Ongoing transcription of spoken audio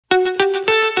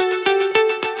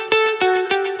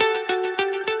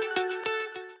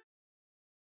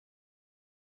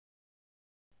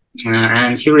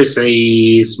And here is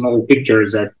a small picture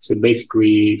that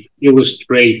basically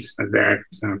illustrates that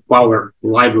power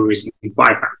libraries in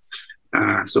Python.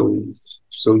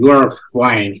 So you are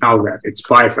flying how that it's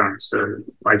Python. So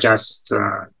I just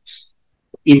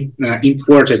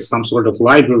imported some sort of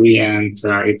library, and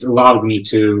it allowed me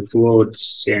to float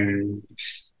in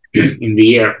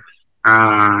the air.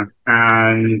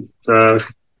 And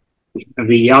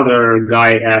the other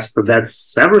guy asked,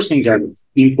 that's everything, that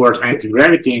import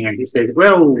anti-gravity, and he says,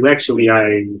 well, actually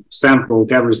I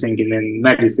sampled everything in a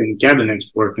medicine cabinet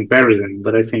for comparison,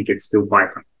 but I think it's still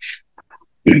Python.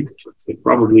 So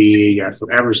probably, yeah, so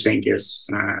everything is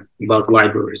about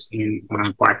libraries in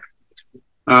Python.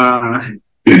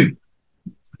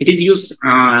 It is used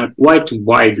quite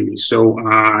widely, so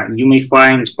you may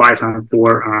find Python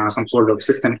for some sort of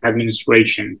system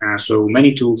administration. So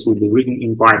many tools will be written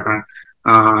in Python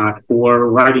for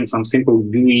writing some simple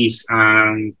GUIs,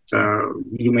 and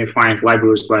you may find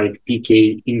libraries like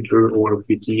PK, Inter, or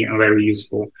PT are very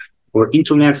useful. For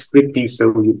internet scripting, so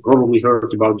you probably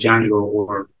heard about Django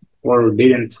or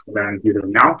didn't, then you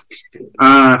don't know.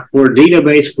 For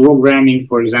database programming,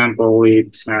 for example,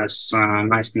 it has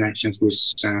nice connections with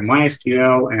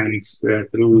MySQL and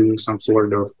through some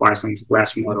sort of Python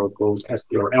class model called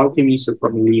SQL Alchemy, so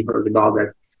probably you heard about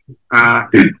that.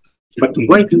 But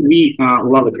why do we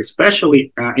love it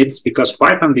especially? It's because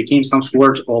Python became some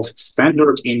sort of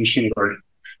standard in machine learning.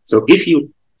 So if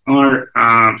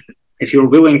you're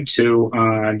willing to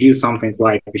do something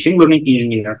like machine learning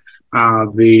engineer,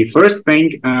 the first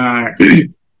thing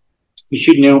you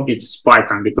should know it's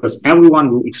Python, because everyone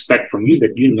will expect from you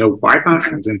that you know Python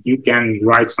and then you can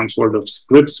write some sort of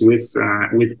scripts with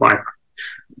Python.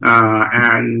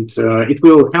 And it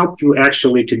will help you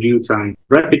actually to do some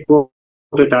rapid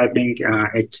prototyping.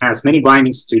 It has many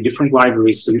bindings to different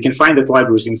libraries, so you can find that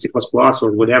libraries in C++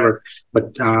 or whatever,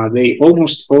 but they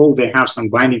have some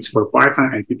bindings for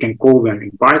Python, and you can call them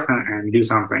in Python and do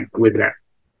something with that.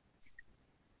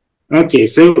 Okay,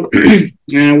 so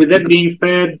with that being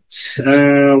said,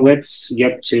 let's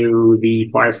get to the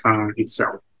Python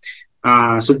itself.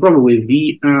 So probably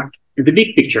the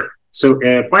big picture. So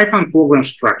Python program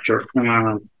structure.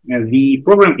 The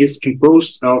program is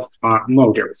composed of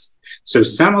modules. So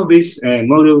some of these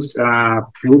modules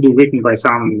will be written by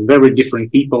some very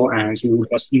different people, and you will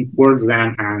just import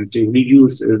them and to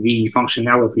reuse the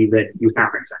functionality that you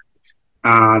have in them.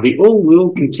 They all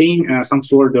will contain some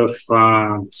sort of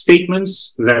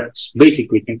statements that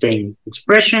basically contain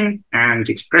expression, and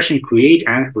expression create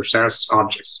and process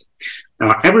objects.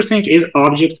 Everything is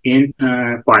object in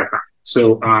Python.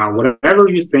 So whatever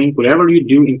you think, whatever you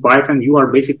do in Python, you are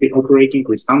basically operating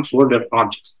with some sort of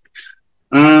objects.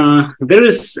 There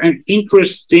is an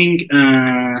interesting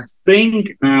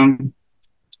thing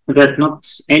that not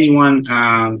anyone,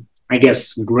 I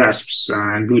guess, grasps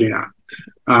good enough.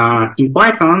 In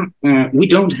Python, we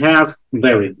don't have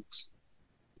variables.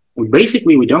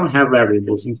 Basically, we don't have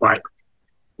variables in Python.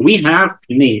 We have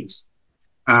names.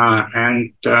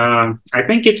 And I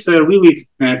think it's a really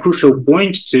crucial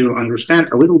point to understand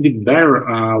a little bit better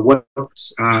what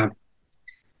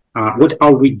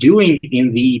are we doing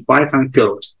in the Python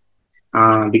code.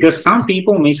 Because some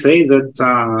people may say that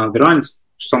there aren't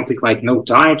something like no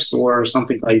types or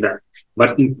something like that.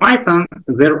 But in Python,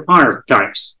 there are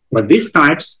types, but these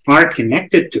types are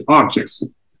connected to objects.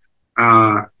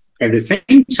 At the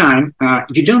same time,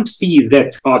 you don't see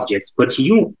that objects, but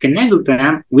you connect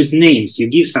them with names. You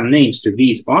give some names to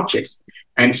these objects,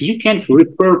 and you can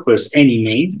repurpose any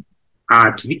name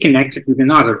to be connected with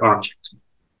another object.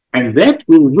 And that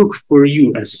will look for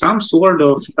you as some sort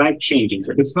of type changing,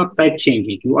 but it's not type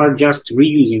changing. You are just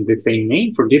reusing the same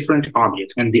name for different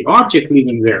objects. And the object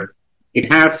living there,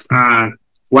 it has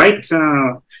quite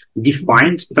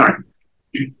defined type.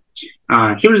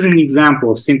 Here is an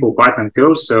example of simple Python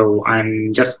code. So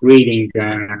I'm just creating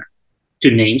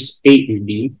two names, A and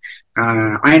B.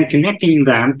 I am connecting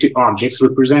them to objects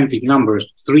representing numbers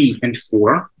 3 and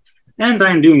 4, and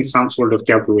I'm doing some sort of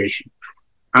calculation.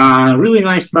 Really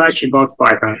nice touch about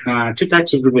Python, two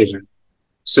types of division.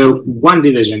 So one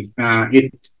division,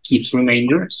 it keeps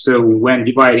remainder. So when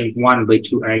dividing 1 by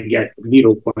 2, I get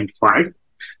 0.5.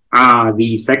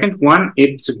 The second one,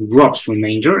 it drops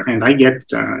remainder, and I get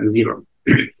 0.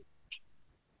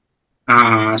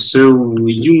 So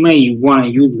you may want to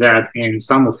use that in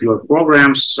some of your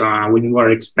programs when you are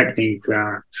expecting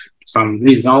some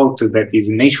result that is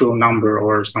a natural number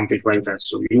or something like that.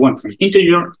 So you want some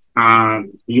integer,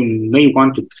 you may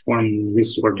want to perform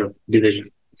this sort of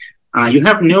division. You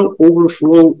have no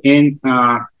overflow in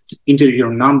integer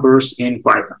numbers in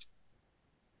Python.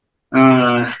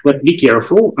 But be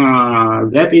careful.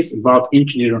 That is about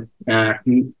integer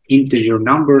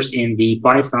numbers in the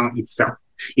Python itself.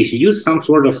 If you use some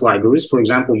sort of libraries, for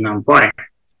example, NumPy,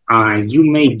 you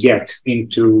may get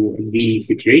into the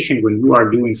situation when you are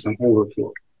doing some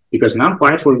overflow. Because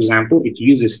NumPy, for example, it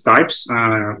uses types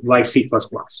like C++.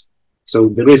 So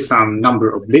there is some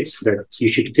number of bits that you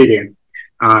should fit in.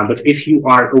 But if you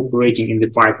are operating in the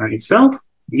Python itself,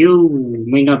 you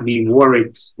may not be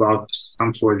worried about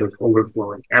some sort of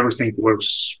overflowing. Everything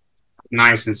works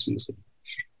nice and smooth.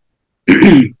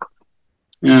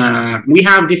 We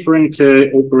have different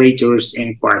operators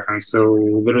in Python.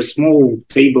 So there is a small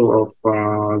table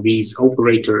of these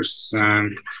operators.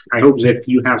 I hope that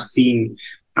you have seen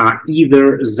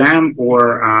either them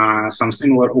or some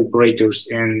similar operators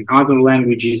in other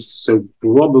languages. So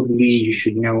probably you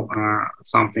should know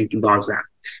something about that.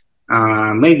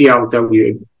 Maybe I'll tell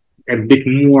you a bit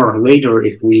more later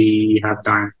if we have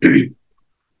time.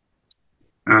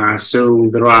 So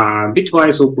there are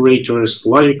bitwise operators,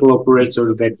 logical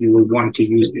operators that you will want to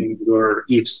use in your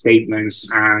if statements,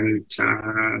 and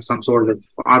some sort of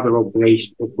other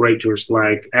operators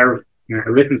like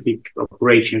arithmetic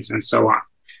operations and so on.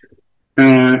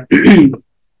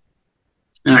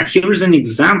 Here is an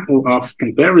example of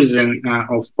comparison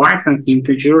of Python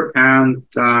integer and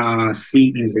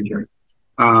C integer.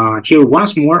 Here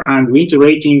once more I'm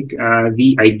reiterating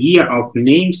the idea of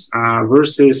names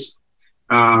versus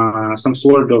some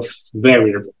sort of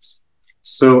variables.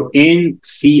 So in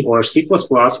C or C++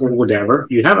 or whatever,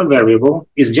 you have a variable,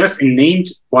 it's just a named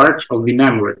part of the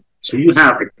memory. So you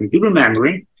have a computer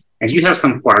memory and you have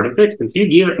some part of it, and you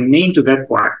give a name to that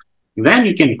part. Then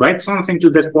you can write something to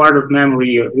that part of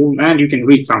memory, and you can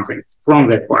read something from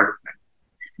that part of memory.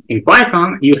 In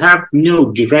Python, you have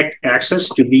no direct access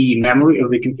to the memory of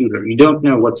the computer. You don't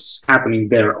know what's happening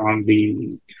there on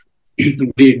the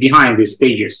behind the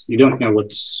stages. You don't know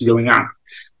what's going on.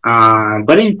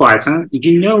 But in Python,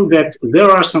 you know that there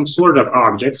are some sort of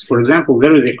objects. For example,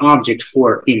 there is an object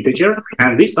for integer,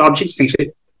 and this object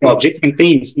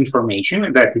contains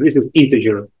information that this is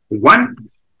integer 1,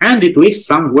 and it lives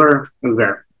somewhere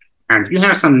there. And you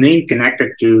have some name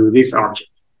connected to this object.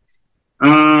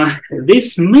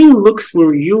 This may look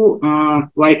for you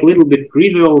like a little bit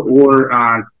trivial, or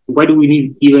why do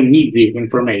we even need the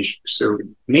information? So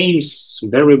names,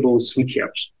 variables, who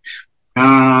cares?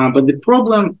 But the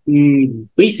problem,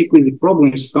 basically the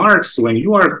problem starts when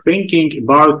you are thinking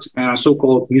about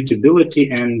so-called mutability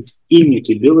and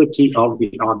immutability of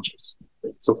the objects.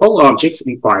 So all objects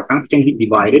in Python can be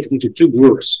divided into two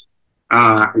groups.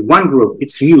 One group,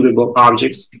 it's mutable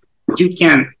objects. You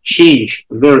can change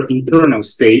their internal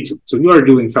state. So you are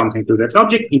doing something to that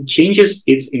object, it changes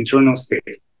its internal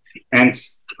state. And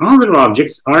other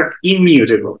objects are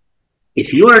immutable.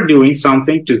 If you are doing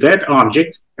something to that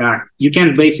object, you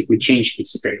can basically change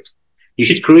its state. You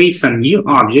should create some new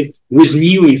object with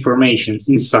new information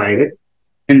inside it,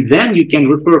 and then you can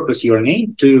repurpose your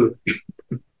name to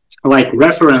like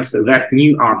reference that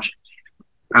new object.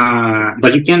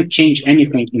 But you can't change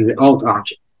anything in the old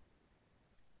object.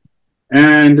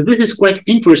 And this is quite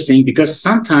interesting because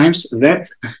sometimes that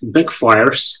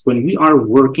backfires when we are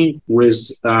working with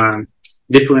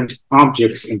different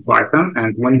objects in Python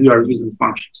and when we are using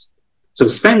functions. So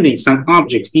sending some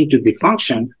object into the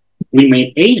function, we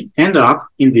may end up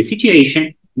in the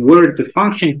situation where the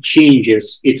function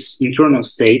changes its internal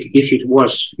state if it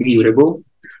was mutable,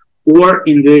 or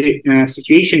in the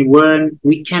situation when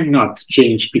we cannot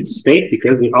change its state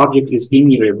because the object is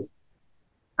immutable.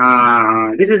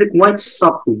 This is a quite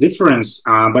subtle difference,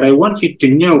 but I want you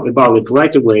to know about it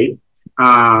right away,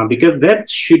 because that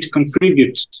should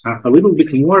contribute a little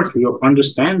bit more to your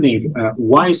understanding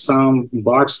why some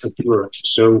bugs occur.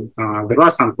 So there are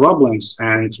some problems,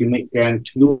 and you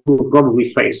will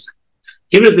probably face.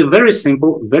 Here is a very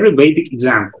simple, very basic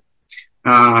example.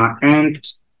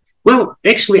 Well,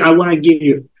 actually, I want to give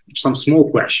you some small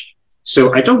question.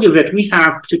 So I told you that we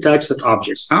have two types of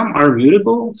objects. Some are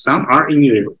mutable, some are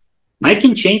immutable. I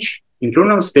can change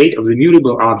internal state of the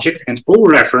mutable object, and all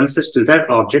references to that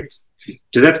object,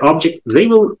 they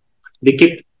will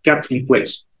be kept in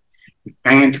place.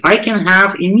 And I can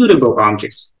have immutable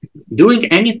objects. Doing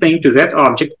anything to that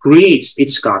object creates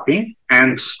its copy,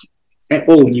 and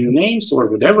all new names or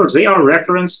whatever, they are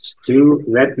referenced to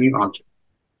that new object.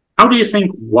 How do you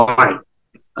think why?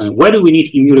 Why do we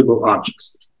need immutable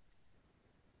objects?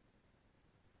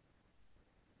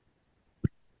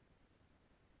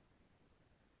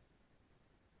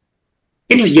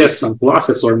 Can you guess some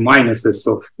pluses or minuses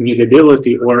of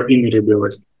mutability or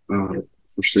immutability?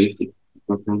 For safety.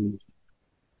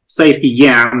 Safety,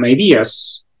 yeah, maybe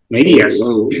yes. Maybe yes.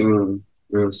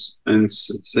 Yes, and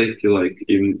safety, like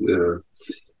in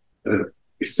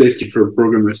safety for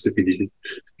programmer stupidity.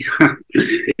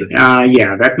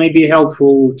 Yeah, that may be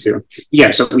helpful too.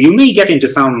 Yeah, so you may get into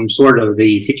some sort of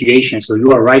the situation. So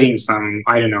you are writing some,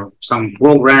 I don't know, some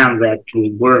program that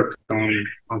will work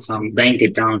on some bank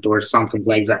account or something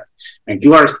like that, and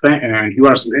you are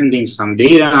sending some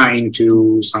data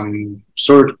into some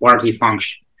third-party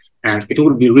function. And it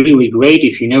would be really great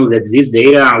if you know that this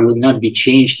data will not be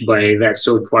changed by that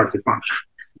third-party function.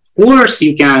 Of course,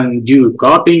 you can do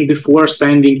copying before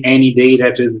sending any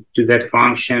data to that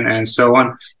function and so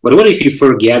on. But what if you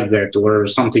forget that or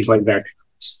something like that?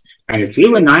 And it's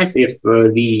really nice if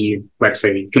the, let's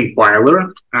say,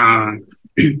 compiler,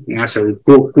 sorry,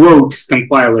 quote,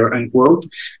 compiler, unquote,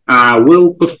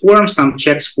 will perform some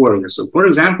checks for you. So, for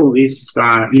example, this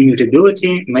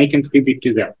immutability may contribute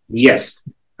to that. Yes.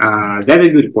 That's a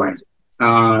good point.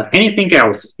 Anything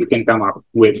else you can come up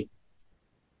with?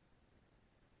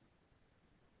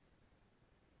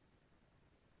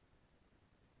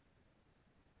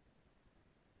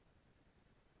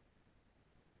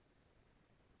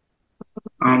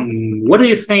 What do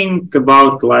you think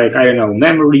about, like, I don't know,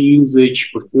 memory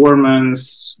usage,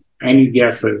 performance? Any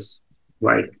guesses?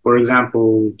 Like, for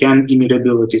example, can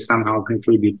immutability somehow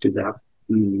contribute to that?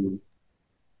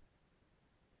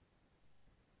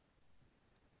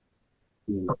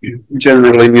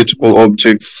 Generally mutable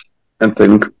objects, I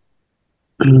think,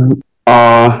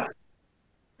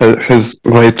 has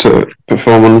greater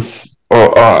performance,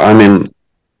 or I mean,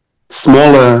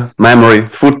 smaller memory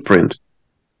footprint,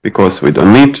 because we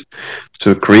don't need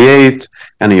to create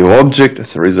a new object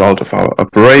as a result of our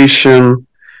operation.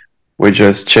 We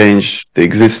just change the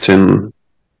existing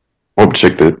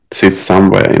object that sits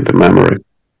somewhere in the memory.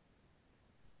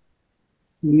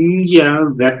 Yeah,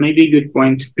 that may be a good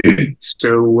point.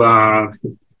 So,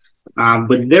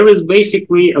 but there is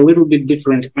basically a little bit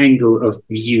different angle of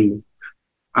view.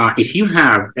 If you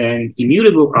have an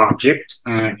immutable object,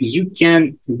 you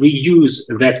can reuse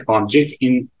that object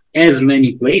in as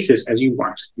many places as you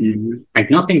want, and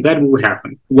nothing bad will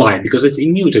happen. Why? Because it's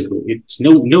immutable. It's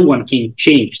no one can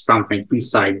change something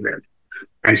inside there.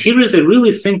 And here is a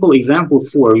really simple example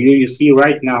for you. You see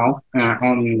right now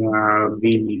on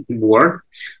the board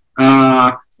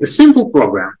a simple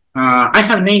program. I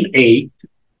have named A,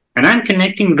 and I'm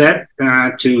connecting that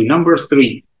to number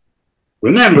 3.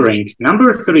 Remembering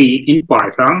number 3 in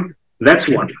Python, that's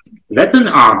what? That's an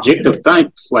object of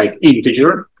type like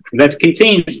integer that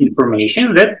contains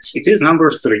information that it is number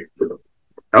 3.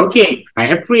 Okay, I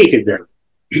have created that.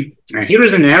 And here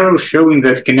is an arrow showing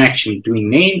that connection between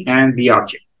name and the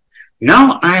object.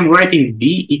 Now I'm writing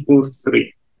B equals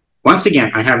 3. Once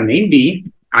again, I have name B,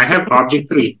 I have object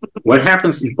 3. What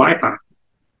happens in Python?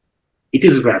 It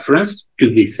is referenced to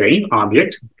the same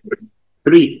object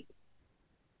 3.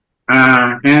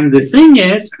 And the thing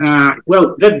is,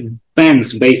 well, that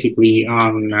depends basically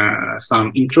on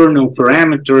some internal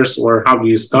parameters, or how do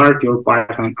you start your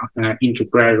Python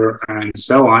interpreter and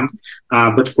so on.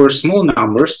 But for small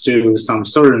numbers to some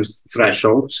certain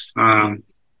thresholds,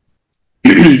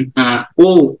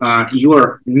 all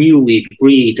your newly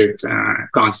created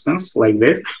constants like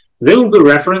this, they will be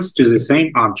referenced to the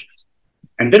same object.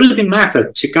 And there is a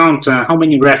method to count how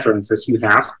many references you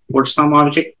have for some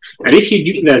object. And if you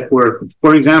do that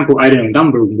for example, I don't know,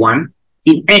 number 1,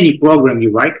 in any program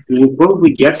you write, you will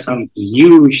probably get some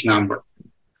huge number.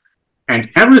 And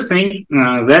everything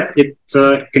that it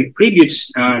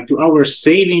contributes to our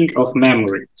saving of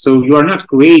memory. So you are not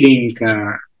creating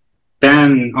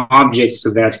 10 objects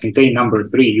that contain number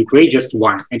 3. You create just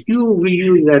 1. And you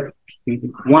reuse that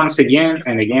once again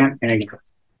and again and again.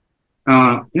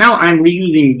 Now I'm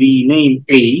reusing the name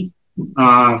A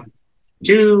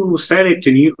to set it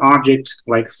to new object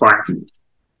like 5.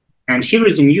 And here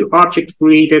is a new object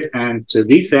created, and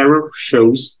this arrow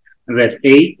shows that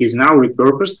A is now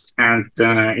repurposed, and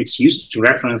it's used to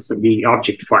reference the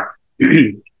object 5.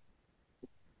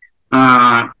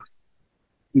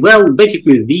 Well,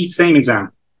 basically the same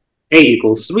example. A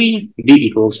equals 3, B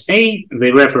equals A,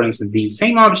 they reference the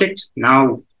same object.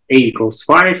 Now A equals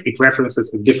 5, it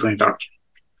references a different object.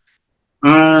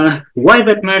 Why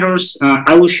that matters,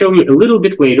 I will show you a little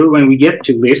bit later when we get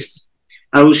to lists.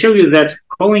 I will show you that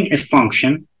calling a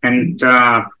function and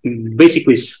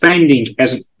basically sending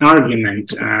as an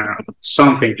argument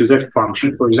something to that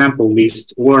function, for example,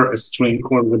 list or a string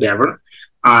or whatever,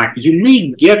 you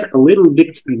may get a little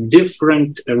bit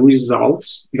different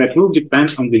results that will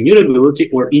depend on the mutability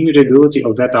or immutability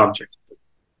of that object.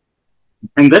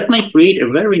 And that may create a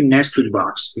very nested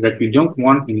box that you don't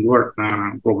want in your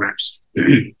programs.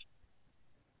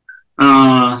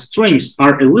 Strings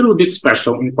are a little bit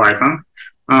special in Python.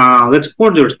 Let's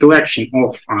order collection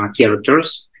of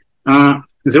characters.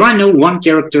 There are no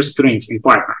one-character strings in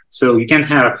Python, so you can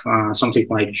have something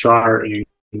like char in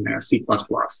C++.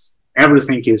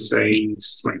 Everything is a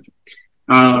string.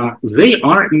 They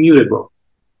are immutable.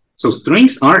 So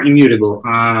strings are immutable.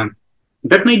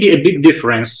 That may be a big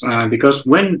difference because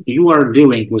when you are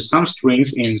dealing with some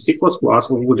strings in C++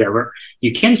 or whatever,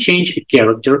 you can change a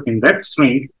character in that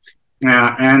string,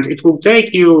 and it will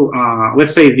take you,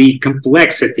 let's say the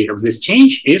complexity of this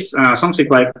change is something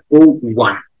like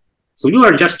 0.1. So you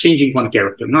are just changing one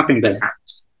character, nothing bad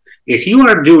happens. If you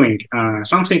are doing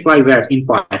something like that in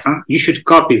Python, you should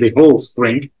copy the whole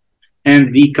string,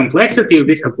 and the complexity of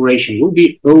this operation will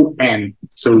be O(n).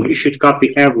 So you should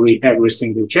copy every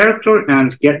single character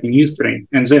and get a new string.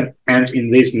 And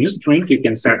in this new string, you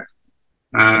can set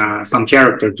some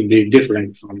character to be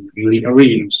different from the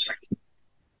original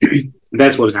string.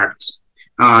 That's what happens.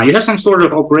 You have some sort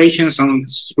of operations on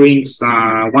strings.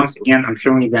 Once again, I'm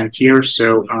showing them here.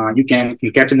 So you can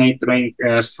concatenate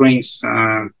strings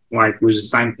like with a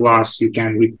sign plus. You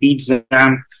can repeat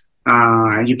them.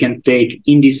 You can take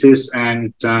indices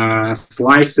and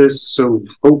slices. So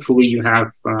hopefully you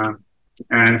have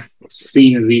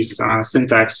seen this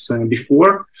syntax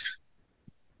before.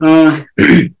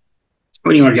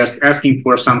 When you are just asking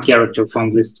for some character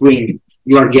from the string,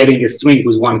 you are getting a string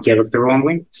with one character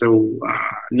only, so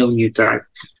no new type.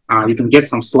 You can get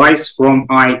some slice from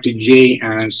I to J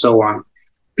and so on.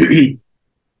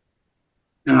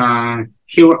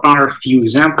 Here are a few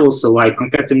examples, so like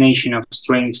concatenation of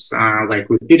strings, like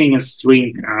repeating a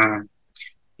string,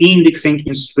 indexing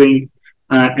in string.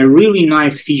 A really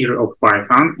nice feature of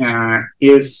Python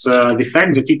is the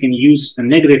fact that you can use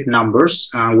negative numbers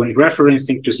when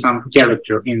referencing to some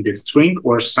character in the string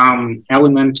or some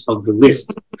element of the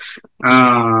list.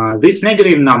 These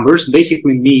negative numbers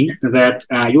basically mean that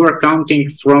you are counting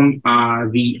from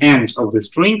the end of the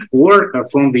string or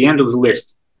from the end of the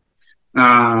list.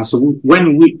 So when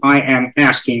I am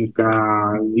asking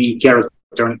the character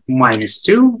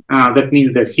 -2, that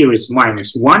means that here is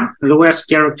 -1, the last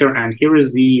character, and here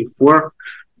is the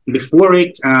before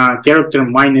it character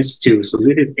 -2. So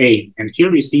this is A, and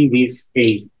here you see this A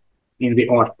in the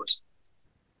output.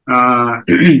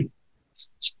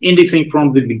 Indexing from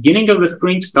the beginning of the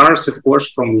string starts, of course,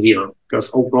 from 0, because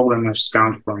all programmers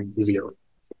count from 0.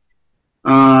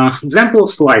 Example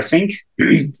of slicing,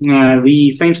 the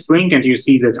same string, and you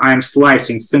see that I am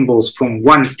slicing symbols from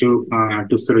 1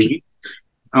 to 3.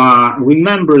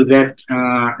 Remember that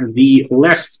the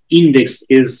last index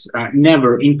is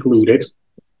never included.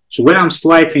 So when I'm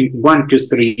slicing 1 to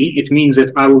 3, it means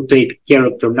that I will take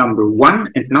character number 1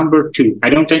 and number 2. I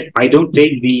don't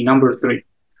take the number 3.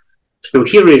 So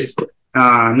here is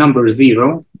number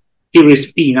 0, here is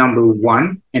P number 1,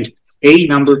 and A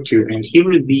number 2, and here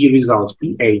is the result,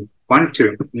 PA, 1,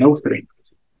 2, no 3.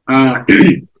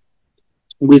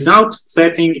 Without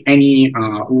setting any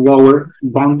lower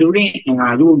boundary,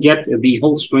 you will get the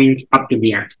whole string up to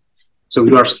the end. So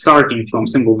you are starting from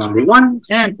symbol number 1,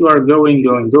 and you are going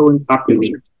up to the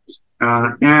end.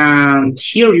 And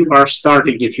here you are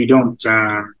starting, if you don't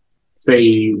say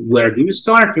where do you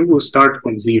start, you will start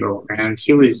from 0. And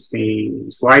here is the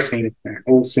slicing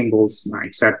all symbols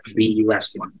except the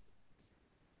last one.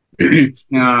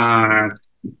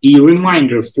 A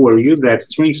reminder for you that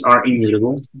strings are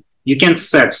immutable. You can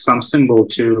set some symbol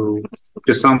to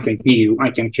something new. I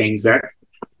can change that.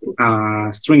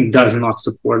 String does not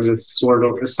support this sort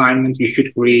of assignment. You should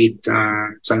create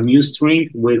some new string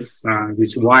with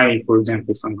this Y, for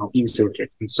example, somehow inserted,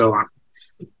 and so on.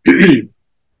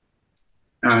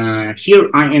 Here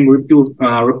I am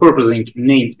repurposing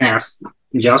name S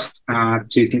just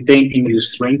to contain a new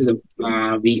string.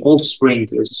 The old string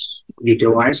is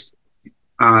utilized.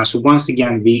 So once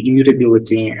again, the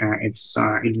immutability,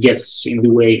 it gets in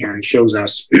the way and shows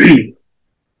us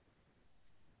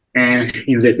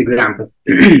in this example.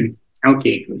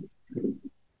 Okay.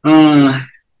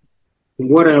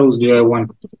 What else do I want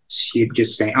to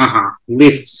say?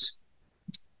 Lists.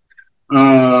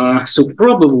 So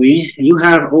probably you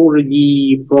have already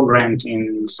programmed in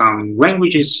some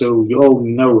languages, so you all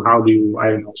know how to, I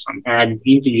don't know, add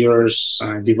integers,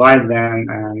 divide them,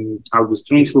 and how the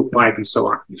strings look like, and so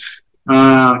on.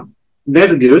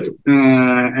 That's good,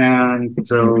 and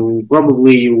so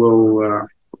probably you will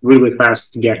really fast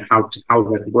get how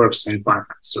that works in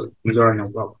Python, so there are no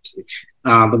problems.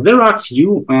 But there are a few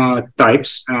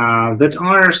types that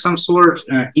are some sort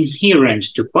inherent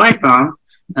to Python,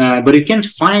 but you can't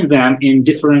find them in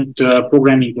different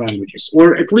programming languages, or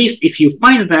at least if you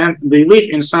find them, they live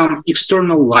in some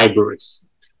external libraries.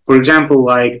 For example,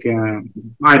 like,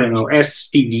 I don't know,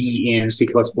 std in C++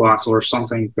 or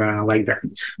something like that.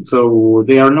 So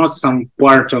they are not some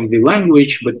part of the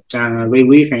language, but they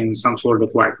live in some sort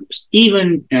of libraries.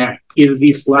 Even if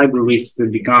these libraries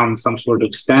become some sort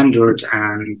of standard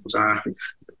and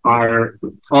are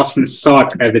often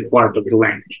sought as a part of the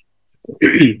language.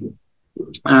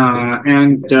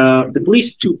 And at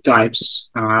least two types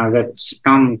that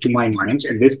come to my mind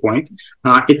at this point,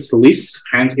 it's lists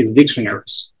and it's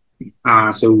dictionaries.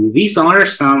 So these are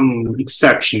some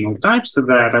exceptional types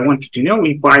that I want you to know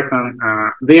in Python.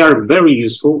 They are very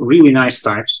useful, really nice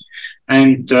types.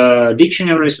 And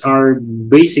dictionaries are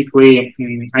basically,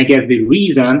 I guess, the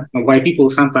reason why people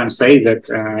sometimes say that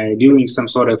doing some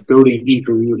sort of coding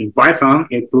interview in Python,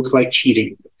 it looks like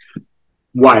cheating.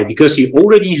 Why? Because you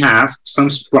already have some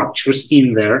structures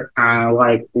in there,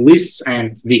 like lists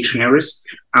and dictionaries,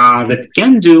 that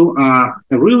can do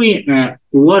really a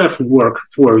lot of work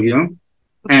for you,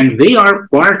 and they are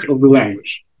part of the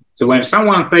language. So when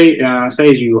someone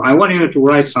says you, I want you to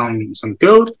write some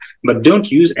code, but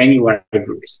don't use any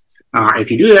libraries.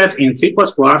 If you do that in C++,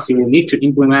 you will need to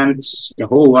implement a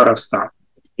whole lot of stuff.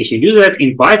 If you do that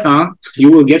in Python, you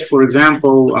will get, for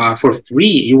example, for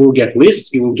free, you will get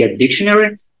lists, you will get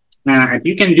dictionary, and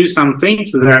you can do some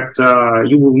things that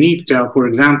you will need, for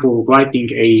example, writing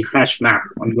a hash map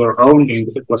on your own in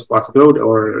C++ code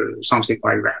or something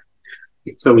like that.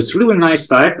 So it's really nice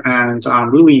type, and I'm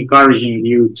really encouraging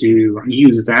you to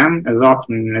use them as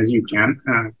often as you can,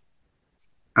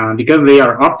 because they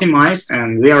are optimized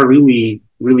and they are really,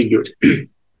 really good.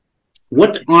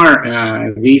 What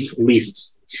are these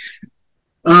lists?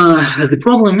 The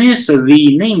problem is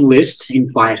the name list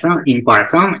in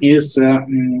Python is,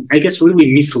 I guess,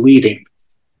 really misleading.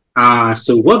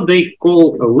 So what they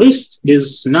call a list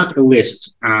is not a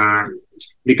list,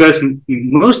 because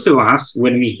most of us,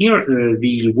 when we hear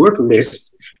the word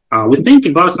list, we think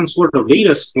about some sort of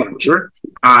data structure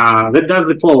that does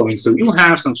the following. So you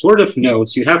have some sort of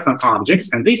nodes, you have some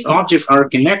objects, and these objects are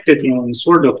connected in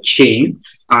sort of chain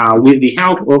with the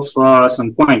help of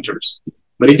some pointers.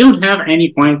 But you don't have any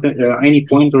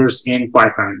pointers in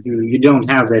Python. You don't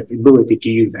have that ability to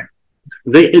use them.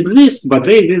 They exist, but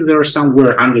they are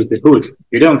somewhere under the hood.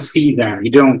 You don't see them.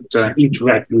 You don't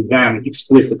interact with them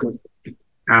explicitly.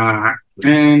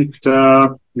 And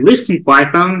list in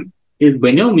Python is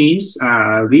by no means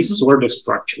this sort of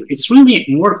structure. It's really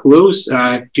more close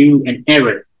to an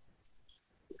array.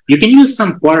 You can use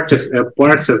some parts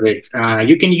of it.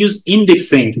 You can use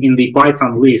indexing in the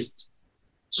Python list.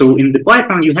 So in the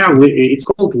Python, you have, it's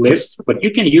called list, but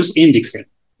you can use indexing.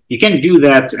 You can do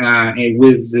that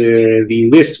with the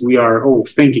list we are all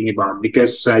thinking about,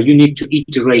 because you need to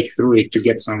iterate through it to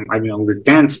get some, I don't know, the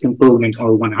 10th component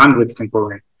or 100th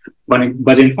component.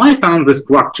 But in Python, the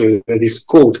structure that is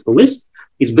called list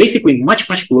is basically much,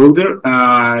 much closer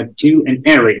to an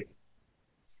array.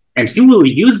 And you will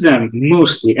use them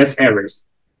mostly as arrays.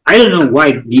 I don't know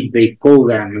why did they call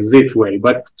them this way,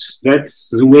 but that's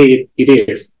the way it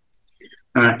is.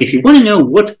 If you want to know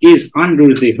what is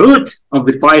under the hood of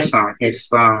the Python, if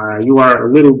you are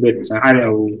a little bit, I don't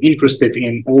know, interested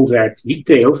in all that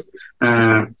details,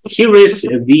 here is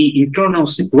the internal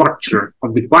structure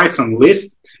of the Python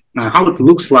list, how it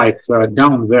looks like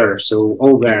down there. So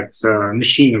all that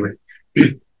machinery.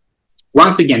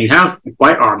 Once again, you have a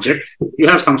Py object, you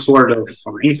have some sort of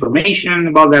information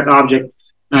about that object,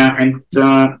 and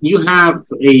you have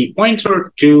a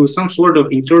pointer to some sort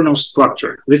of internal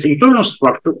structure. This internal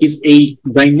structure is a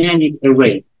dynamic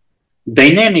array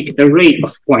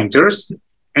of pointers,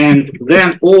 and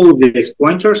then all these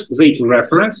pointers, they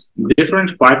reference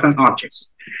different Python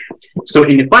objects. So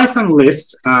in the Python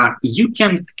list, you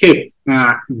can keep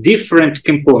different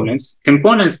components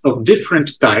of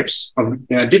different types, of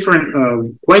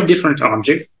quite different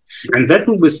objects, and that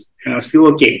will be still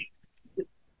okay.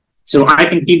 So I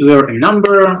can keep there a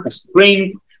number, a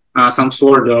string, some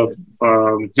sort of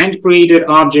hand-created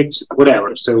object,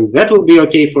 whatever. So that will be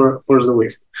okay for the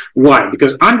list. Why?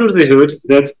 Because under the hood,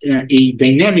 that's a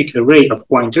dynamic array of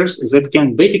pointers that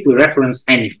can basically reference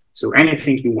anything. So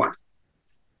anything you want.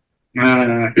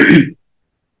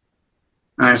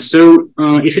 So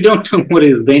if you don't know what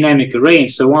is dynamic array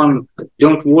and so on,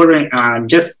 don't worry.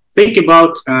 Just think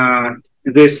about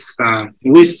this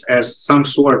list as some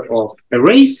sort of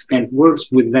arrays and works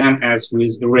with them as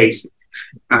with arrays.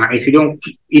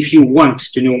 If you want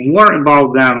to know more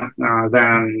about them,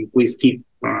 then please keep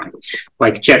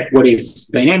check what is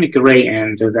dynamic array,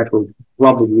 and that will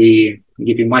probably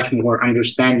give you much more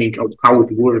understanding of how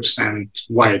it works and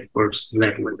why it works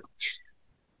that way.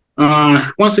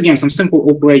 Once again, some simple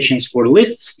operations for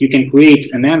lists. You can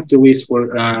create an empty list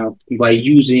by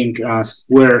using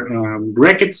square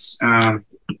brackets.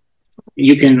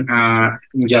 You can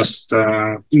just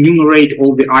enumerate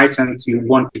all the items you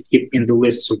want to keep in the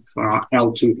list. So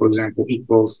L2, for example,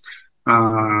 equals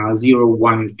 0,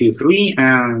 1, 2, 3,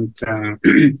 and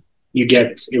you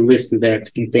get a list that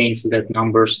contains that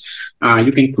numbers.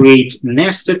 You can create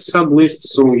nested sublists,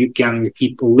 so you can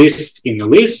keep a list in a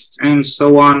list, and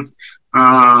so on.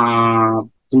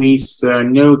 Please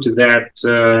note that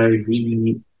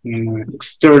the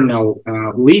external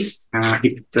list,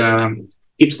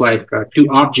 it's like two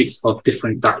objects of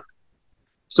different type.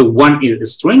 So one is a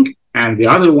string, and the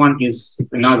other one is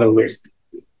another list.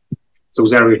 So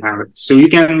there we have it. So you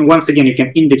can, once again, you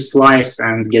can index slice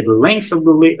and get the length of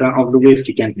the list.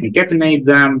 You can concatenate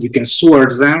them. You can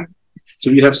sort them. So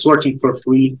you have sorting for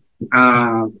free,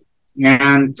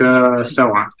 and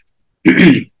so on.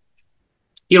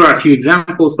 Here are a few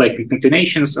examples like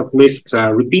concatenations of lists,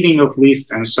 repeating of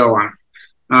lists, and so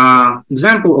on.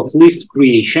 Example of list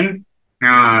creation.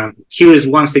 Here is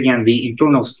once again the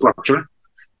internal structure.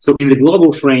 So in the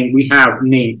global frame, we have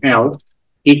name L.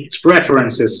 It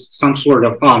references some sort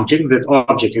of object. That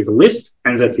object is a list,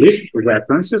 and that list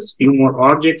references few more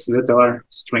objects that are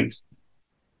strings.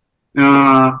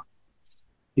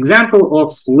 Example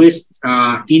of list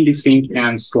indexing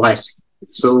and slicing.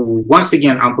 So once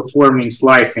again, I'm performing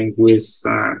slicing with,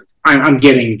 I'm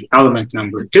getting element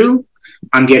number 2.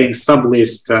 I'm getting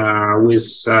sublist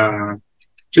with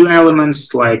 2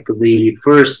 elements, like the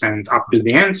first and up to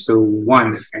the end, so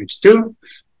 1 and 2.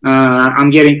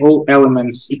 I'm getting all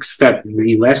elements except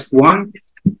the last one.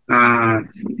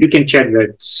 You can check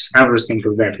that everything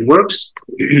of that works.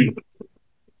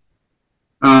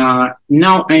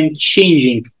 Now I'm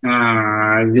changing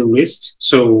the list.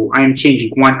 So I'm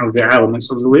changing one of the elements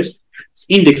of the list. It's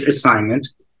index assignment.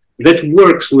 That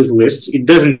works with lists. It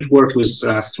doesn't work with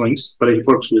strings, but it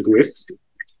works with lists.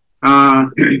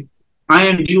 I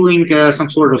am doing some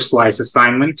sort of slice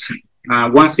assignment.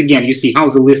 Once again, you see how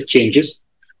the list changes.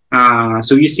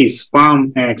 So you see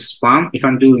spam x spam. If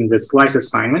I'm doing the slice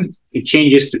assignment, it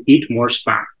changes to eat more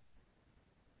spam.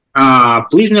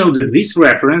 Please note that this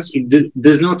reference,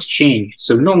 does not change.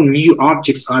 So no new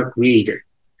objects are created.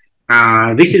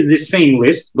 This is the same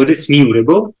list, but it's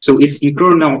mutable. So it's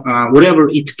internal, whatever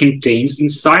it contains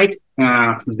inside,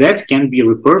 that can be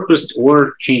repurposed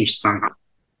or changed somehow.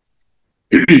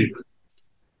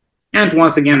 And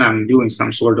once again, I'm doing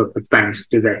some sort of append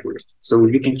to that list. So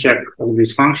you can check all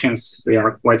these functions. They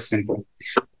are quite simple.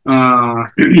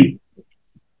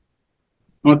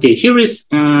 Okay, here is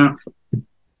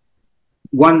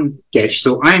one catch.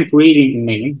 So I'm creating a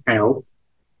name, L.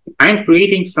 I'm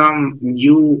creating some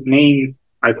new name.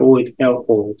 I call it L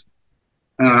old.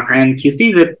 And you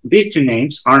see that these two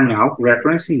names are now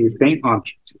referencing the same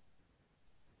object.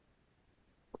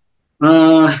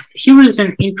 Here is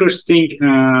an interesting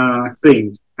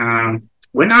thing.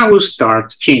 When I will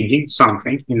start changing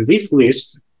something in this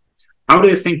list, how do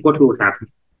you think what will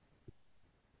happen?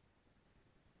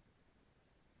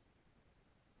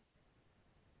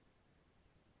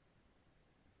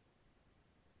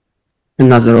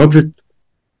 Another object?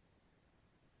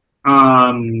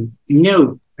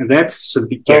 No, that's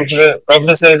the catch.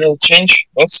 Probably they will change.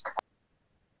 Yes.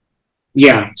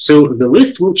 Yeah, so the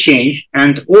list will change,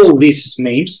 and all these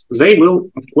names, they will,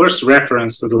 of course,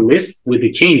 reference the list with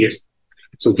the changes.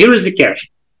 So here is the catch.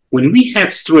 When we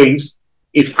have strings,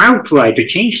 if I'll try to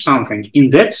change something in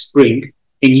that string,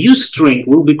 a new string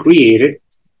will be created,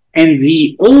 and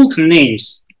the old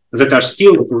names that are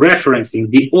still referencing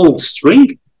the old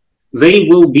string, they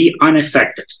will be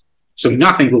unaffected. So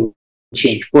nothing will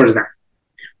change for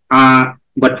that.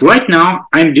 But right now,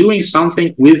 I'm doing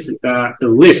something with a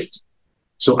list.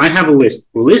 So I have a list.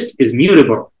 The list is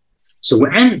mutable. So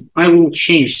when I will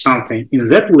change something in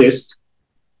that list,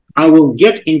 I will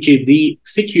get into the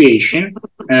situation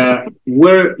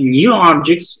where new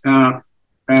objects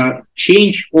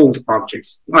change old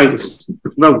objects.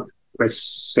 Well, let's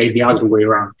say the other way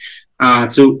around.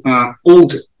 So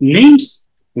old names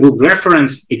will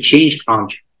reference a changed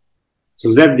object.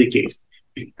 So that's the case.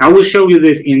 I will show you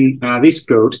this in this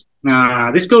code.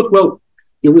 This code, well,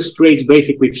 illustrates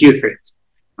basically a few things.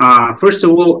 First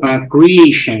of all,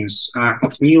 creations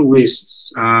of new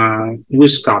lists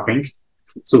with copying.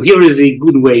 So here is a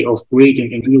good way of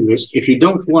creating a new list. If you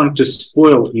don't want to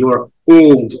spoil your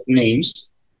old names,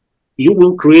 you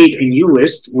will create a new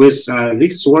list with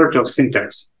this sort of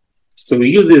syntax. So we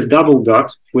use this double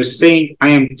dot. We're saying I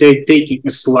am taking a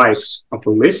slice of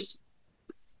a list,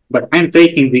 but I'm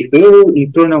taking the whole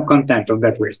internal content of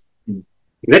that list.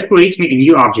 That creates me a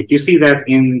new object. You see that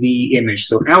in the image.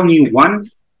 So L new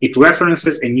 1, it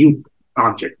references a new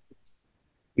object.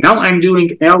 Now I'm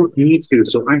doing L new 2,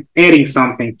 so I'm adding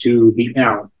something to the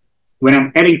L. When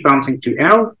I'm adding something to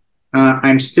L,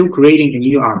 I'm still creating a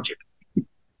new object.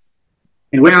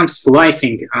 And when I'm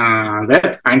slicing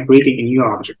that, I'm creating a new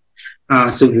object.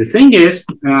 So the thing is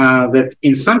that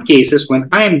in some cases, when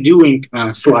I am doing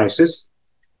slices,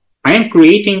 I am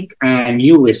creating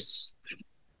new lists.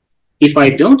 If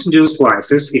I don't do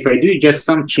slices, if I do just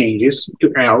some changes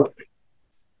to L,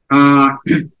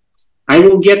 I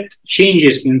will get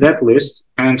changes in that list,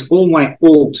 and all my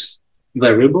old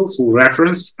variables will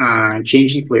reference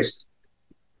changing list.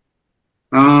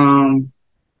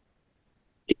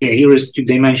 Okay, here is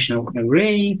two-dimensional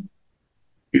array.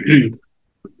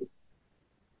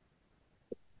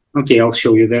 Okay, I'll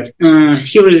show you that.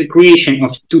 Here is a creation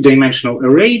of two-dimensional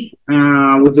array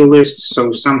with the list.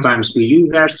 So sometimes we use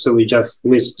that. So we just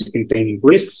list containing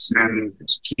lists and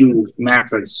few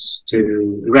methods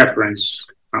to reference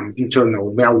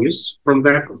internal values from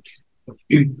that.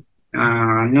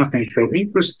 Nothing so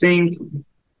interesting.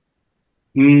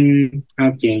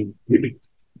 Okay.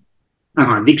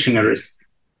 Dictionaries.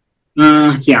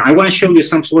 Yeah, I want to show you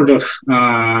some sort of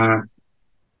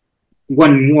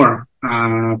one more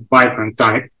Python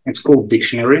type. It's called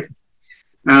dictionary.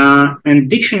 And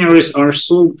dictionaries are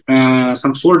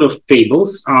some sort of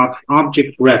tables of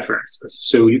object references.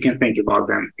 So you can think about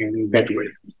them in that way.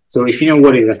 So if you know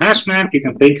what is a hash map, you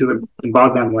can think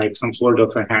about them like some sort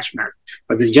of a hash map.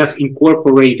 But it's just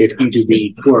incorporated into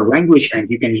the core language, and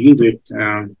you can use it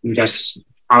just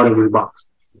out of the box.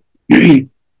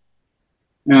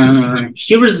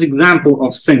 Here is an example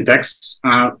of syntax.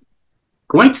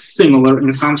 Quite similar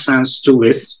in some sense to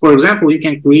lists. For example, you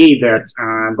can create that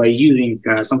by using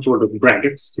some sort of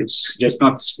brackets. It's just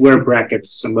not square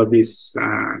brackets, but these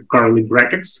curly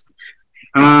brackets.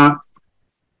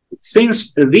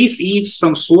 Since this is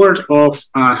some sort of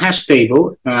hash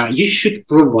table, you should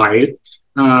provide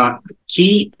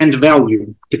key and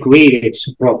value to create it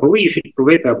properly. You should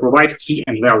provide key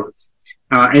and value.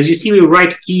 As you see, we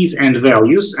write keys and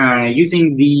values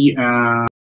using the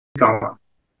column.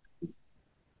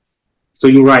 So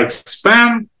you write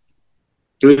span,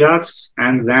 2 dots,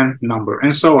 and then number,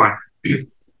 and so on.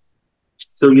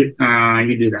 So you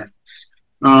do that.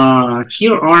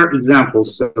 Here are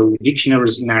examples. So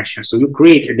dictionaries in action. So you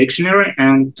create a dictionary,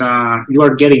 and you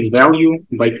are getting value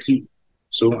by key.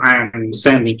 So I'm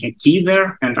sending a key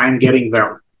there, and I'm getting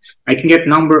value. I can get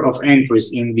number of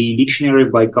entries in the dictionary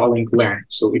by calling len.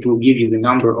 So it will give you the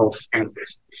number of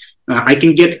entries. I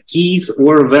can get keys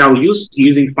or values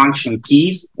using function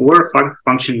keys or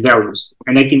function values,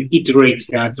 and I can iterate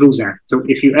through them. So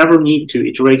if you ever need to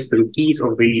iterate through keys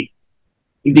of the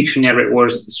dictionary or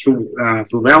through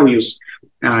values,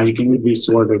 you can use these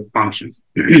sort of functions.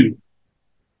 You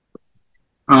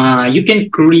can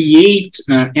create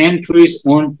entries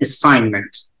on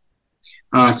assignment.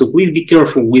 So please be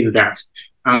careful with that.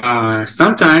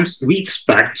 Sometimes we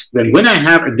expect that when I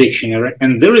have a dictionary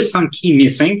and there is some key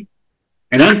missing,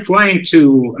 and I'm trying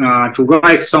to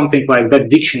write something like that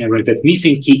dictionary, that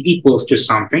missing key equals to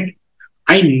something,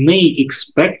 I may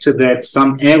expect that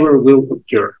some error will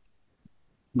occur.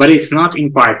 But it's not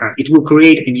in Python. It will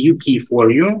create a new key for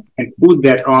you and put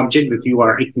that object that you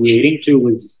are equating to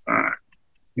with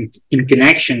in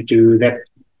connection to that.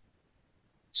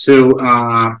 So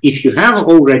if you have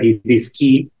already this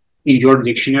key in your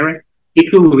dictionary,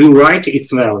 it will rewrite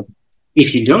its value.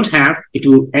 If you don't have, it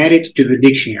will add it to the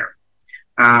dictionary.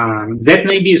 That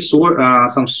may be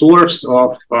some source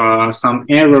of some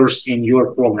errors in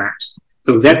your programs.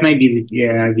 So that may be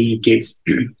the case.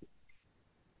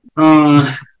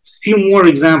 Few more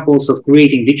examples of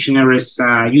creating dictionaries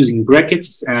using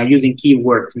brackets, using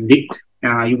keyword dict.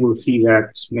 You will see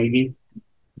that maybe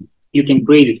you can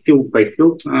create it field by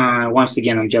field. Once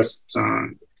again, I'm just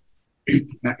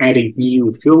adding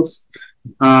new fields.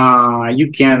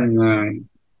 You can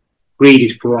create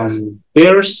it from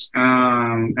pairs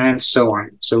and so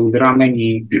on. So there are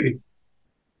many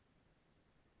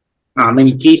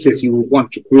cases you will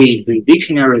want to create the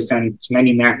dictionaries and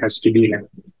many methods to do that.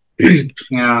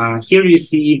 Here you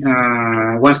see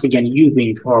once again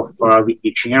using of the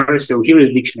dictionary. So here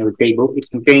is dictionary table. It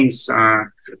contains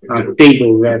a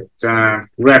table that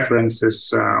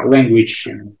references language,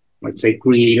 let's say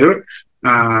creator,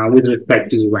 with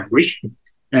respect to the language.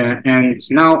 And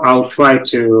now I'll try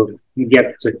to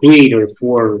get the creator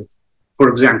for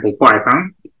example,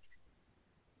 Python.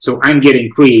 So I'm getting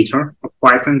creator of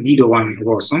Python, video1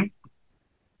 awesome.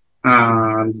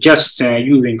 just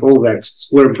using all that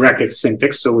square bracket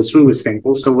syntax. So it's really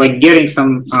simple. So like getting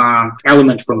some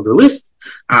element from the list,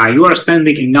 you are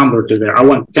sending a number to there. I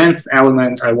want 10th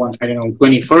element, I want, I don't know,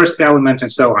 21st element,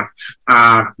 and so on.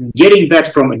 Getting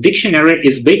that from a dictionary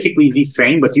is basically the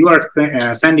same, but you are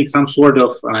sending some sort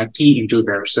of key into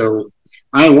there. So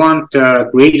I want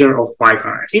creator of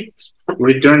Python. It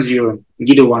returns you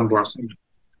Guido1 blossom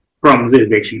from this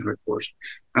dictionary, of course.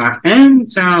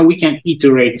 And we can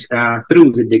iterate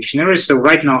through the dictionary. So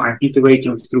right now I'm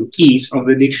iterating through keys of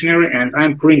the dictionary and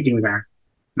I'm printing them.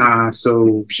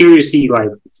 So here you see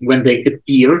like when they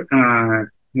appear,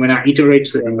 when I iterate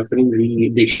through the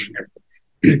dictionary.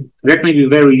 That may be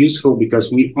very useful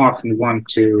because we often want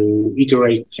to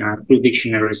iterate through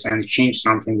dictionaries and change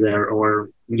something there or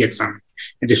get some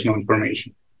additional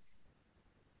information.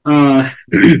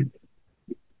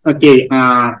 Okay,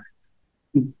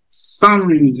 some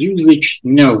usage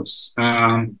notes.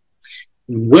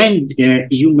 When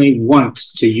you may want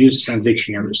to use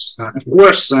dictionaries. Of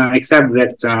course, except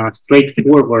that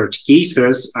straightforward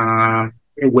cases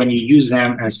when you use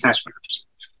them as hash maps.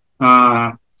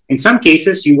 In some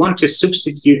cases, you want to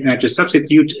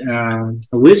substitute a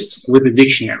list with a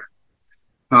dictionary.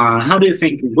 How do you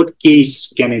think, what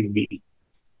case can it be?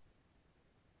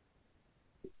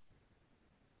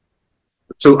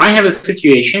 So I have a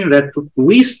situation that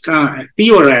list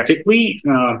theoretically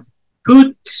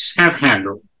could have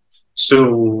handled.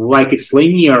 So like it's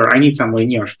linear, I need some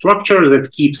linear structure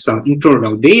that keeps some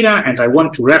internal data and I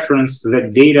want to reference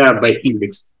that data by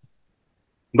index.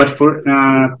 But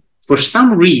for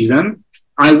some reason,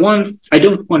 I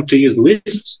don't want to use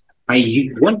lists, I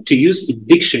want to use a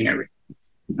dictionary.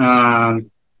 How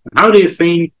do you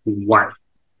think why?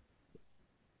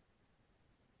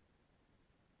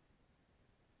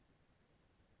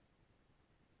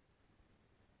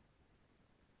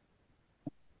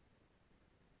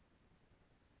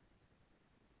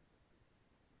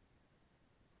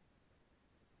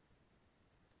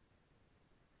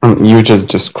 You just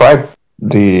described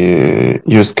the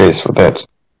use case for that.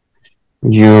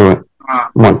 You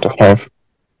want to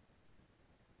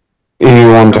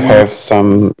have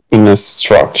some inner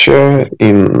structure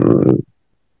in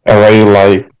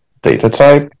array-like data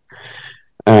type,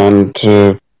 and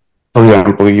for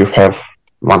example, you have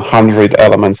 100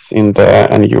 elements in there,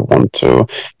 and you want to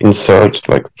insert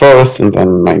like first, and then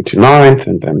 99th,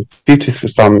 and then 50th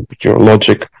with some pure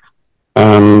logic,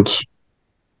 and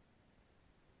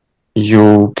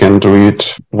you can do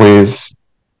it with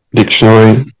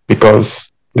dictionary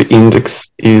because the index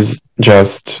is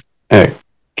just a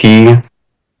key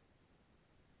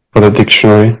for the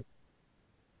dictionary,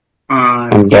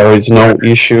 and there is no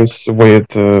issues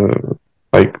with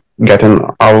like getting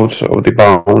out of the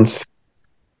bounds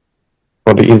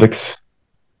for the index.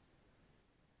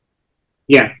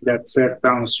 Yeah, that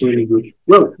sounds really good.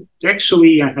 Well,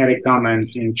 actually, I had a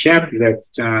comment in chat that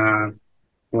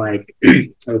like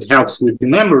it helps with the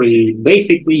memory.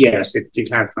 Basically, yes, it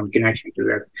has some connection to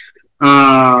that.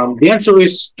 The answer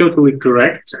is totally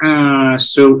correct.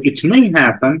 So it may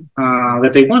happen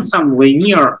that I want some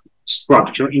linear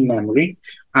structure in memory,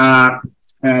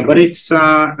 but it's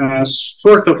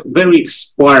sort of very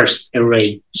sparse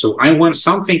array. So I want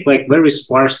something like very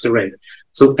sparse array.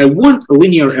 So I want a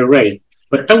linear array,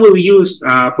 but I will use,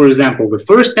 for example, the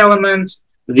first element,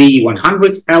 the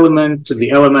 100th element,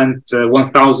 the element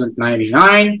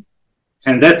 1099,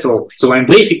 and that's all. So I'm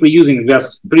basically using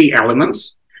just 3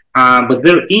 elements, but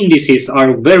their indices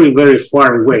are very, very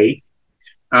far away.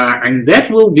 And that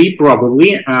will be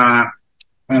probably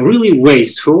really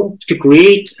wasteful to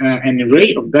create an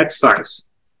array of that size.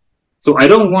 So I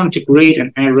don't want to create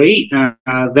an array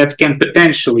that can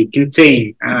potentially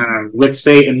contain, let's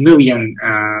say, 1 million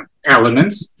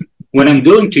elements when I'm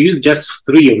going to use just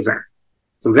 3 of them.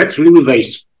 So that's really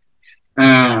wasteful.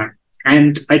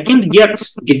 And I can't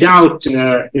get out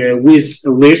with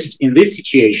a list in this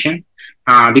situation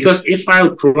because if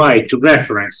I'll try to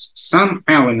reference some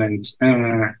element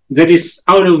that is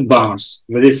out of bounds,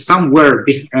 that is somewhere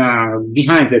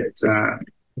behind that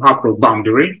upper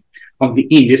boundary of the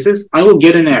indices, I will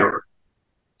get an error.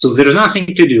 So there's nothing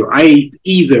to do.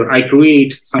 Either I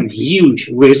create some huge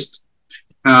list,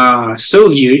 so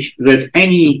huge that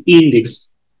any index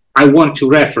I want to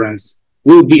reference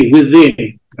will be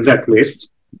within that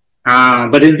list.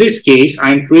 But in this case,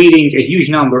 I'm creating a huge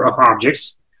number of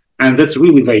objects, and that's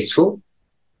really wasteful.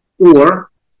 Or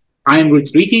I'm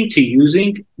retreating to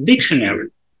using dictionary.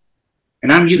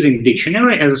 And I'm using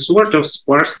dictionary as a sort of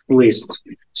sparse list.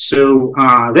 So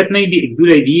that may be a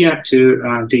good idea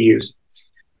to use.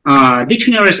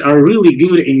 Dictionaries are really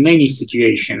good in many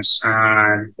situations.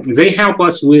 They help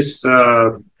us with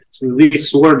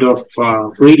this sort of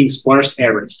creating sparse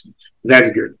errors. That's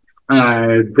good.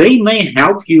 They may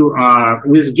help you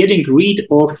with getting rid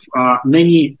of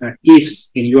many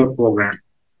ifs in your program.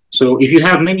 So if you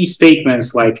have many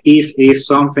statements like if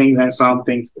something, then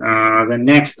something, the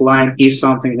next line, if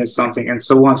something, then something, and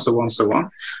so on, so on, so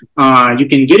on, you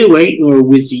can get away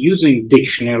with using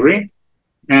dictionary,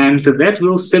 and that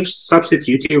will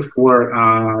substitute you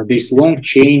for this long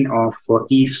chain of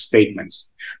if statements.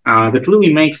 That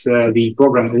really makes the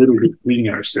program a little bit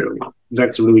cleaner, so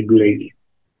that's a really good idea.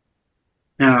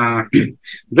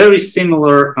 Very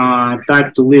similar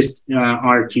type to list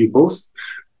are tuples.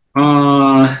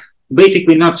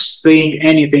 Basically not saying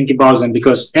anything about them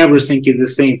because everything is the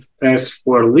same as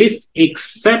for list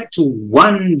except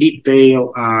one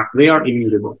detail, they are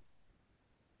immutable.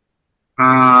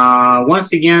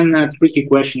 Once again, a tricky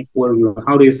question for you.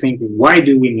 How do you think, why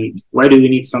do we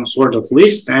need some sort of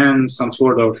list and some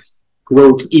sort of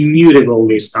quote immutable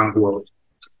list unquote,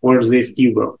 or these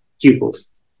tuples?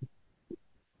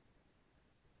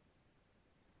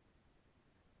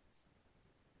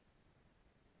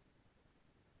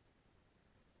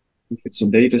 If it's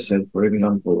a data set, for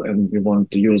example, and we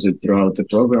want to use it throughout the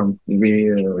program,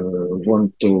 we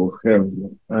want to have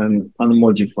an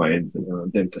unmodified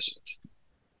data set.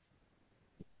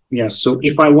 Yeah, so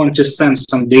if I want to send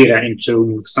some data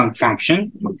into some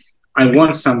function, I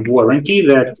want some warranty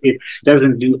that it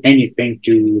doesn't do anything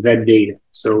to that data.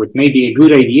 So it may be a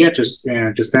good idea to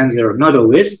send there not a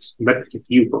list, but a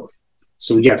tuple.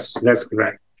 So yes, that's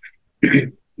correct.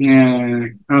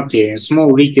 Okay, a small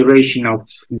reiteration of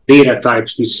data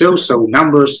types we saw. So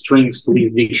numbers, strings,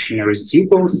 list, dictionaries,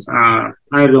 tuples.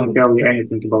 I don't tell you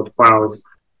anything about files.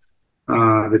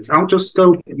 That's out of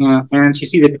scope. And you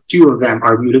see that two of them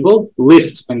are mutable,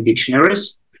 lists and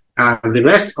dictionaries. The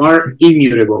rest are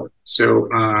immutable. So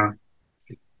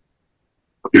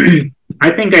I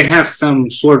think I have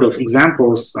some sort of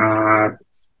examples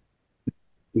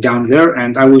down there,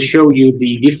 and I will show you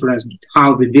the difference,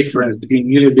 how the difference between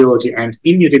mutability and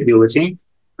immutability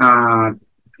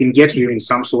can get you in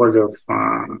some sort of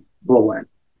problem.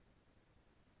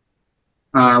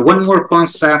 One more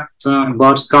concept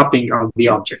about copying of the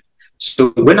object.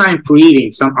 So when I'm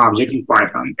creating some object in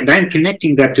Python and I'm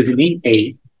connecting that to the name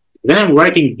A, then I'm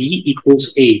writing B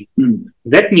equals A.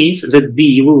 That means that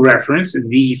B will reference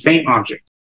the same object.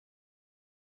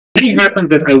 It happens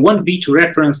that I want B to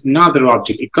reference another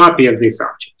object, a copy of this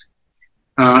object.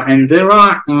 And there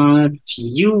are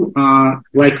few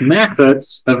like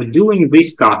methods of doing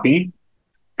this copy,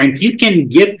 and you can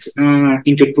get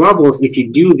into troubles if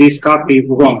you do this copy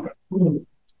wrong.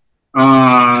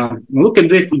 Look at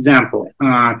this example.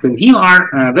 So here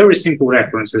are very simple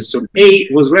references. So A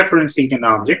was referencing an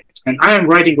object, and I am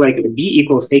writing like B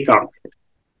equals A copy.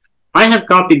 I have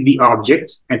copied the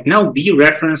object, and now B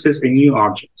references a new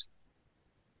object.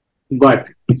 But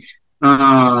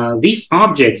these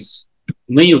objects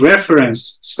may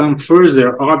reference some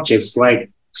further objects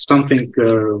like something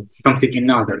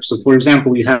another. So for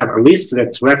example, you have a list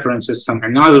that references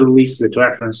another list that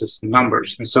references some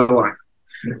numbers and so on.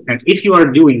 And if you are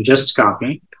doing just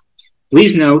copy,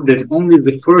 please note that only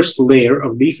the first layer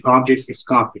of these objects is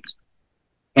copied.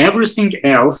 Everything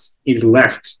else is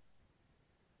left.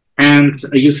 And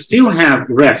you still have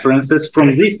references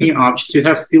from these new objects. You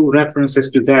have still references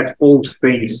to that old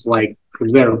things like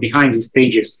there behind these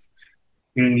pages.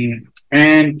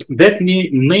 And that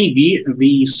may be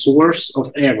the source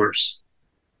of errors.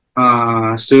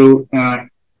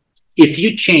 If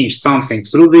you change something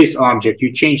through this object,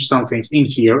 you change something in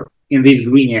here, in this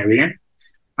green area,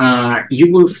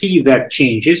 you will see that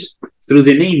changes through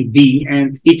the name B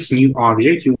and its new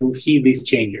object. You will see these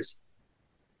changes.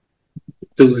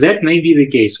 So that may be the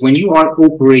case when you are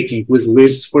operating with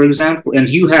lists, for example, and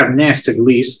you have nested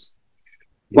lists,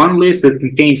 one list that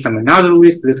contains another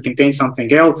list that contains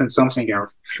something else and something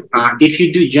else. If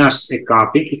you do just a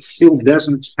copy, it still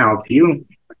doesn't help you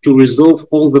to resolve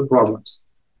all the problems.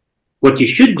 What you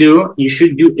should do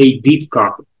a deep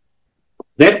copy.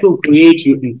 That will create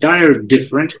you entire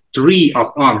different tree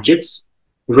of objects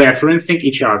referencing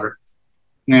each other.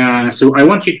 So I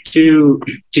want you to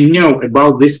know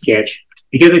about this sketch,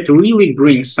 because it really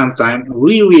brings sometimes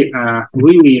really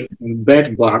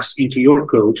bad bugs into your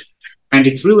code, and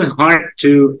it's really hard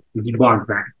to debug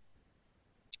that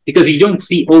because you don't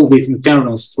see all this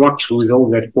internal structure with all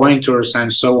that pointers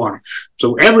and so on.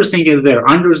 So everything is there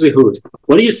under the hood.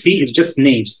 What you see is just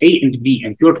names A and B,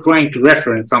 and you're trying to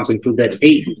reference something to that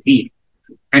A and B.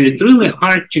 And it's really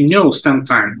hard to know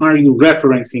sometimes, are you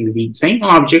referencing the same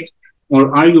object or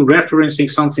are you referencing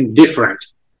something different?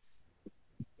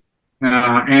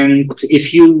 And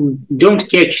if you don't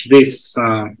catch these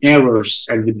errors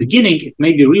at the beginning, it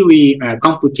may be really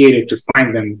complicated to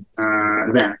find them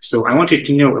then. So I wanted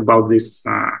to know about this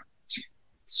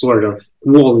sort of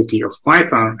quality of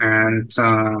Python, and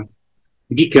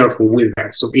be careful with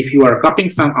that. So if you are copying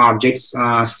some objects,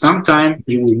 sometimes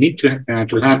you will need to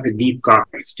have a deep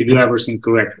copy to do everything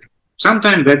correctly.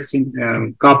 Sometimes that's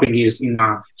copying is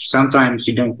enough. Sometimes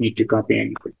you don't need to copy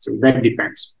anything. So that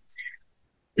depends.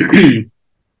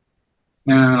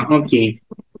 Okay.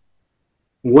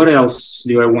 What else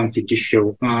do I want you to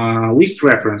show? List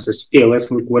references. Okay,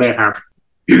 let's look what I have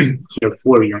here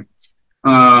for you.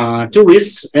 Two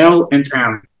lists, L and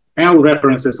M. L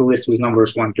references a list with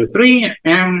numbers 1 to 3.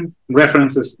 M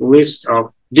references a list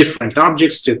of different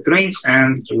objects to strings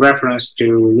and reference to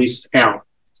list L.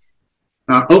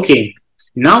 Okay,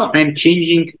 now I'm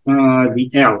changing the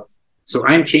L. So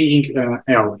I'm changing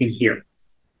L in here.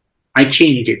 I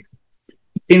changed it.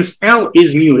 Since L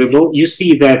is mutable, you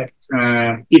see that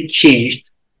it changed.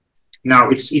 Now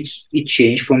it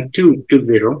changed from 2 to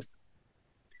 0.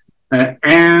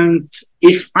 And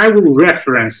if I will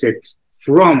reference it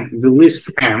from the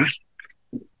list M,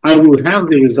 I will have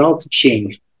the result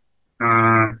changed.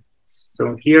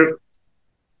 So here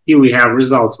we have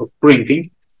results of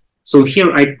printing. So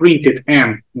here I printed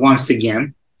M once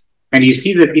again, and you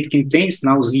see that it contains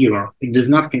now 0. It does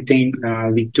not contain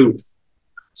the 2.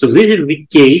 So this is the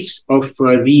case of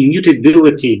the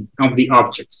mutability of the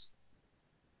objects.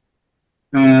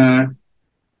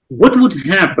 What would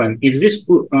happen if this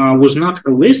was not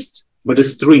a list, but a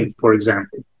string, for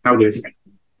example? How do you think?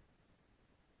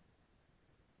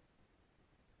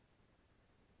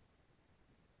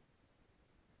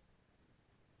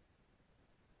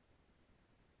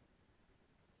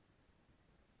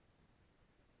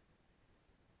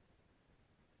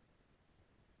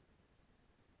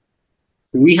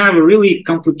 We have a really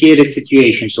complicated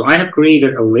situation. So I have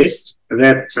created a list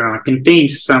that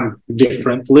contains some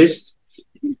different lists.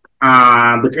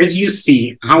 But as you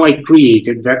see how I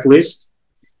created that list,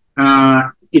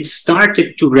 it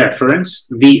started to reference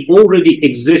the already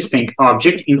existing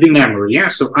object in the memory. Yeah,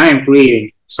 so I am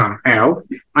creating some L.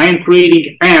 I am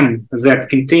creating M that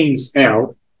contains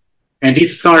L, and it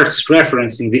starts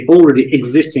referencing the already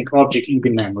existing object in the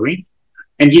memory.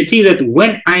 And you see that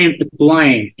when I am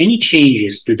applying any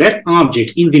changes to that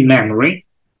object in the memory,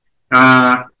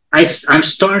 I'm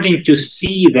starting to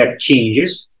see that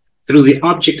changes through the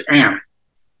object M.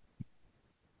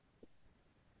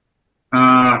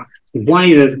 Why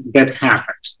does that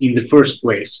happen in the first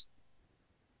place?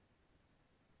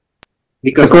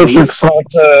 Because it's not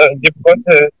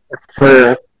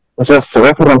it's just a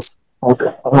reference.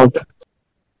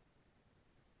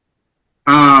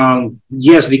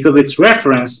 Yes, because it's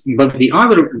reference, but the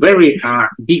other very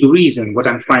big reason, what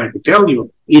I'm trying to tell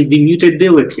you, is the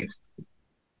mutability.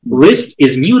 List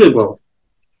is mutable.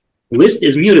 List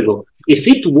is mutable. If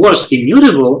it was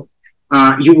immutable,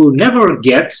 you will never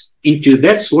get into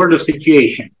that sort of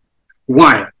situation.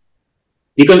 Why?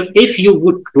 Because if you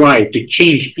would try to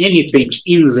change anything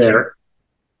in there,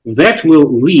 that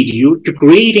will lead you to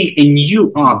creating a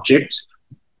new object,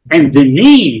 and the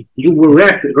name you were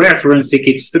referencing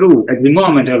it through at the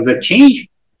moment of the change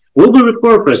will be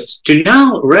repurposed to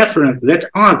now reference that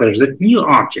other, that new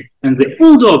object. And the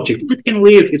old object, it can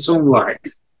live its own life.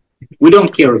 We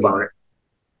don't care about it.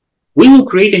 We will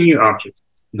create a new object,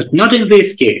 but not in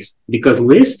this case, because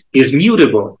list is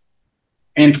mutable.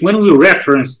 And when we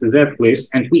reference that list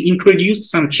and we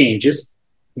introduced some changes,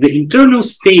 the internal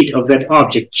state of that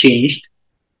object changed.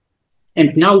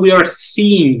 And now we are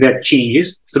seeing that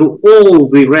changes through all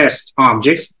the rest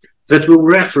objects that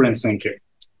we're referencing it.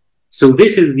 So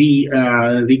this is the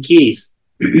case.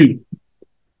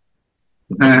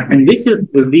 And this is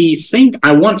the thing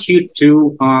I want you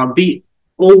to be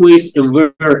always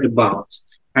aware about.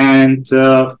 And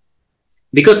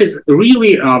because it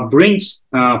really brings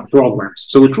problems.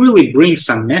 So it really brings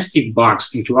some nasty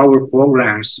bugs into our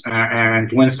programs. And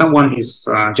when someone is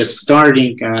just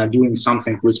starting doing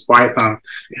something with Python,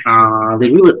 they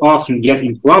really often get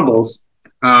in troubles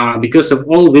because of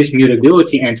all this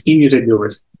mutability and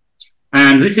immutability.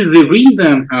 And this is the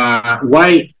reason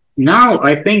why now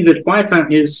I think that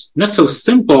Python is not so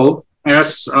simple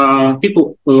as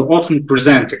people often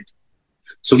present it.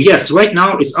 So yes, right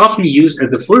now it's often used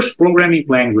as the first programming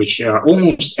language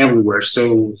almost everywhere.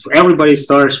 So everybody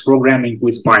starts programming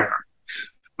with Python.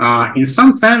 In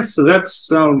some sense,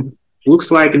 that's looks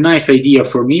like a nice idea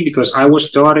for me, because I was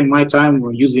starting my time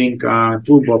using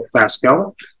Turbo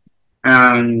Pascal,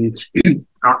 and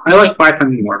I like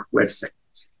Python more, let's say.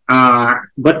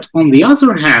 But on the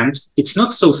other hand, it's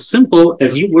not so simple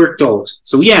as you were told.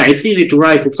 So yeah, it's easy to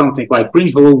write with something like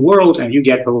print hello world and you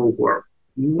get hello world.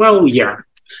 Well, yeah.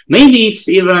 Maybe it's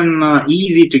even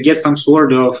easy to get some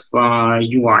sort of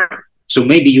UI. So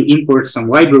maybe you import some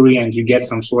library and you get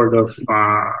some sort of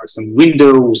some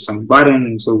window, some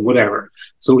buttons or whatever.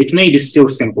 So it may be still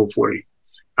simple for you.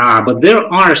 But there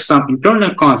are some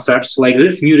internal concepts like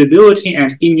this mutability and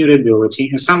immutability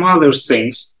and some other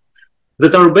things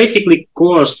that are basically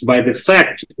caused by the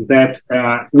fact that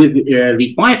with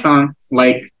the Python,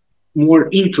 like more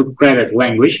interpreted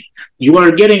language, you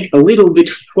are getting a little bit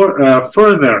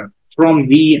further from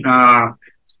the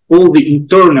all the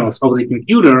internals of the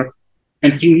computer,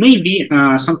 and you may be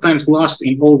sometimes lost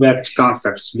in all that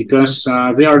concepts because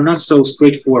they are not so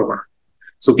straightforward.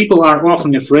 So people are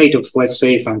often afraid of, let's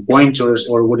say, some pointers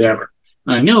or whatever.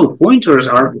 No, pointers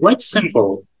are quite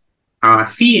simple.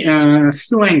 C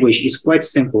language is quite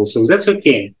simple, so that's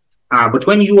okay. But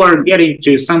when you are getting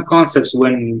to some concepts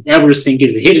when everything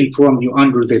is hidden from you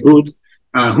under the hood,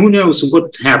 who knows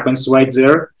what happens right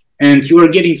there, and you are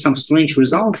getting some strange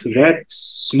results,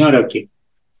 that's not okay.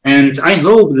 And I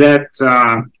hope that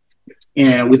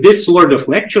with this sort of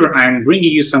lecture, I'm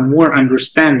bringing you some more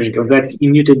understanding of that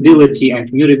immutability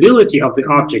and mutability of the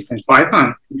objects in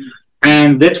Python.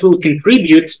 And that will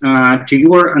contribute to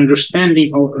your understanding,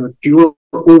 to your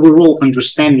overall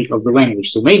understanding of the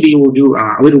language. So maybe you will do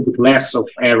a little bit less of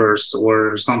errors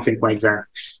or something like that.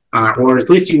 Or at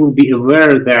least you will be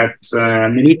aware that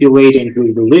manipulating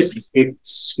with the lists, it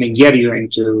may get you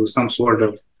into some sort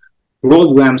of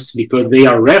problems because they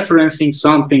are referencing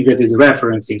something that is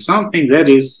referencing something that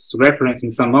is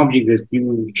referencing some object that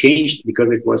you changed because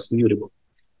it was mutable.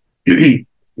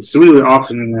 It's really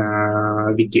often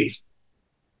the case.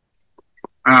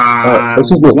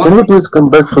 Excuse me, can you please come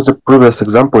back for the previous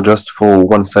example just for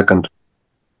 1 second?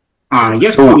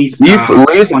 Yes, so please. If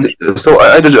list, so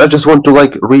I just want to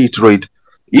like reiterate,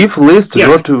 if lists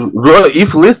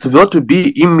were to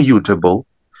be immutable,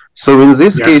 so in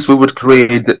this case we would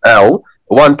create L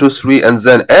 1, 2, 3, and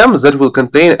then M that will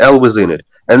contain L within it.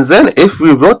 And then if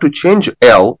we were to change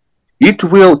L, it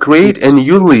will create a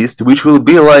new list which will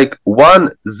be like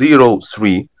 1, 0,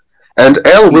 3, and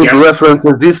L will be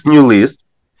referencing this new list.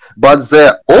 But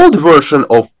the old version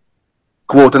of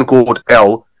quote unquote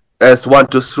L as 1,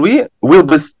 2, 3 will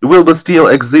be still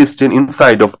existing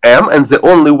inside of M, and the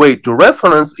only way to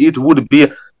reference it would be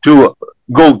to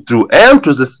go through M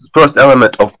to the first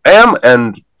element of M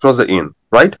and further in,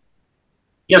 right?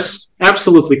 Yes,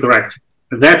 absolutely correct.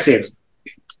 That's it.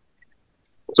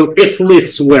 So if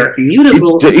lists were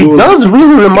immutable, it does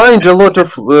really remind a lot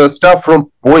of stuff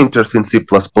from pointers in C++.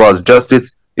 Just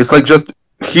it's like just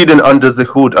hidden under the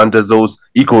hood under those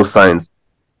equal signs.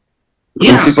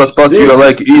 In C++,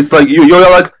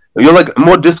 you're like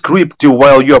more descriptive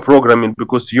while you're programming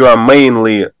because you are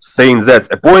mainly saying that's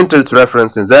a pointer, it's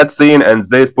referencing that scene, and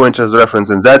this pointer is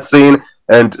referencing that scene,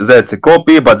 and that's a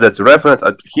copy, but that's a reference.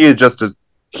 Here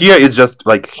it's just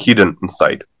like hidden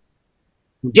inside.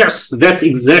 Yes, that's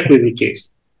exactly the case.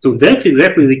 So that's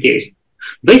exactly the case.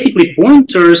 Basically,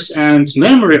 pointers and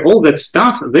memory, all that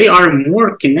stuff, they are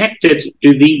more connected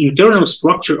to the internal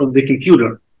structure of the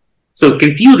computer. So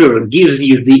computer gives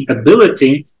you the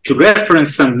ability to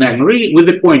reference some memory with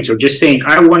a pointer, just saying,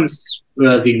 I want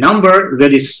the number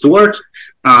that is stored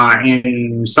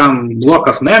in some block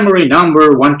of memory,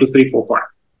 number 1, 2, 3, 4, 5.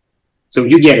 So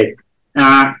you get it.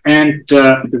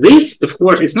 This, of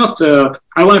course, it's not,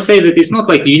 I want to say that it's not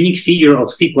like a unique feature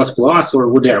of C++ or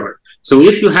whatever. So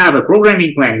if you have a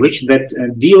programming language that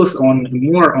deals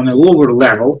more on a lower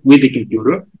level with the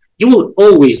computer, you will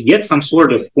always get some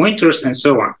sort of pointers and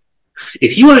so on.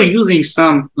 If you are using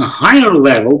some higher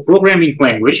level programming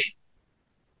language,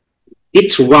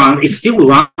 it still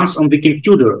runs on the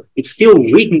computer. It's still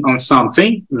written on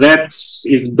something that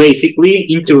is basically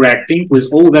interacting with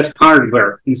all that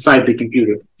hardware inside the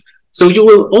computer. So you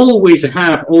will always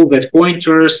have all that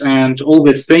pointers and all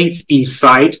that things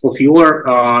inside of your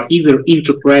either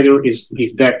interpreter,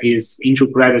 if that is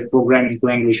interpreted programming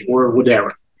language or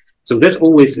whatever. So that's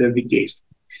always the case.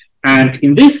 And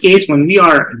in this case, when we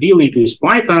are dealing with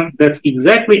Python, that's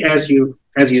exactly as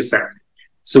you said.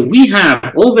 So we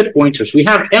have all the pointers, we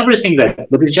have everything there,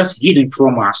 but it's just hidden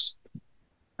from us.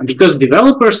 And because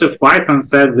developers of Python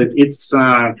said that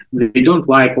they don't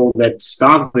like all that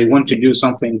stuff, they want to do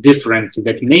something different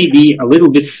that may be a little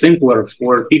bit simpler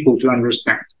for people to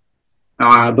understand.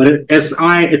 But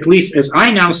at least as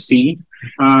I now see,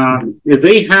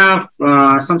 they have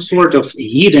some sort of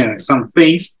hidden some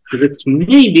things that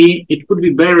maybe it would be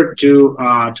better to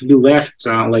be left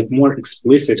like more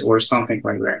explicit or something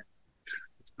like that.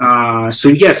 So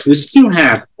yes, we still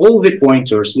have all the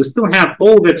pointers, we still have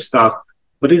all that stuff,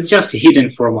 but it's just hidden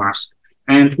from us.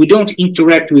 And we don't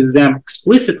interact with them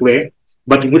explicitly,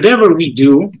 but whatever we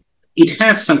do, it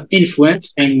has some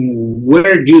influence, and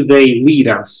where do they lead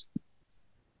us?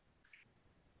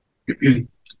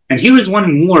 And here is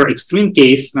one more extreme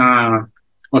case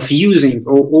of using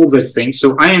all these things.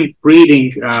 So I am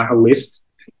creating a list,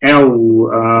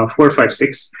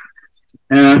 L456,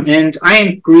 and I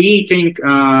am creating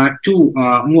two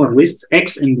more lists,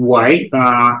 X and Y,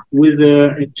 with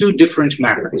two different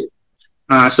methods.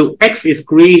 So X is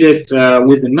created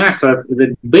with a method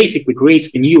that basically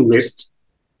creates a new list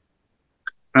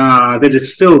that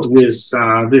is filled with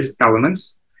these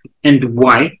elements, and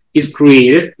Y is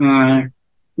created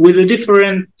with a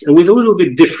little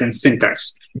bit different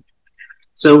syntax.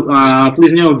 So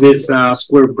please note this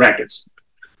square brackets.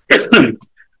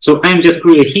 So I'm just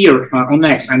creating here on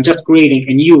X, I'm just creating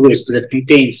a new list that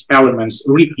contains elements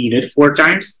repeated 4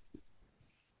 times.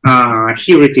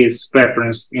 Here it is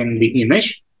referenced in the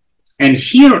image. And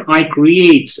here I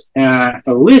create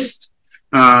a list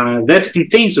that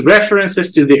contains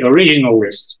references to the original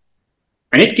list.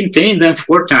 And it contains them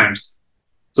 4 times.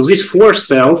 So these 4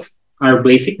 cells are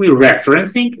basically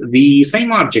referencing the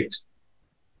same object.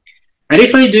 And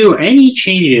if I do any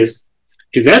changes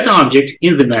to that object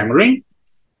in the memory,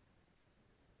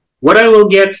 what I will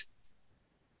get?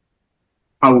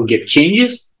 I will get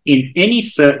changes in any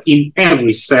cell, in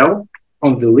every cell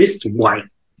on the list Y.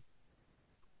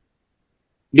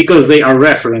 Because they are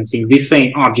referencing the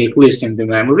same object list in the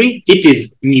memory, it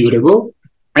is mutable.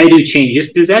 I do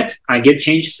changes to that, I get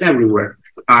changes everywhere.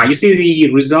 You see the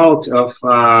result of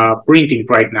printing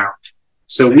right now.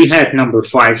 So we had number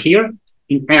 5 here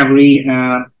in every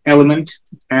element,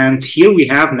 and here we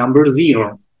have number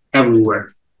 0 everywhere.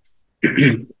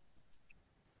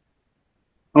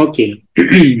 Okay.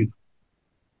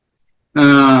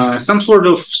 Some sort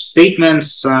of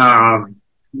statements,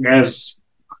 as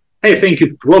I think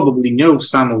you probably know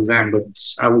some of them, but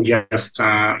I will just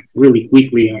really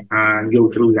quickly go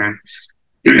through them.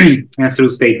 Through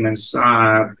statements.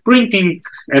 Printing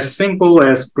as simple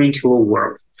as print hello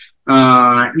world.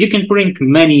 You can print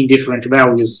many different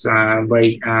values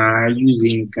by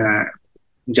using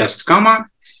just comma.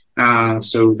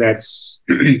 So that's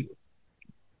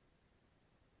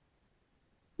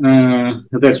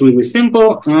that's really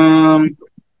simple.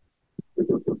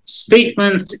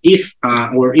 Statement if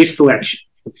or if selection.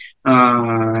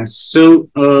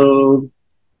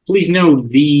 Please note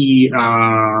the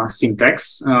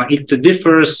syntax. It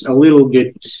differs a little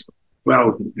bit,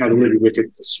 well, not a little bit,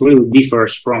 it really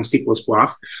differs from C++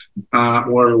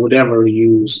 or whatever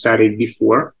you studied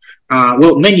before.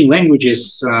 Well, many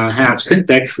languages have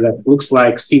syntax that looks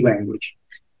like C language,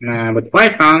 but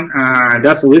Python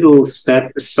does a little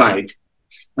step aside.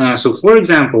 So, for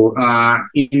example,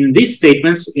 in these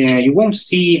statements, you won't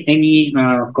see any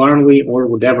curly or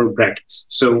whatever brackets.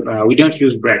 So we don't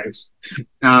use brackets.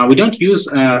 We don't use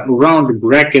round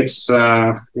brackets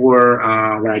for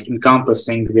like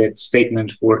encompassing that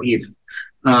statement for if.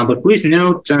 But please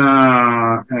note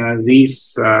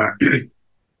this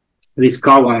this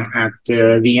column at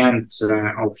the end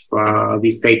of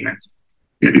this statement.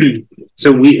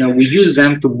 So we use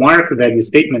them to mark that the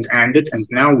statement ended, and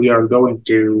now we are going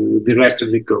to the rest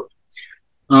of the code.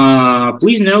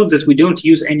 Please note that we don't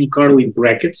use any curly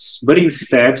brackets, but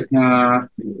instead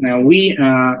we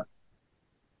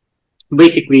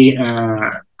basically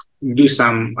do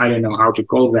some, I don't know how to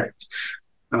call that,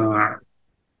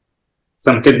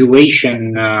 some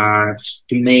tabulation to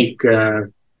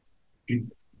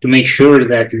make sure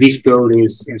that this code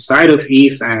is inside of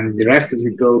if and the rest of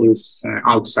the code is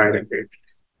outside of it.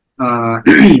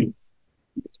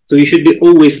 So you should be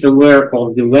always aware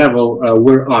of the level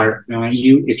where are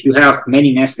you. If you have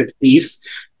many nested ifs,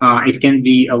 it can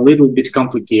be a little bit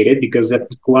complicated because that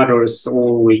clutters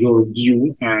all your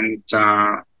view, and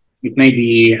it may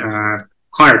be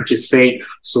hard to say,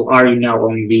 so are you now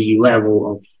on the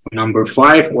level of number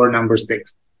 5 or number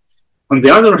 6? On the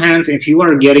other hand, if you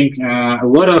are getting a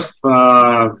lot of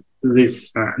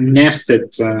these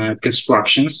nested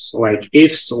constructions like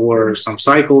ifs or some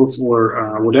cycles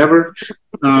or whatever,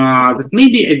 that may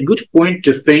be a good point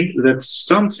to think that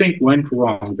something went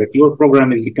wrong, that your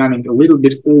program is becoming a little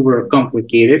bit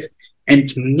overcomplicated,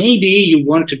 and maybe you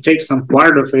want to take some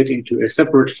part of it into a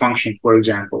separate function, for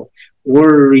example,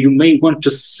 or you may want to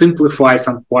simplify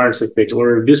some parts of it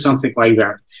or do something like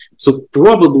that. So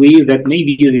probably that may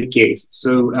be the case.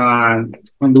 So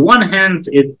on the one hand,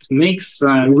 it makes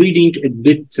reading a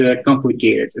bit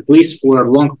complicated, at least for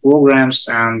long programs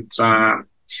and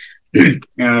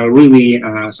really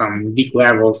some big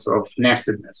levels of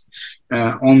nestedness.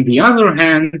 On the other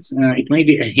hand, it may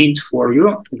be a hint for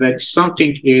you that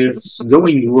something is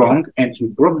going wrong and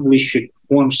you probably should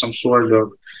perform some sort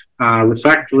of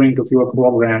refactoring of your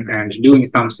program and doing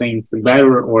something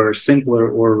better or simpler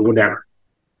or whatever.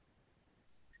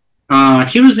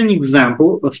 Here is an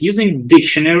example of using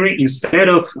dictionary instead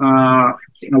of a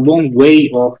long way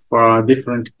of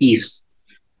different ifs.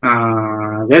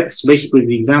 That's basically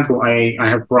the example I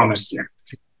have promised here.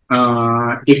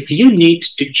 If you need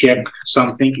to check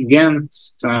something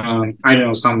against, I don't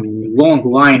know, some long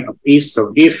line of ifs,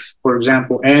 so if, for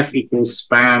example, s equals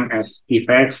spam, if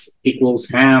x equals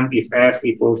ham, if s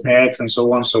equals x, and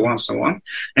so on, so on, so on,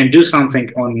 and do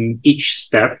something on each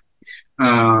step,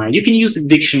 you can use a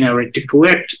dictionary to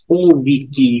collect all the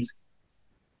keys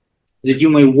that you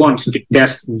may want to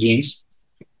test against,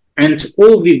 and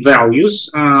all the values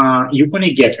you're going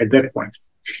to get at that point.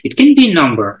 It can be a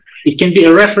number. It can be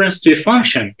a reference to a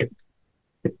function.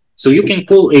 So you can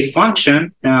call a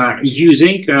function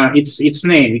using its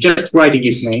name. You're just writing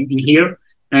its name in here,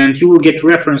 and you will get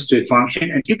reference to a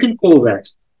function, and you can call that.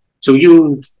 So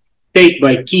you take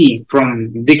by key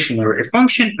from dictionary a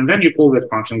function, and then you call that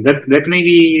function. That may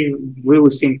be a really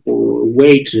simple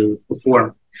way to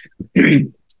perform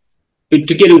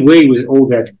to get away with all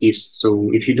that ifs.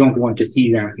 So if you don't want to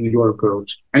see them in your code,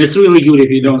 and it's really good if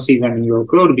you don't see them in your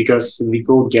code because the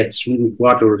code gets really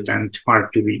cluttered and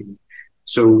hard to read.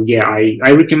 So yeah,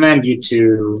 I recommend you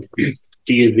to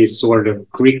use this sort of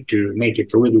trick to make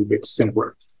it a little bit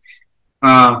simpler.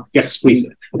 Yes, please.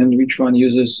 And which one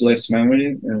uses less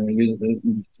memory?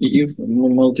 If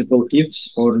multiple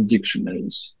ifs or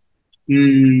dictionaries?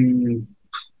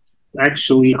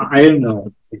 Actually, I don't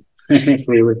know.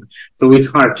 Really. So it's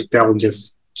hard to tell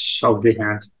just off the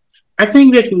hand. I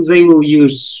think that they will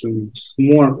use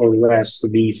more or less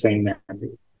the same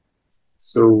method.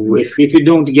 So if you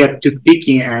don't get too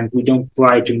picky and we don't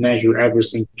try to measure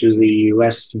everything to the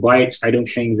last byte, I don't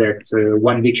think that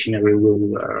one dictionary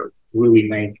will really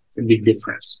make a big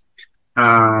difference.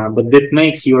 But that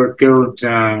makes your code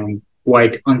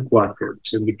quite uncluttered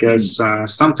because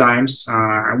sometimes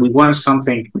we want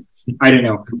something. I don't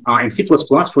know. In C++,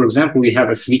 for example, we have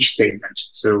a switch statement.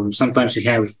 So sometimes you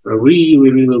have a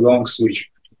really, really long switch.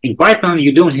 In Python,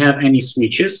 you don't have any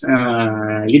switches.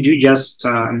 You do just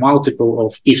a multiple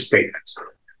of if statements.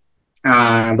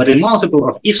 But in multiple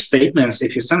of if statements,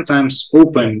 if you sometimes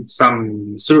open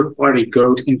some third-party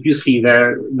code and you see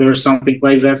that there's something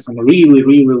like that, some really,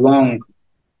 really long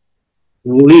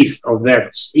list of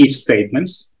that if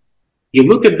statements, you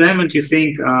look at them and you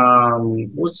think,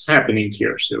 what's happening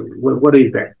here? So what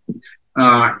is that?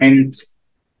 And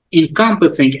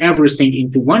encompassing everything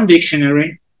into one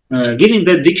dictionary, giving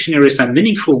that dictionary some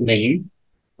meaningful name,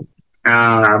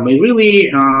 may really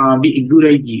be a good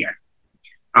idea.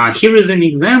 Here is an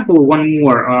example, one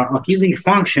more, of using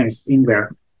functions in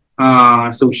there.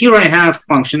 So here I have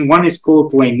function. One is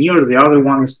called linear, the other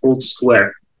one is called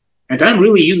square. And I'm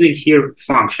really using here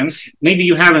functions. Maybe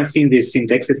you haven't seen this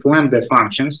syntax. It's lambda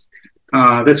functions.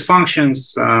 That's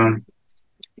functions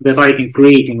that I can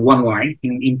create in one line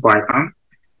in Python.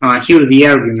 Here is the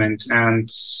argument,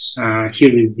 and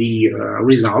here is the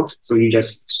result. So you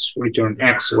just return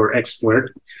x or x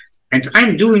squared. And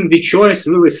I'm doing the choice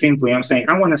really simply. I'm saying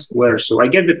I want a square. So I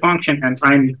get the function, and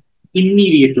I'm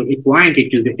immediately applying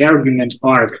it to the argument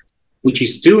arg, which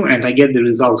is 2, and I get the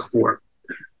result 4.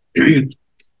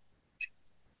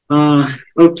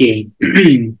 Okay.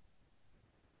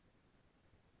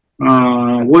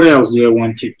 What else do I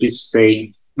want to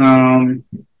say?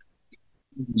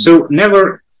 So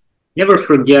never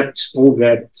forget all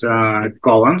that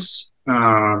columns.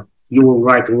 You will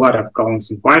write a lot of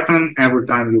columns in Python every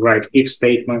time you write if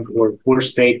statement or for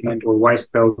statement or while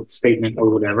statement or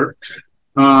whatever.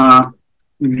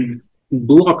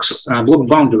 Block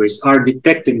boundaries are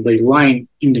detected by line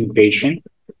indentation.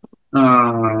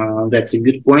 That's a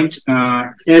good point.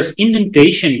 As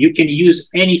indentation, you can use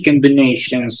any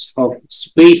combinations of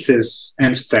spaces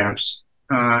and steps.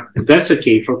 That's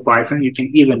okay for Python. You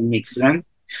can even mix them.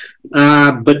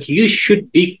 But you should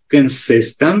be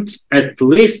consistent at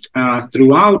least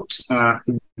throughout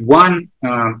one,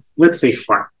 let's say,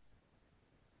 file.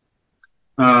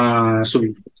 So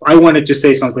I wanted to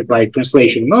say something like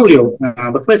translation module,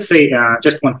 but let's say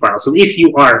just one file. So if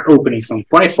you are opening some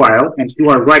file and you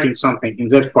are writing something in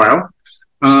that file,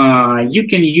 you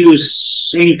can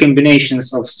use any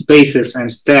combinations of spaces and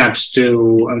steps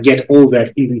to get all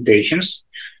that indentations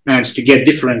and to get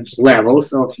different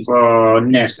levels of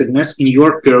nestedness in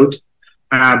your code.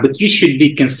 but you should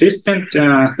be consistent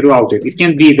throughout it. It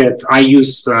can be that I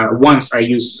use once I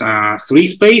use 3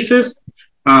 spaces,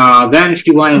 then a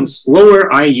few lines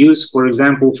lower I use, for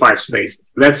example, 5 spaces.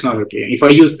 That's not okay. If I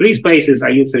use 3 spaces, I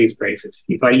use 3 spaces.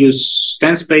 If I use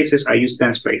 10 spaces, I use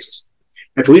 10 spaces,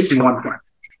 at least in one point.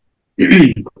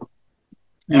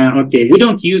 Okay, we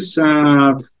don't use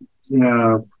a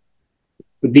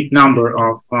big number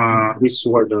of this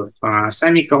sort of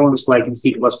semicolons like in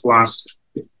C++.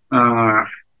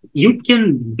 You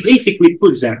can basically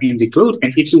put them in the code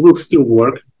and it will still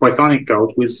work, Pythonic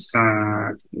code with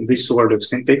this sort of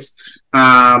syntax.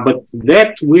 But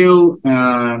that will,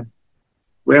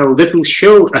 well, that will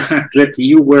show that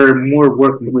you were more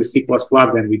working with C++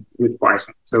 than with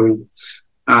Python. So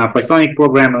Pythonic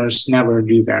programmers never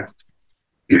do that.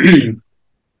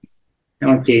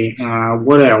 Okay,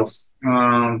 what else?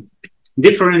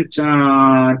 Different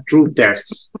true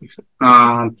tests.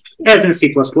 As in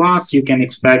C++, you can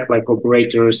expect like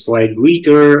operators like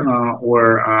greater or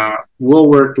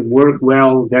lower to work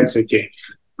well. That's okay.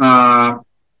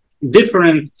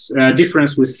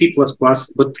 Difference with C++,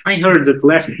 but I heard that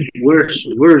last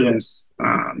versions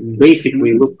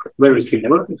basically look very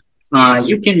similar.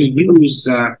 You can use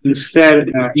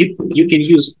instead you can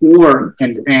use or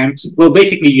and and. Well,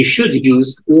 basically you should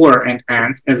use or and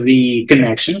as the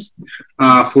connections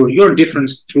for your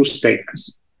different true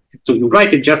statements. So you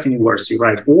write it just in words. You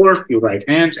write or, you write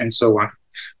and so on.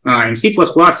 In C++,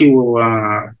 you will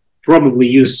probably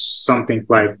use something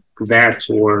like that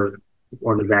or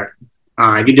that.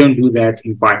 You don't do that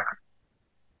in Python.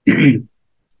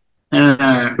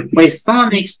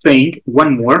 Pythonic thing,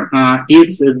 one more,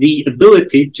 is the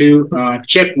ability to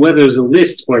check whether the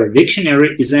list or a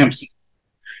dictionary is empty.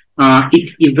 It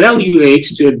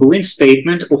evaluates to a Boolean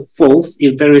statement of false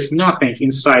if there is nothing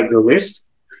inside the list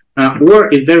or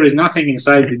if there is nothing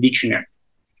inside the dictionary.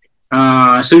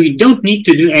 So you don't need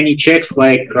to do any checks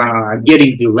like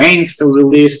getting the length of the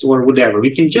list or whatever.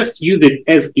 You can just use it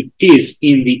as it is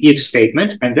in the if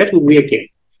statement, and that will be okay.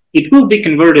 It will be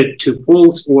converted to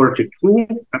false or to true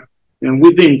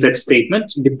within that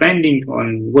statement, depending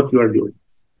on what you are doing.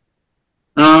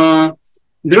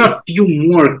 There are a few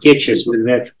more catches with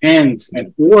that and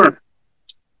or.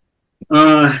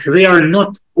 They are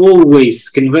not always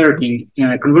converting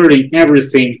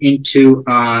everything into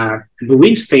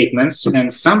Boolean statements,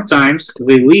 and sometimes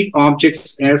they leave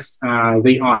objects as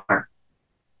they are.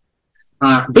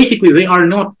 Basically, they are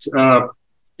not.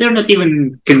 They're not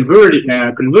even converting.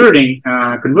 Converting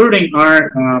are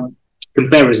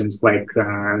comparisons like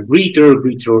greater,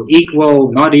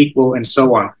 equal, not equal, and so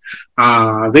on.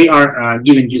 They are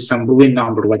giving you some Boolean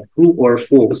number like true or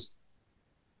false.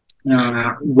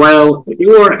 While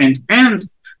or and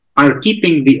are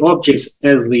keeping the objects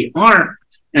as they are,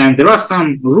 and there are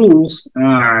some rules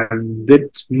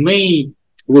that may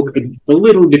look a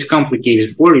little bit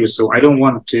complicated for you. So I don't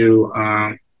want to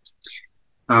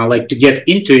like to get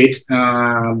into it,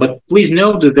 but please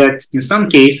note that in some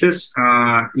cases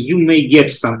you may get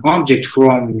some object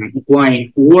from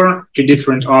applying or to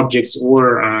different objects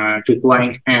or to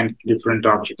applying and to different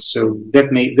objects. So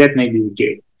that may be the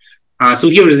case. So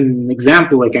here is an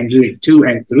example, like I'm doing 2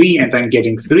 and 3 and I'm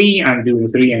getting 3, I'm doing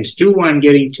 3 and 2, I'm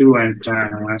getting 2, and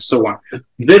so on.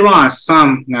 There are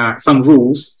some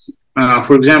rules.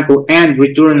 For example, and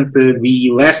return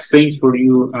the last thing for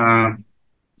you.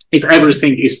 If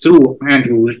everything is true, and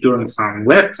will return some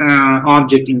last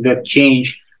object in that chain.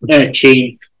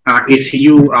 If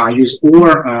you use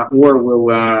or will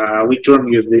return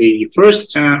you the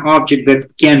first object that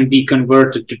can be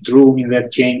converted to true in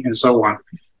that chain, and so on.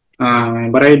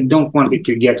 But I don't want it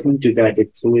to get into that.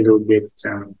 It's a little bit.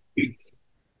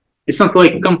 It's not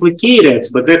like complicated,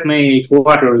 but that may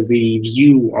clutter the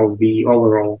view of the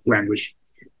overall language.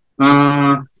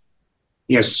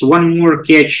 Yes, one more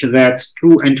catch that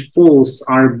true and false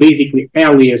are basically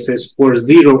aliases for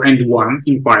 0 and 1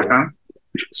 in Python.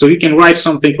 So you can write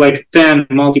something like 10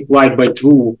 multiplied by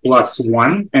true plus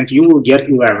 1, and you will get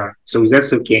 11. So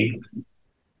that's okay.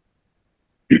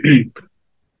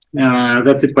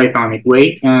 That's a Pythonic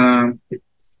way.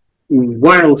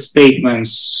 While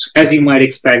statements, as you might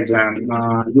expect them,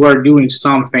 you are doing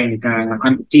something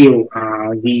until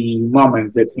the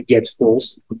moment that you get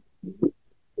false.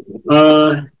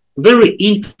 Very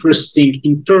interesting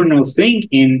internal thing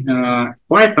in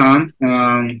Python.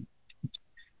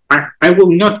 I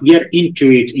will not get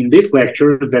into it in this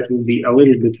lecture. That will be a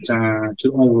little bit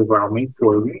too overwhelming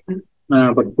for you.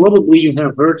 But probably you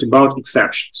have heard about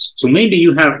exceptions. So maybe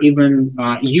you have even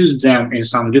used them in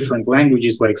some different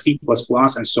languages like C++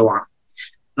 and so on.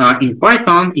 In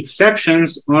Python,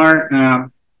 exceptions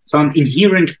are some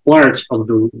inherent part of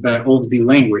the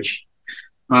language.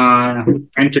 And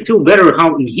to feel better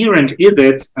how inherent is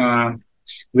it,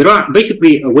 there are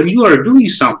basically, when you are doing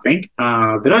something,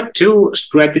 there are two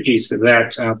strategies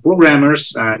that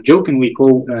programmers jokingly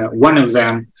call, one of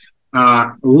them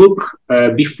look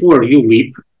before you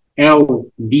leap,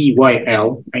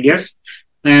 LBYL, I guess,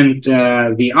 and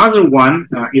the other one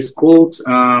is called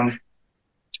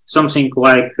something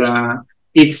like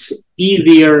it's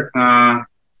easier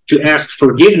to ask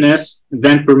forgiveness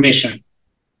than permission.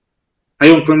 I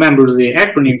don't remember the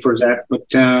acronym for that, but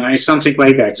it's something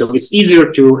like that. So it's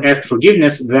easier to ask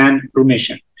forgiveness than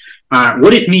permission.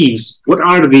 What it means, what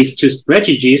are these two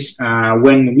strategies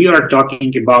when we are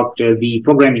talking about the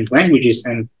programming languages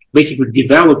and basically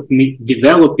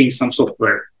developing some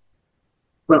software?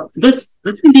 Well, that's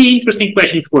be an interesting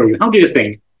question for you. How do you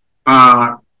think?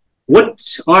 What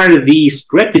are the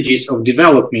strategies of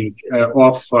development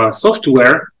of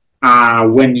software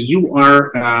when you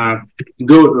are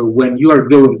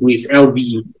going with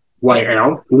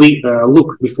LBYL,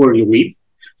 look before you leap,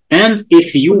 and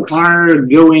if you are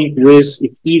going with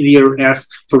it's easier ask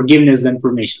forgiveness than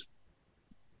permission?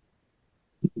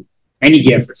 Any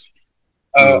guesses?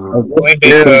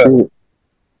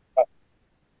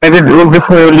 Maybe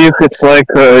before you leave, it's like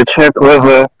check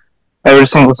whether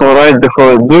everything is alright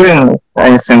before doing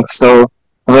anything, so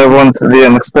there won't be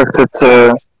unexpected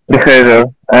behavior.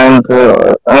 And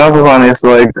another one is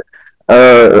like,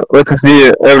 let it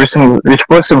be everything which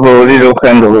possible, we will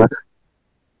handle it.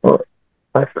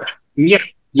 Yeah.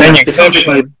 Any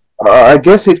exception? I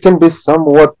guess it can be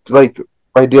somewhat like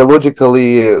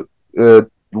ideologically,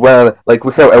 where like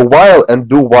we have a while and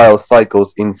do while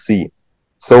cycles in C.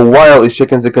 So while is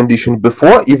checking the condition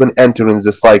before even entering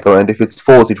the cycle, and if it's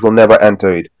false, it will never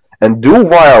enter it. And do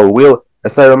while will,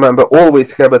 as I remember,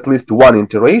 always have at least one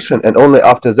iteration, and only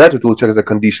after that it will check the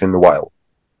condition while.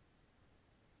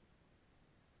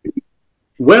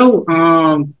 Well,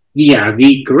 yeah,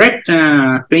 the correct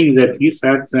thing that you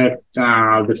said, that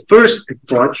the first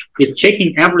approach is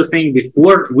checking everything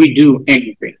before we do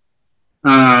anything.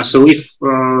 So if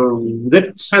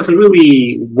that has a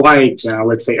really wide,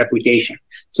 let's say, application.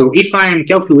 So if I am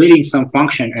calculating some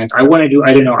function and I want to do,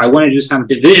 I don't know, I want to do some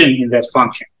division in that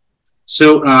function.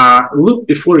 So look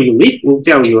before you leap will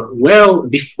tell you, well,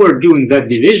 before doing that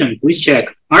division, please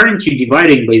check, aren't you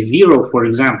dividing by 0, for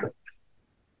example?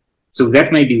 So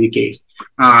that may be the case.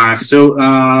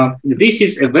 This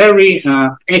is a very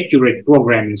accurate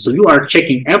programming. So you are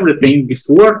checking everything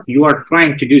before you are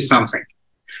trying to do something.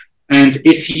 And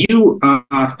if you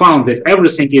found that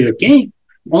everything is okay,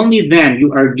 only then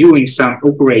you are doing some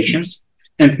operations,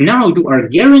 and now you are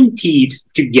guaranteed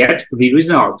to get the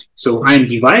result. So I'm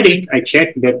dividing, I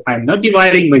check that I'm not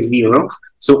dividing by 0,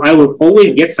 so I will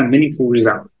always get some meaningful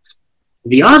result.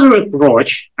 The other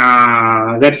approach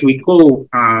that we call,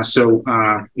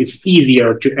 it's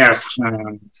easier to ask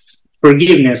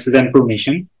forgiveness than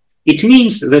permission. It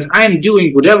means that I'm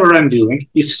doing whatever I'm doing.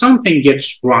 If something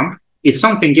gets wrong,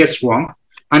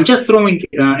 I'm just throwing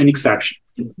an exception.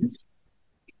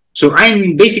 So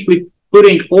I'm basically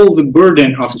putting all the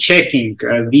burden of checking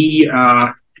the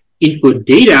input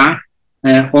data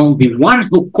on the one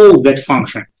who called that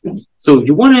function. So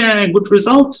you want a good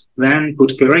result, then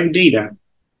put correct data.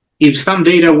 If some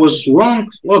data was wrong,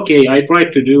 okay, I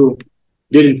tried to do,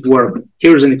 didn't work.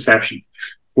 Here's an exception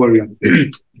for you.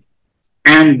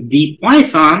 And the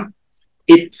Python,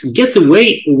 it gets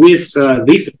away with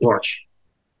this approach.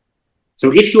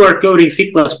 So if you are coding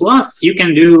C++, you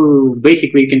can do,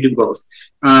 basically you can do both.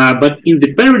 But in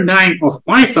the paradigm of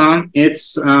Python,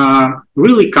 it's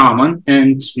really common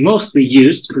and mostly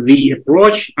used, the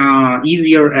approach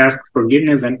easier ask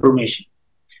forgiveness and permission.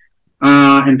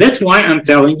 And that's why I'm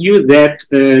telling you that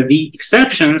the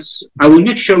exceptions, I will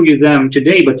not show you them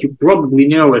today, but you probably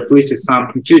know at least at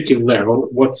some intuitive level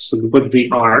what they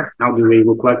are, how do they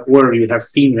look like, or you have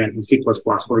seen them in C++,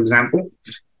 for example.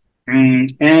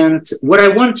 And what I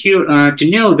want you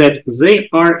to know that they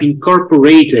are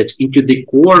incorporated into the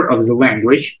core of the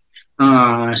language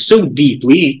so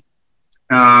deeply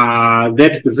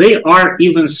that they are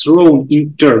even thrown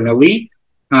internally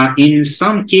in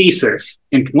some cases.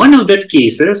 And one of that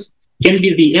cases can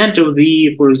be the end of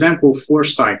the, for example, for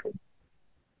cycle.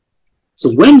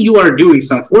 So when you are doing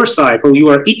some for cycle, you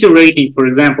are iterating, for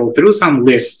example, through some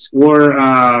list or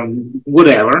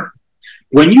whatever.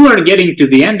 When you are getting to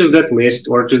the end of that list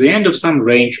or to the end of some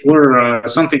range or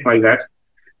something like that,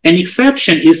 an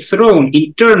exception is thrown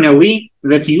internally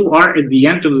that you are at the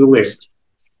end of the list.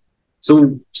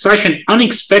 So such an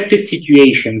unexpected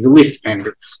situation, the list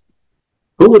ended.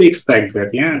 Who would expect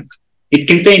that, yeah? it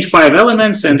contained 5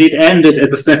 elements and it ended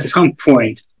at some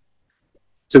point.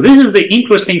 So this is the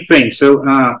interesting thing. So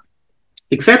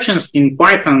exceptions in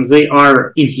Python, they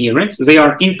are inherent, they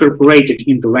are incorporated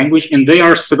in the language, and they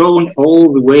are thrown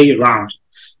all the way around.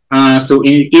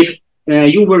 If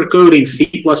you were coding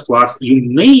C++, you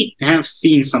may have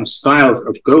seen some styles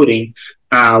of coding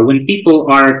when people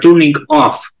are turning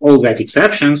off all that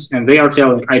exceptions, and they are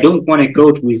telling, I don't want to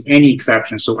code with any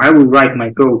exceptions, so I will write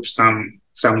my code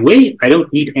some way. I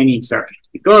don't need any exceptions,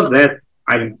 because that,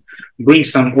 I don't know,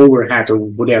 brings some overhead or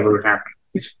whatever happened.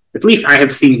 At least I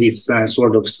have seen this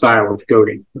sort of style of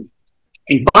coding.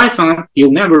 In Python,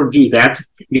 you'll never do that,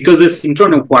 because it's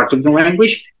internal part of the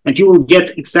language, and you will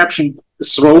get exception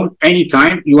thrown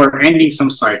anytime you are ending some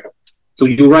cycle. So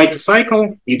you write a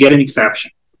cycle, you get an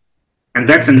exception. And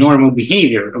that's a normal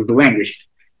behavior of the language.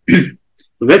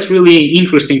 So that's really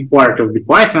interesting part of the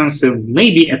Python. So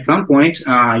maybe at some point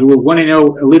you will want to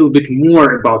know a little bit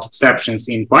more about exceptions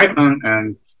in Python,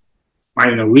 and I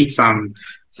don't know, read some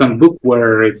book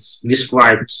where it's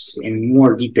described in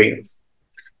more details.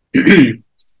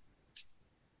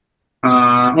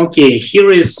 Okay,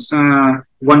 here is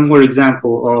one more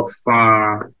example of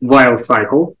while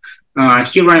cycle.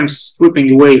 Here I'm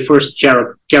stripping away first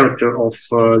character of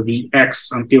the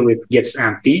X until it gets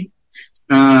empty.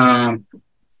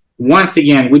 Once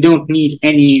again, we don't need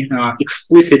any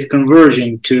explicit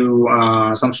conversion to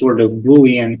some sort of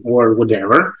Boolean or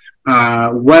whatever.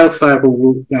 While cycle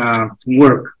will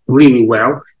work really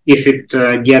well. If it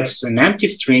gets an empty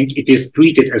string, it is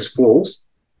treated as false,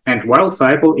 and while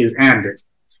cycle is ended.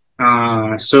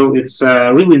 So it's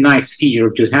a really nice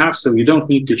feature to have, so you don't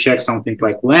need to check something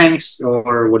like lengths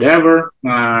or whatever.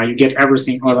 You get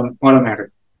everything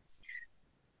automatic.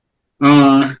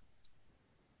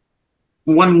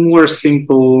 One more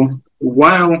simple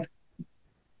while,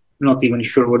 not even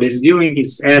sure what it's doing.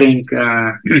 It's adding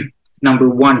number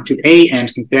 1 to A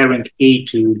and comparing A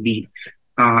to B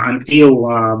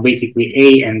until basically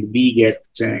A and B get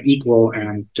equal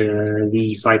and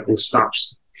the cycle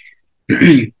stops.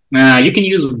 You can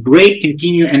use break,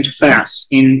 continue, and pass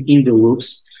in the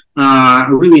loops. A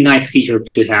really nice feature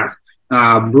to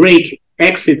have. Break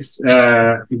exits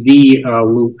the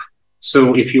loop.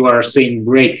 So if you are saying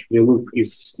break, the loop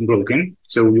is broken,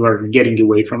 so you are getting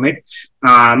away from it.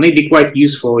 May be quite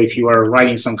useful if you are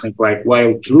writing something like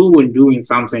while true and doing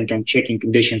something and checking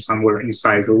conditions somewhere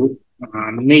inside the loop.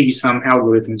 Maybe some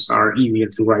algorithms are easier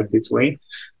to write this way.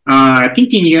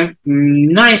 Continue.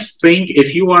 Nice thing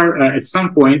if you are at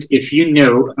some point, if you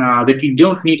know that you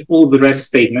don't need all the rest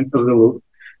statement of the loop,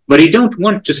 but you don't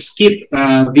want to skip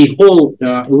the whole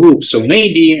loop. So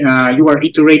maybe you are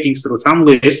iterating through some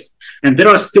list, and there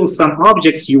are still some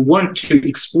objects you want to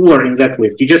explore in that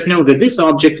list. You just know that this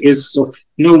object is of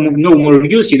no more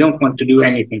use. You don't want to do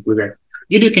anything with it.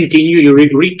 You do continue, you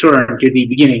return to the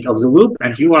beginning of the loop,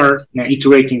 and you are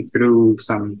iterating through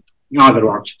some other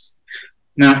objects.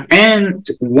 Now, and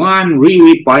one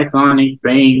really Pythonic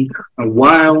thing,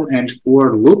 while and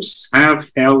for loops have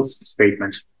else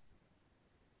statement.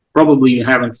 Probably you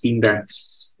haven't seen that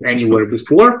anywhere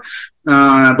before,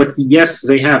 but yes,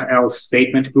 they have else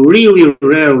statement, really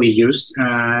rarely used.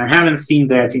 Haven't seen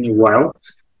that in a while,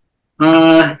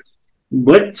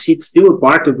 but it's still a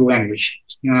part of the language.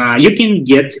 You can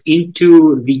get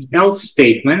into the else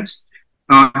statement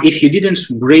if you didn't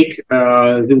break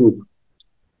the loop.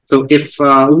 So if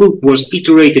loop was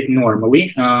iterated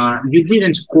normally, you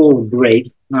didn't call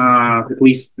break, at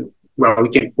least, well, we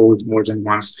can call it more than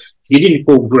once. You didn't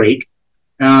call break,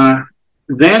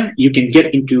 then you can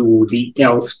get into the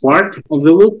else part of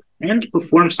the loop and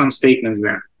perform some statements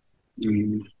there.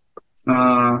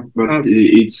 But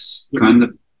it's kind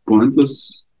of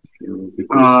pointless,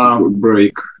 because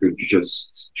break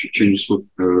just changes loop,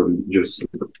 just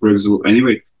breaks the loop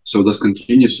anyway. So does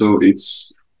continue, so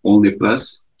it's only a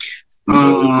pass.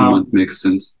 Command makes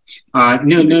sense.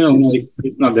 No,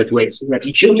 it's not that way. So let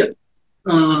me show you.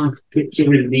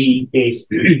 Here is the case.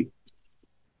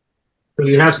 So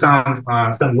you have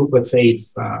some loop. Let's say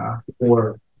it's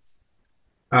for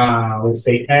let's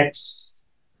say X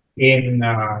in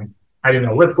I don't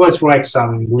know. Let's write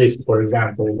some list, for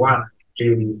example, 1,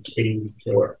 2, 3,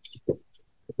 4.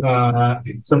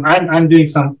 So I'm doing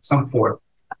some for,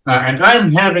 and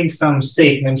I'm having some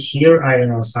statement here. I don't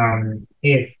know, some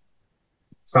if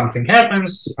something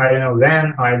happens, I don't know,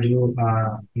 then I do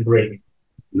break.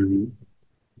 Mm-hmm.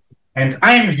 And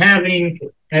I'm having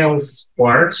else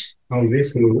part of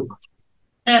this loop,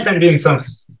 and I'm doing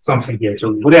something here,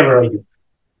 so whatever I do.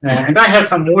 And I have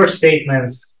some more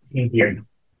statements in here.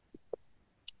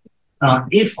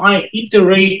 If I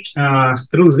iterate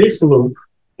through this loop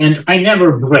and I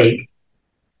never break,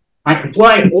 I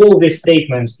apply all these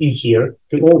statements in here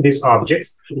to all these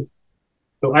objects.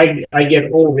 So I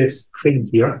get all this thing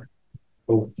here.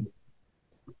 Okay.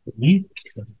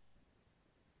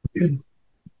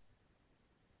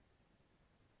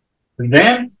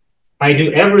 Then I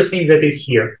do everything that is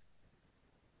here.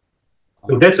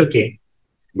 So that's okay.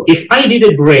 If I did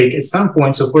a break at some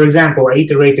point, so for example, I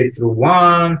iterated through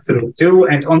 1, through 2,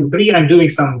 and on 3, I'm doing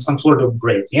some sort of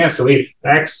break. Yeah, so if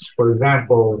x, for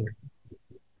example,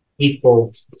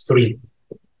 equals 3,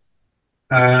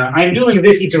 I'm doing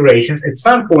these iterations. At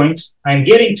some point, I'm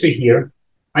getting to here,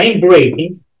 I'm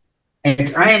breaking,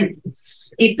 and I'm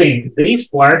skipping this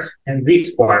part and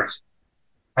this part.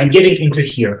 I'm getting into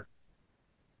here.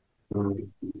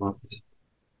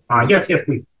 Yes,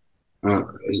 please.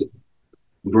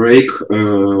 Break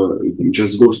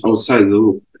just goes outside the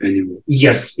loop anyway.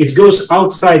 Yes, it goes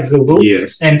outside the loop.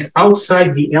 Yes. And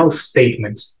outside the else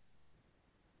statement.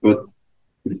 But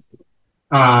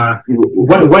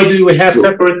why do you have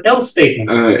separate else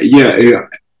statement?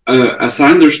 As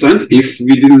I understand, if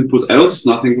we didn't put else,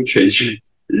 nothing would change.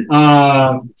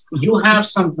 You have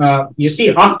some. You see,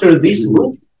 after this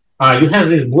loop, you have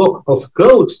this block of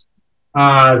code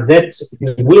that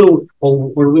will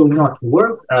or will not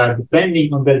work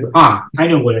depending on that. I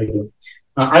know what I do.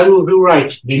 I will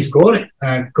rewrite this code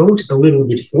a little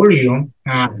bit for you.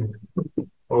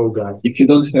 Oh God! If you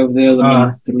don't have the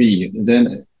element 3,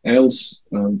 then else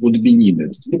would be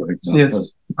needed, for example.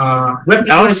 Yes.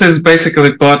 Else is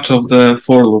basically part of the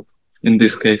for loop in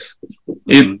this case.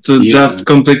 It just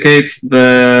complicates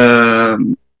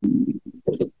the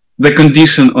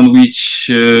condition on which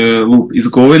loop is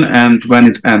going and when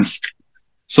it ends.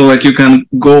 So like you can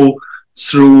go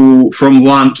through from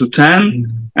 1 to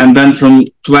 10 and then from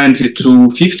 20 to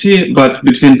 50, but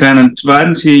between 10 and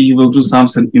 20 you will do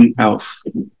something in else.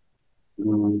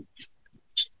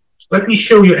 Let me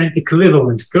show you an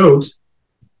equivalent code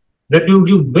that will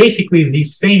do basically the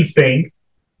same thing,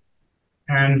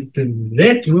 and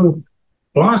that will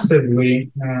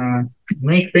possibly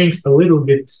make things a little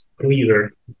bit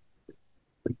clearer.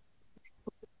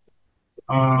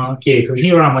 Okay, so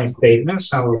here are my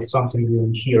statements. I will something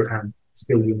doing here and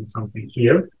still doing something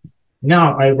here.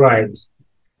 Now I write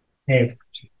if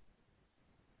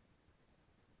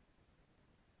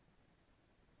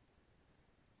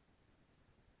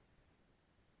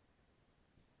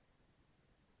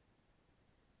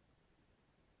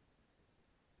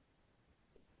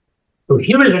so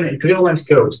here is an equivalent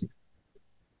code.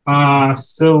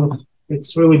 So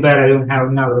it's really bad I don't have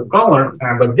another color,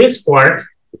 but this part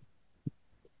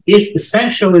is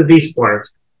essentially this part.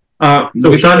 So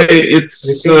Vitaly,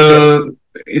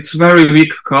 it's very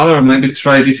weak color. Maybe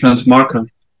try different marker.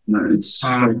 No, it's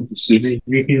this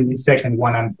is the second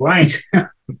one I'm applying.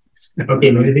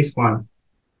 Okay, maybe this one.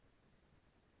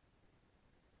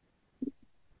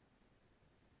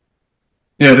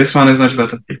 Yeah, this one is much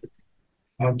better.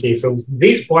 Okay, so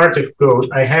this part of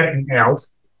code I have in else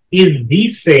is the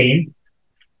same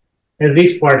as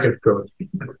this part of code.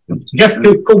 Just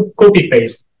copy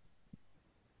paste.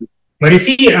 But you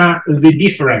see the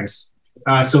difference.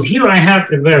 So here I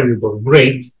have a variable,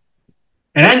 break,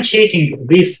 and I'm checking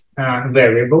this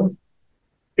variable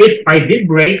if I did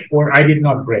break or I did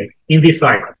not break in this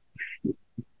cycle.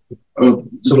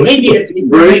 So maybe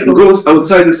break goes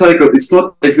outside the cycle. It's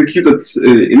not executed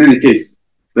in any case.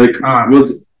 Like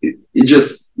it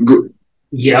just go.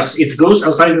 Yes, it goes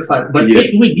outside the cycle. But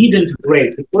if we didn't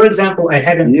break, for example, I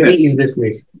had an A in this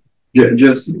list. Yeah,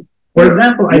 just. For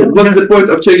example, what's the point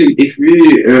of checking if we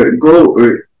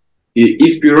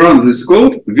if we run this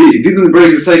code, we didn't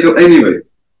break the cycle anyway?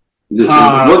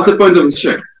 What's the point of this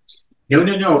check? No.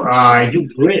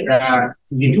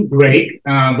 You do break,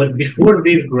 but before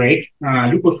this break,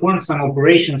 you perform some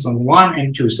operations on 1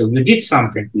 and 2. So you did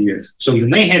something. Yes. So you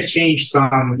may have changed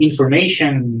some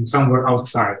information somewhere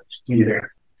outside in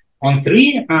there. On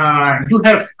 3, you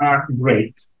have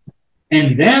break.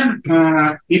 And then,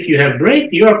 if you have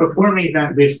break, you are performing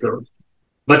this code.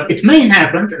 But it may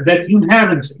happen that you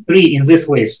haven't 3 in this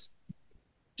list.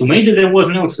 So maybe there was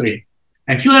no 3.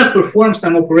 And you have performed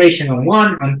some operation on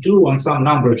 1, on 2, on some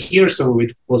number here. So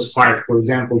it was 5, for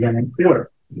example, then on 4.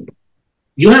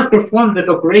 You have performed that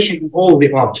operation in all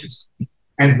the objects.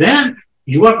 And then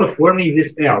you are performing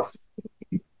this else.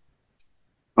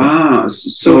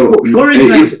 So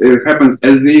it happens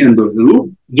at the end of the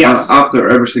loop? Yes. After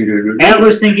everything is executed?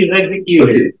 Everything is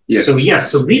executed. Okay. Yes. So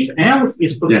yes, so this else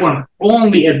is performed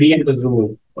only at the end of the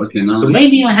loop. Okay, now. So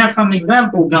maybe I have some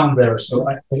example down there. So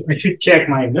I should check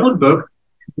my notebook.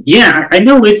 Yeah, I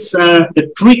know it's a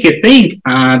tricky thing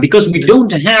because we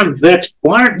don't have that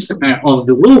part of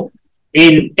the loop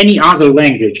in any other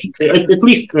language, at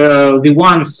least the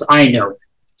ones I know.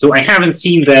 So I haven't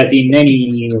seen that in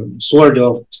any sort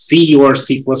of C or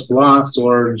C++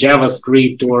 or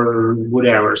JavaScript or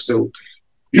whatever. So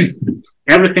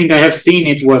everything I have seen,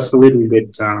 it was a little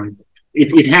bit,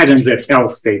 it hadn't that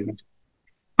else statement.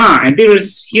 And here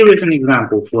is an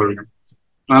example for you.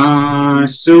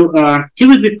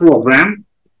 Here is the program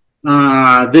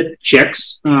that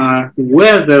checks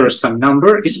whether some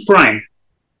number is prime.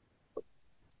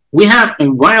 We have a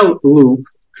while loop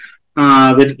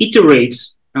that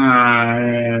iterates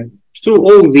through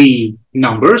all the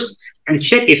numbers and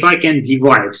check if I can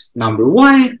divide number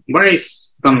y by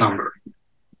some number.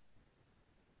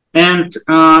 And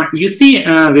you see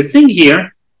the thing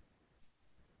here,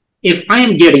 if I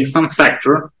am getting some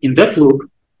factor in that loop,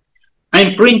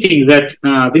 I'm printing that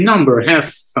the number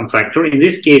has some factor. In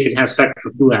this case, it has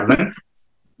factor 11,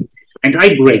 and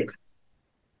I break.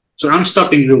 So I'm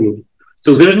stopping the loop.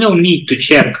 So there's no need to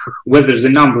check whether the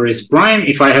number is prime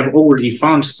if I have already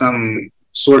found some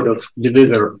sort of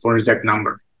divisor for that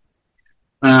number.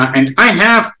 And I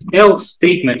have else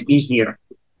statement in here.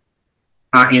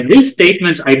 In this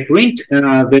statement, I print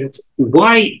that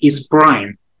y is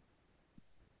prime.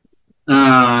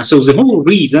 So the whole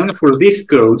reason for this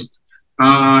code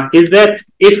is that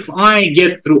if I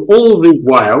get through all the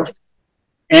while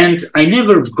and I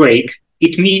never break,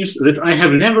 it means that I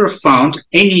have never found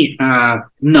any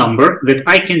number that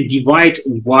I can divide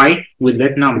y with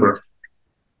that number.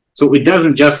 So it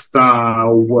doesn't just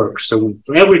work. So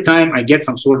every time I get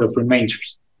some sort of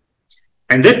remainders.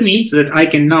 And that means that I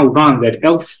can now run that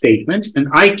else statement and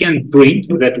I can print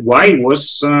that y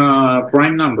was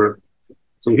prime number.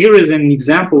 So here is an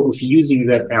example of using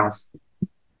that else.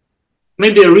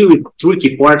 Maybe a really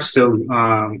tricky part, so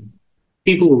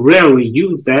people rarely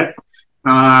use that.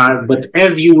 But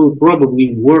as you will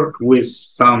probably work with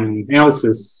someone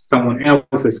else's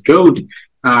code,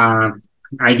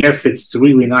 I guess it's a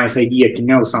really nice idea to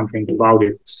know something about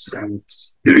it and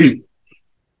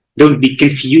don't be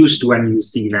confused when you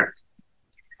see that.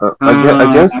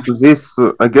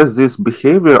 I guess this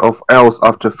behavior of else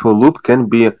after for loop can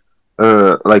be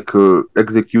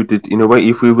executed in a way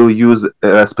if we will use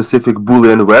a specific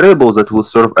Boolean variable that will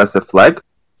serve as a flag.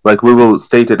 Like we will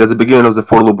state it at the beginning of the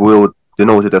for loop, we will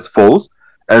denote it as false,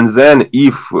 and then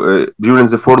if during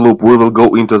the for loop we will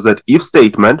go into that if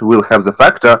statement, we'll have the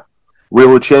factor, we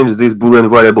will change this Boolean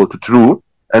variable to true,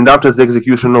 and after the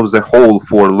execution of the whole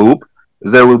for loop,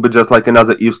 there will be just like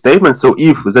another if statement. So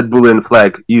if that Boolean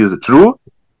flag is true,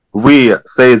 we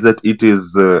say that it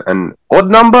is an odd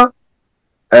number,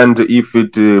 and if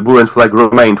it Boolean flag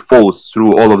remained false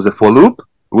through all of the for loop,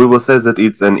 we will say that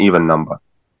it's an even number.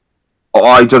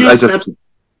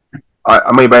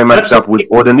 Maybe I messed up with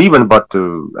odd and even, but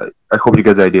I hope you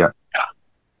get the idea.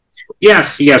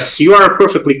 Yes, you are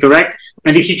perfectly correct.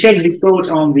 And if you check the code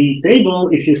on the table,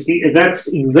 if you see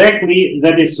that's exactly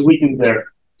that is written there.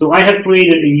 So I have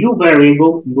created a new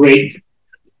variable, break,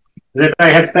 that I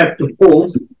have set to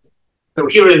false. So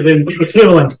here is the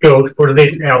equivalent code for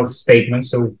this else statement.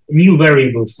 So new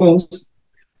variable false.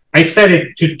 I set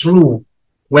it to true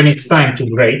when it's time to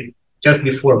break, just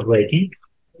before breaking.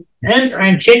 And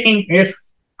I'm checking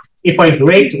if I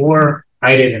break or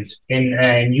I didn't in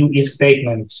a new if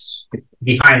statement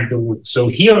behind the loop. So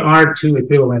here are two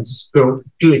equivalent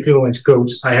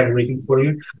codes I have written for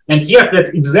you. And yeah, that's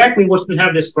exactly what we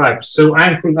have described. So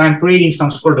I'm creating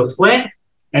some sort of flag,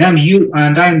 and I'm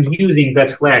using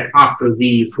that flag after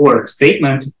the for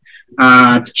statement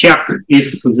to check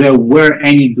if there were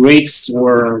any breaks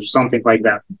or something like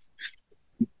that.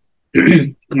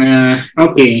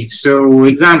 Okay, so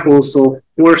examples of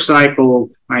for cycle,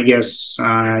 I guess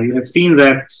you have seen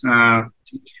that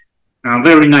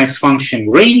very nice function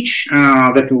range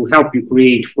that will help you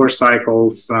create for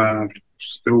cycles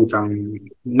through some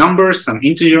numbers, some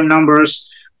integer numbers.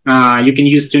 You can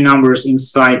use two numbers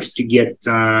inside to get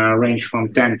range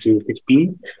from 10 to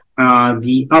 15.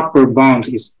 The upper bound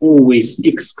is always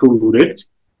excluded.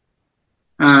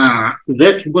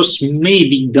 That was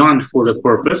maybe done for the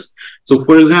purpose. So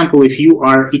for example, if you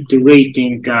are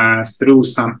iterating through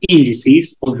some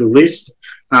indices of the list,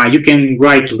 you can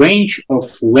write range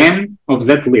of len of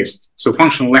that list. So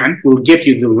function len will get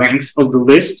you the length of the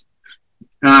list.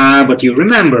 But you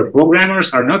remember,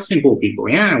 programmers are not simple people.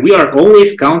 Yeah, we are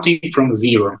always counting from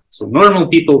 0. So normal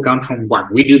people count from 1.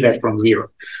 We do that from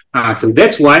 0. So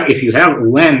that's why if you have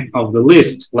len of the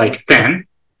list like 10,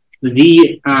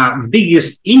 the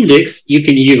biggest index you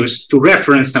can use to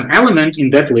reference some element in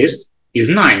that list is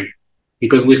 9,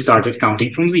 because we started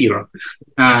counting from 0.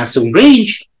 So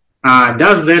range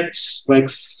does that like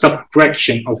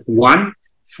subtraction of 1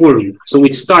 for you. So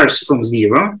it starts from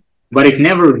 0, but it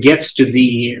never gets to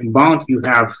the bound you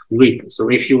have written. So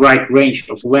if you write range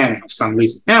of len of some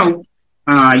list L,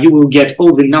 you will get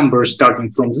all the numbers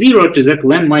starting from 0 to that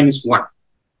len minus 1.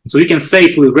 So you can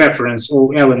safely reference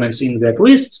all elements in that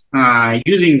list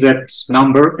using that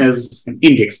number as an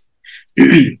index.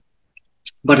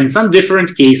 But in some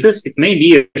different cases, it may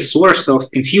be a source of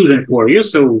confusion for you.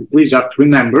 So please just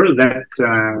remember that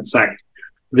fact,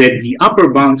 that the upper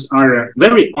bounds are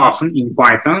very often in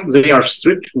Python, they are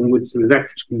stripped with that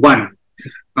 1.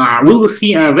 We will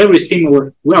see a very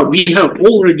similar, well, we have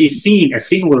already seen a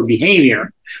similar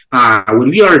behavior when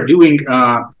we are doing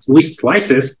list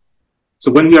slices.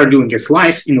 So when we are doing a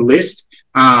slice in a list,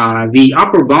 the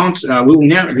upper bound,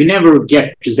 we never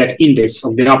get to that index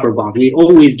of the upper bound. We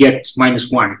always get minus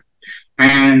 1.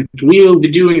 And we will be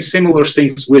doing similar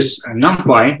things with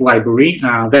NumPy library.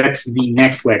 That's the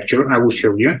next lecture I will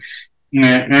show you.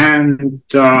 And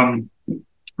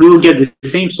we will get the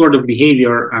same sort of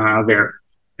behavior there.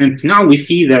 And now we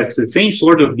see that the same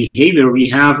sort of behavior we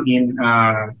have in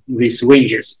these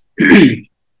ranges.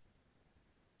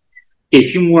 A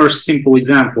few more simple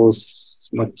examples,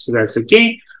 but that's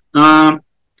okay.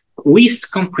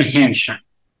 List comprehension.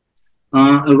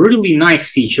 A really nice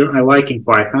feature I like in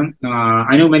Python.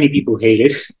 I know many people hate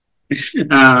it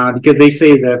because they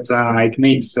say that it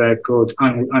makes code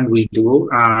unreadable.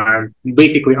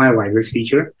 Basically, I like this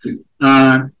feature.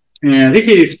 This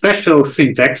is a special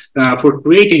syntax for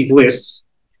creating lists,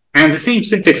 and the same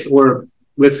syntax, or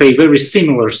let's say very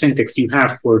similar syntax you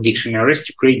have for dictionaries,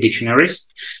 to create dictionaries.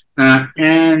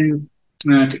 And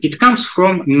it comes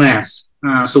from math.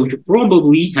 So you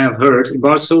probably have heard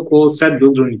about so-called set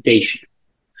builder notation.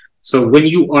 So when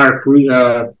you are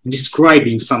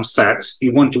describing some set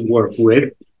you want to work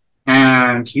with,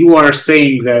 and you are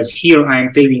saying that here I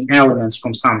am taking elements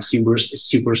from some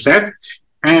superset,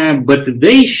 but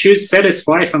they should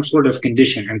satisfy some sort of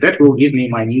condition, and that will give me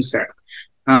my new set.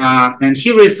 And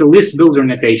here is the list builder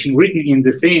notation written in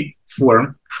the same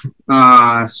form.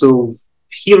 So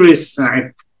here is,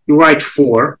 you write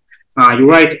for, you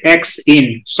write x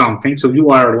in something, so you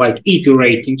are like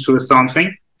iterating through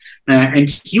something, and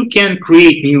you can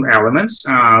create new elements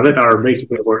that are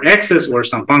basically or x's or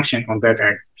some function on that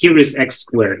x. Here is x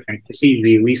squared, and you see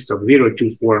the list of 0,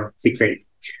 2, 4, 6, 8.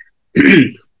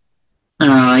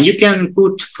 You can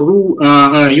put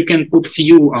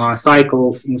few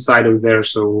cycles inside of there.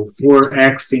 So for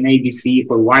x in ABC,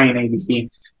 for y in ABC.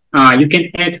 You can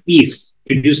add ifs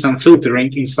to do some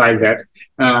filtering inside that.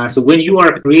 So when you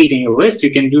are creating a list,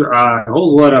 you can do a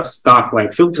whole lot of stuff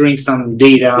like filtering some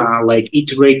data, like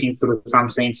iterating through some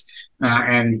things,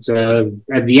 and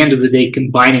at the end of the day,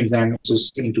 combining them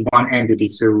into one entity.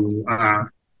 So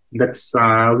that's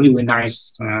a really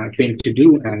nice thing to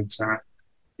do, and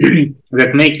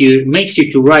that makes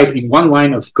you to write in one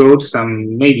line of code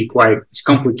some maybe quite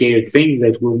complicated things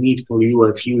that will need for you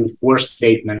a few for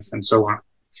statements and so on.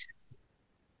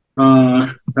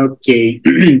 Okay.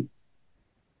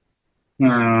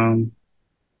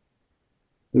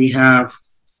 We have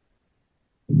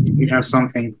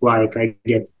something like I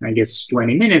guess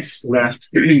 20 minutes left.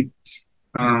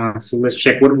 So let's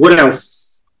check what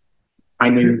else I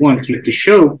may want you to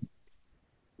show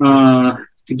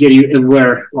to get you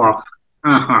aware of.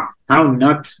 How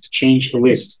not to change a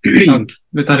list.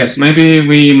 Vitaly, yes. Maybe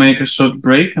we make a short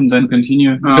break and then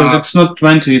continue, because it's not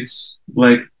 20, it's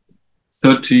like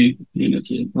 30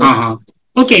 minutes.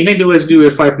 Okay, maybe let's do a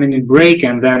 5-minute break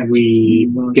and then we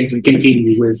can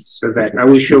continue with that. I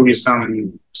will show you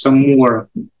some more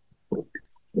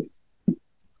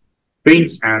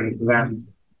things and then.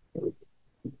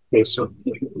 Okay, so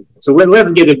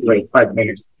let's get a break, 5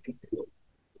 minutes.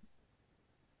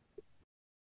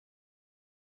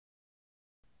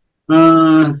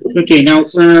 Okay, now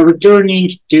returning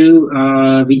to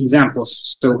the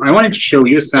examples. So I wanted to show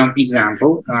you some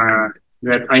example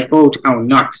that I called how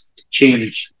not to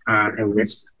change a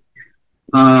list.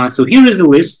 So here is a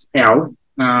list L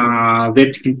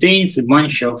that contains a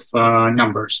bunch of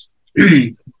numbers.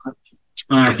 Here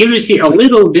you see a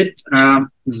little bit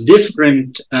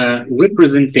different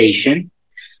representation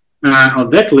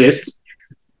of that list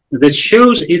that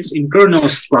shows its internal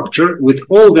structure with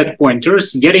all that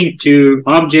pointers getting to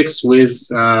objects with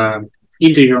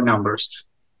integer numbers.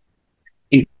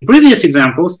 In previous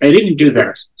examples, I didn't do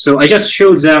that. So I just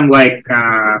showed them like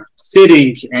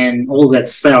sitting in all that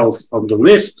cells of the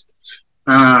list,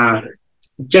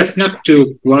 just not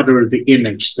to clutter the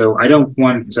image. So I don't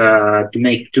want to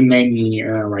make too many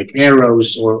like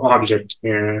arrows or objects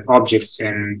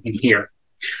in here.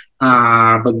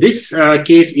 But this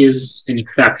case is an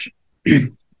exception.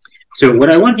 So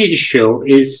what I want you to show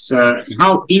is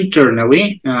how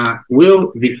internally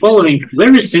will the following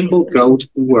very simple code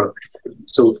work.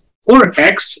 So for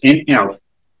x in L.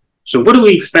 So what do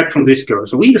we expect from this code?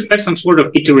 So we expect some sort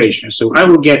of iteration. So I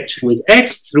will get with x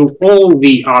through all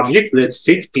the objects that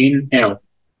sit in L.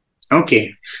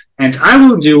 Okay. And I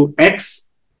will do x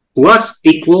plus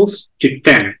equals to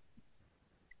 10.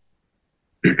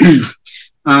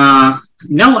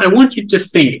 Now I want you to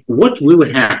think what will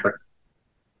happen.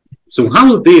 So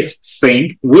how this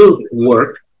thing will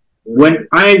work when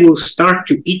I will start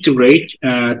to iterate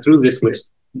through this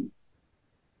list?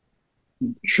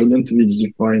 Shouldn't we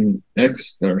define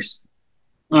x first?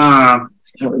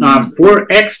 For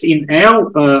x in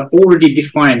L already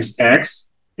defines x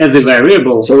as the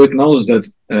variable. So it knows that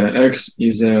x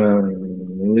is a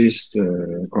list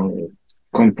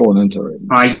component. Or...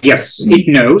 yes, it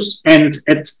knows. And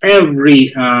at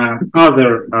every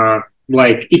other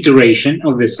like iteration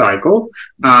of the cycle,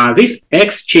 this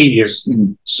x changes.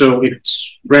 So it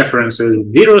references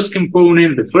zeros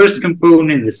component, the first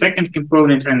component, the second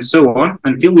component, and so on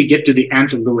until we get to the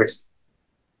end of the list.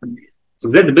 So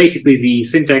that's basically the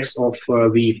syntax of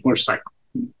the for cycle.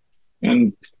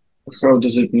 And how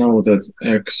does it know that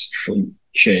x should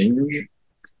change?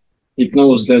 It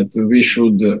knows that we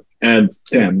should add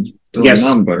 10 to a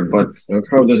number, but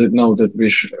how does it know that we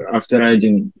after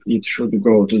adding it should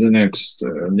go to the next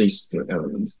list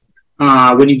element?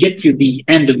 When you get to the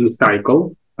end of the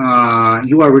cycle,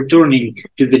 you are returning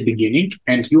to the beginning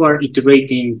and you are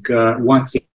iterating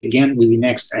once again with the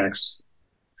next x.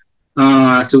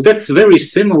 So that's very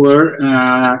similar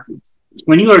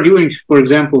when you are doing, for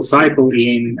example, cycle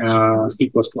in C++.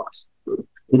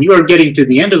 When you are getting to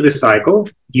the end of the cycle,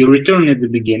 you return at the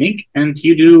beginning and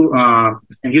you do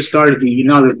and you start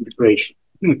another iteration.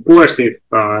 Of course, if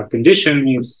condition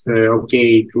is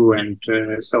okay, true, and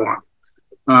so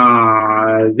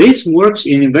on. This works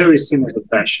in a very similar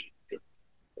fashion.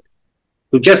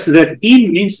 So just that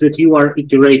in means that you are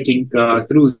iterating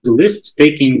through the list,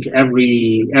 taking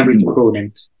every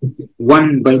component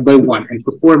one by one and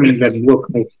performing that block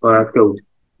of code.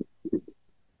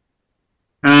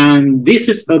 And this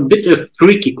is a bit of a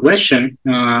tricky question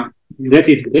that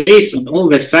is based on all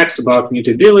that facts about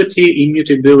mutability,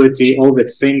 immutability, all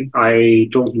that thing I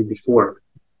told you before.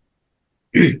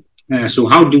 So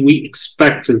how do we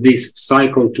expect this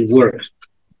cycle to work?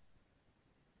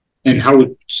 And how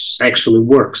it actually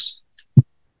works?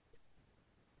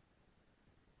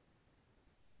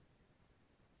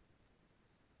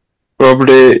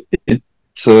 Probably it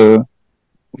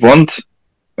won't.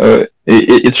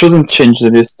 It shouldn't change the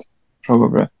list,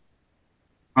 probably.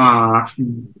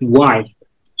 Why?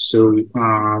 So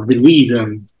the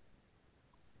reason?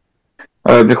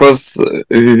 Because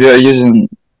we are using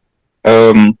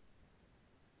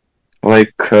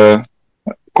like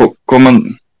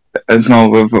common, I don't know,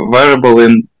 variable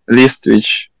in list,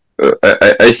 which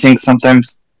I think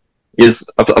sometimes is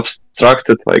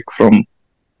abstracted like from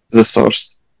the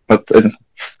source, but I don't know.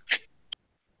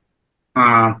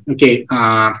 Okay,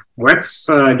 let's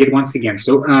get once again.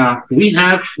 So we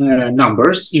have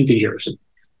numbers, integers,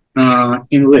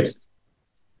 in list.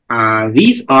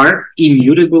 These are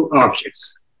immutable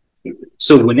objects.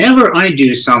 So whenever I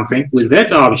do something with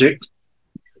that object,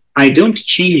 I don't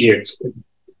change it.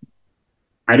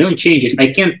 I don't change it.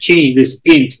 I can't change this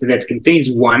int that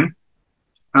contains 1.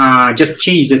 Just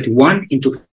change that 1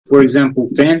 into, for example,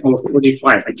 10 or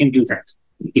 45. I can't do that.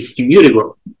 It's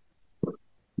immutable.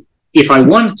 If I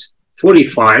want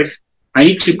 45, I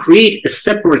need to create a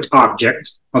separate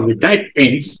object of the type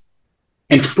int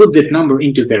and put that number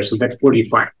into there, so that's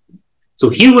 45. So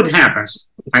here what happens,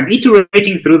 I'm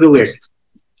iterating through the list.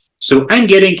 So I'm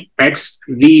getting x,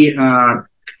 the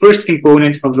first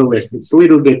component of the list. It's a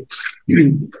little bit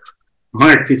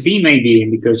hard to see maybe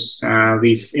because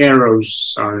these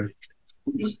arrows are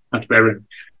not very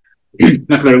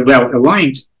well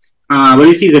aligned. But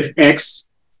you see that x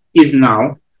is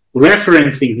now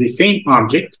referencing the same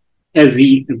object as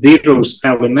the zeros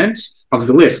element of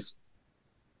the list.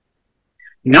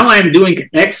 Now I'm doing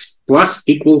x plus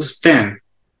equals 10.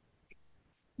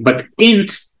 But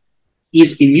int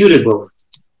is immutable.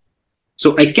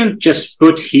 So I can't just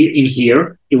put here in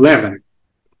here 11.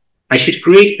 I should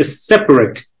create a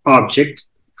separate object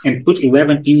and put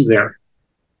 11 in there.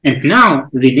 And now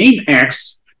the name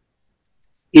x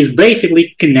is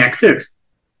basically connected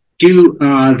to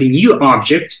the new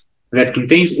object that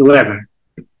contains 11.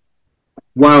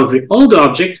 While the old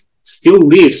object still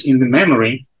lives in the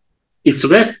memory, it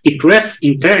rests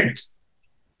intact,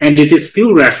 and it is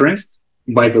still referenced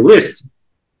by the list.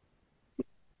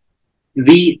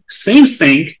 The same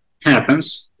thing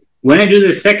happens when I do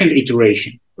the second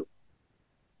iteration.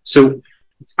 So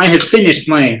I have finished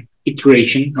my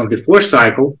iteration of the for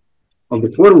cycle, of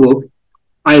the for loop.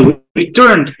 I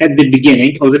returned at the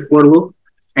beginning of the for loop,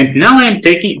 and now I am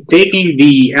taking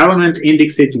the element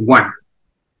indexed 1.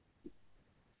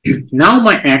 Now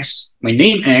my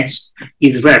name x,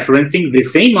 is referencing the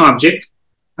same object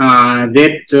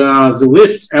that the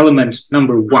list's element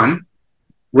number 1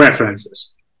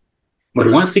 references. But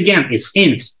once again, it's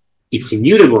int. It's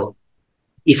immutable.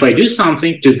 If I do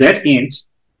something to that int,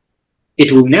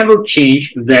 it will never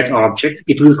change that object.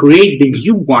 It will create the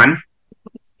new one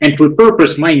and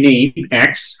repurpose my name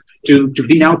x to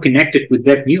be now connected with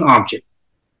that new object.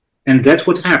 And that's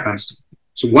what happens.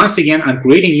 So once again, I'm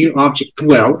creating new object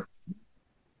 12.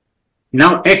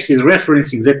 Now x is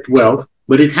referencing that 12,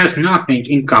 but it has nothing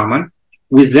in common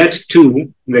with that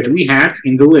 2 that we had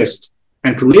in the list.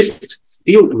 And the list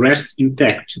still rests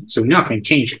intact, so nothing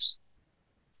changes.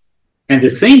 And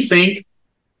the same thing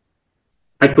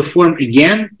I perform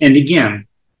again and again.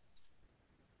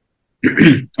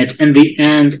 At the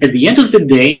end of the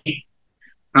day,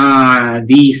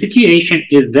 the situation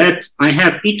is that I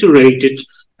have iterated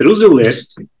through the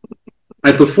list.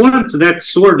 I performed that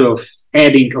sort of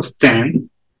adding of 10,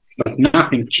 but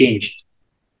nothing changed.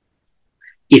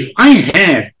 If I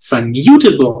had some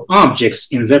mutable objects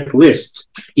in that list,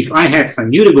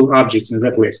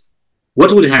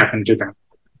 what would happen to them?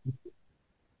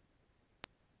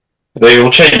 They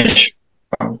will change.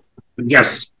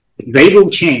 Yes, they will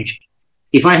change.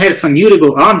 If I had some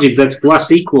mutable objects that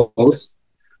plus equals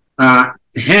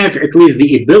had at least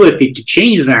the ability to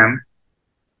change them,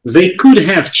 they could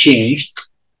have changed,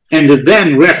 and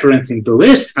then referencing the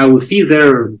list, I will see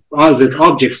that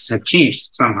objects have changed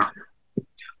somehow.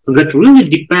 So that really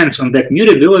depends on that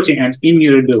mutability and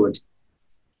immutability.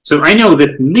 So I know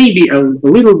that may be a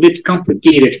little bit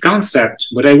complicated concept,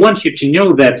 but I want you to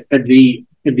know that at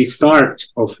the start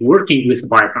of working with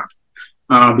Python,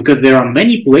 because there are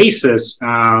many places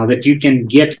that you can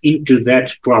get into that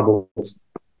trouble.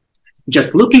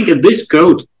 Just looking at this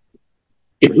code,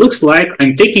 it looks like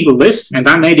I'm taking a list and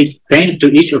I'm adding 10 to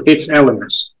each of its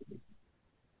elements.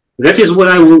 That is what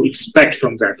I will expect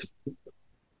from that.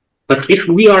 But if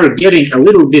we are getting a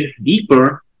little bit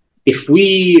deeper, if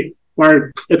we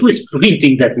are at least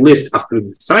printing that list after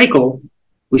the cycle,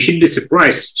 we should be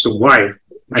surprised. So why?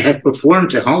 I have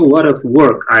performed a whole lot of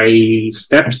work. I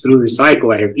stepped through the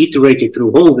cycle. I have iterated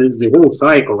through the whole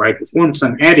cycle. I performed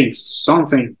some adding,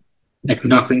 something, and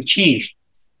nothing changed.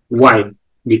 Why?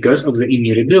 Because of the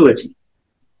immutability.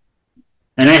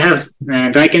 And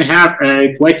I can have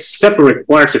a quite separate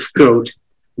part of code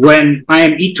when I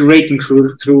am iterating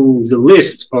through the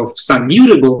list of some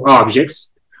mutable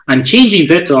objects. I'm changing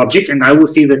that object, and I will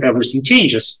see that everything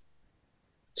changes.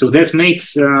 So that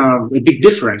makes a big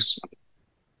difference.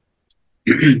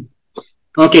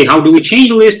 Okay, how do we change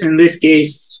the list in this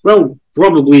case? Well,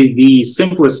 probably the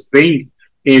simplest thing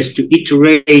is to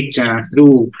iterate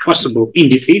through possible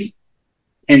indices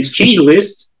and change the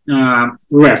list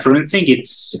referencing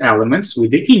its elements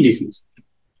with the indices.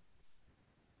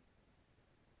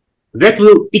 That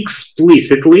will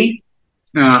explicitly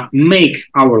make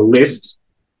our list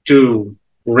to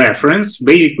reference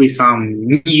basically some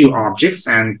new objects,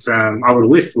 and our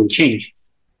list will change.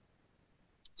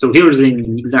 So here's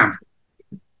an example.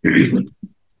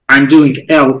 I'm doing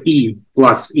LE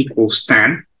plus equals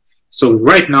 10. So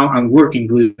right now I'm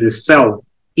working with the cell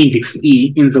index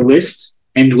E in the list,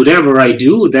 and whatever I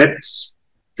do, that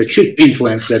should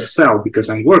influence that cell because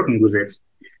I'm working with it.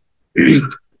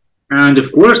 And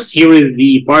of course, here is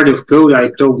the part of code I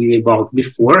told you about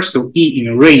before. So E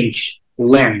in range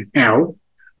len L.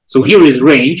 So here is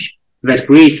range that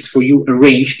creates for you a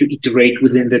range to iterate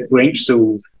within that range.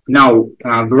 So now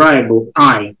variable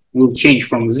I will change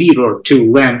from 0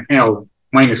 to len L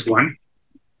minus 1.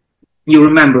 You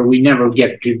remember we never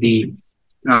get to the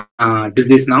to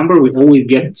this number, we always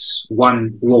get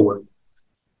one lower.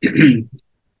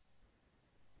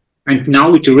 And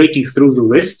now iterating through the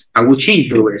list, I will change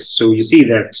the list. So you see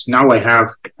that now I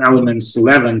have elements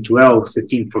 11, 12,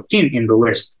 13, 14 in the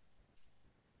list.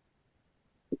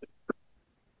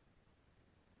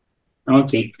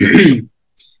 Okay.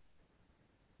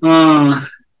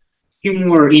 Few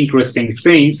more interesting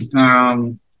things.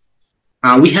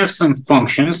 We have some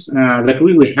functions that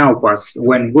really help us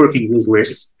when working with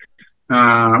lists.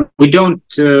 We don't,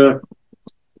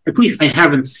 at least I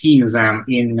haven't seen them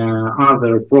in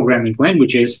other programming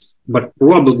languages, but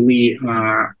probably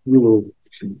we will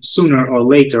sooner or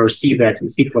later see that in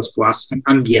C++.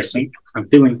 I'm guessing, I'm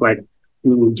feeling like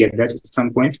we will get that at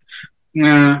some point.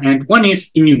 And one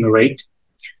is enumerate.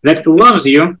 that allows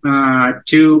you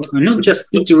to not just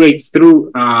iterate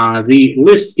through the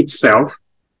list itself,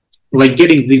 like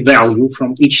getting the value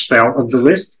from each cell of the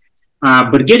list,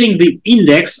 but getting the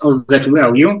index of that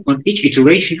value on each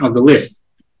iteration of the list.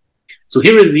 So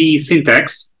here is the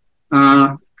syntax.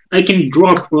 I can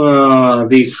drop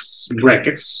these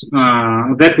brackets.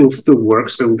 That will still work,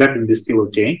 so that will be still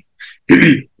okay.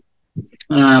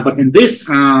 But in this,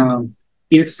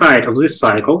 inside of this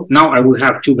cycle, now I will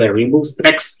have two variables,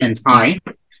 x and I.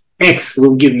 X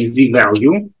will give me the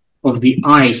value of the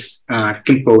i's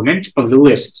component of the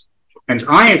list. And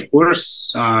I, of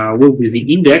course, will be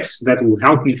the index that will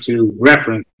help me to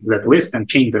reference that list and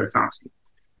change their function.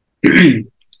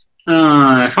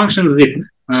 Function zip.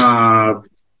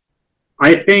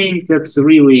 I think that's a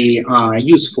really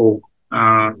useful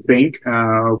thing.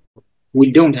 We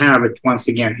don't have it, once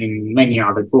again, in many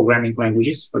other programming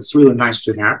languages, but it's really nice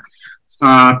to have.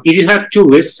 If you have two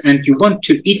lists and you want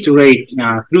to iterate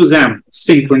through them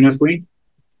synchronously,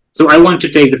 so I want to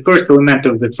take the first element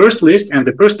of the first list and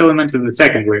the first element of the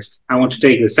second list. I want to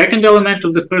take the second element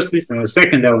of the first list and the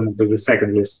second element of the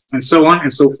second list, and so on and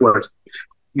so forth.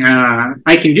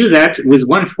 I can do that with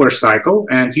one for cycle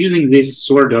and using this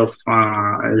sort of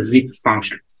zip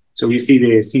function. So you see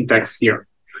the syntax here.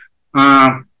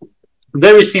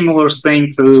 Very similar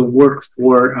thing to work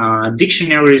for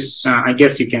dictionaries. I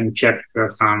guess you can check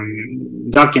some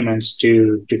documents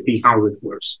to see how it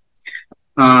works.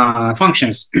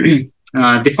 Functions.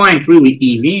 Defined really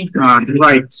easy.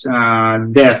 Write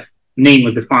def, name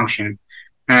of the function,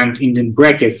 and in the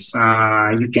brackets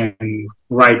you can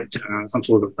write some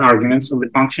sort of arguments of the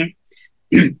function.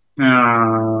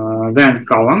 Then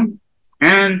column,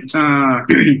 and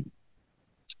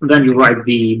then you write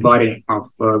the body of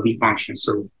the function,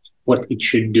 so what it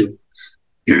should do.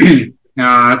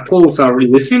 Calls are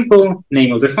really simple,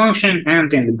 name of the function,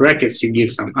 and in the brackets you give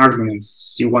some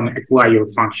arguments you want to apply your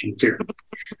function to.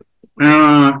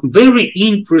 Very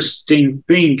interesting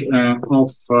thing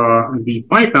of the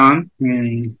Python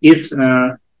is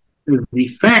the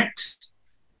fact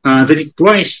that it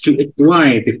tries to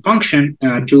apply the function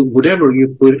to whatever you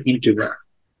put into there.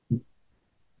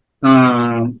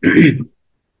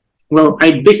 Well,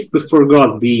 I basically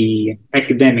forgot the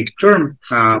academic term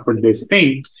for this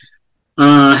thing,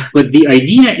 but the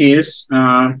idea is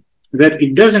that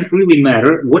it doesn't really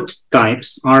matter what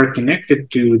types are connected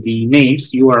to the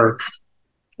names you are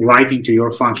writing to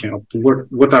your function, or to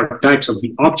what are types of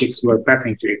the objects you are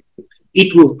passing to it.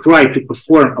 It will try to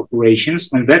perform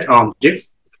operations on that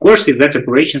objects, of course, if that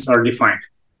operations are defined.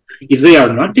 If they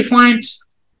are not defined,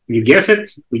 you guess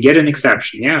it, we get an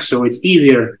exception. Yeah, so it's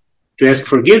easier to ask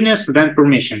forgiveness than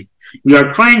permission. We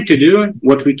are trying to do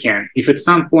what we can. If at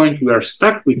some point we are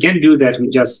stuck, we can do that. We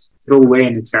just throw away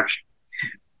an exception.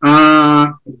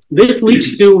 This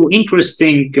leads to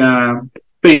interesting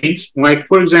things, like,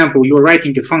 for example, you're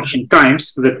writing a function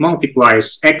times that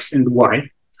multiplies x and y.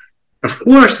 Of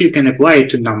course, you can apply it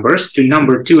to numbers, to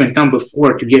number 2 and number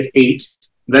 4 to get 8.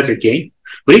 That's okay.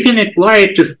 But you can apply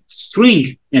it to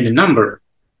string and a number.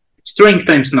 String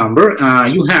times number,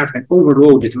 you have an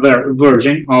overloaded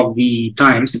version of the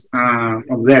times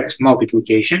of that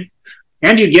multiplication,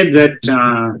 and you get that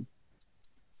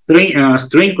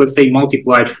string, let's say,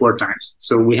 multiplied 4 times.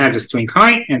 So we have the string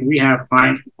high, and we have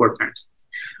high 4 times.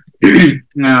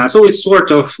 So it's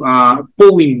sort of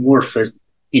polymorphism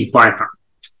in Python.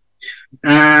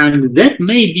 And that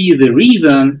may be the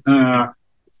reason that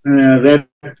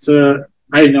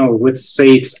I don't know, let's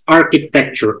say its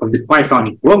architecture of the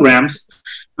Pythonic programs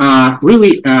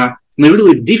may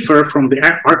really differ from the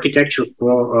architecture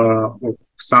for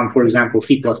some, for example,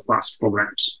 C++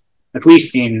 programs, at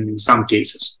least in some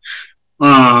cases.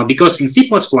 Because in C++,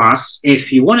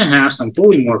 if you want to have some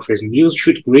polymorphism, you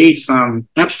should create some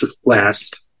abstract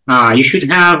class. You should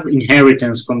have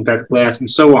inheritance from that class and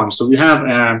so on. So you have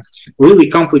a really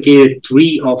complicated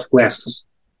tree of classes.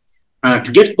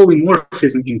 To get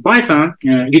polymorphism in Python,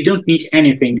 you don't need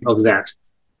anything of that.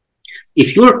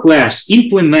 If your class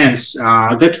implements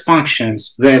that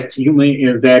functions that you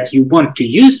want to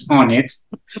use on it,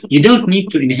 you don't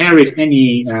need to inherit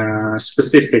any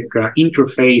specific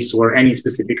interface or any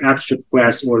specific abstract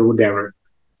class or whatever.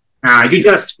 You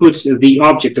just put the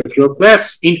object of your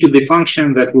class into the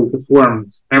function that will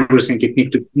perform everything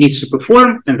it needs to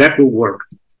perform, and that will work.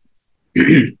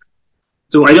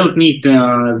 So I don't need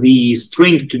the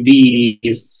string to be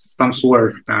some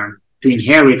sort to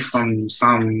inherit from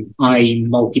some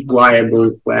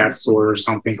multipliable class or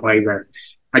something like that.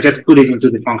 I just put it into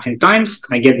the function times,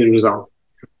 I get the result.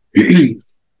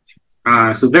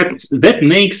 So that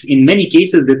makes, in many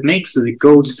cases, that makes the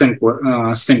code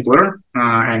simpler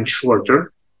and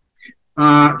shorter.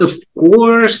 Of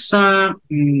course,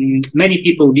 many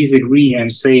people disagree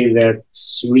and say that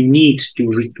we need to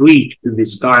retreat to the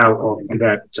style of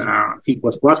that C++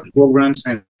 programs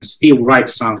and still write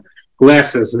some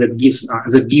classes that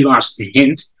give us a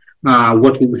hint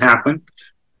what will happen.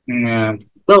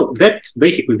 Well, that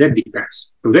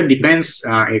depends. So that depends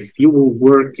if you will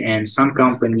work in some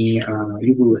company,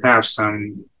 you will have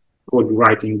some code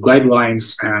writing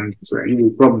guidelines, and you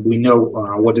will probably know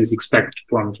what is expected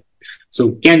from you.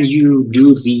 So can you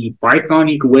do the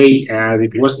Pythonic way as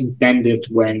it was intended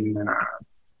when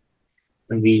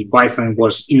the Python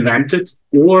was invented,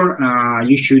 or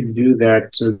you should do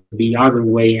that the other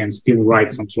way and still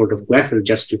write some sort of classes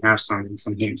just to have some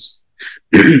hints.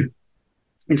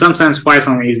 In some sense,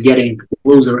 Python is getting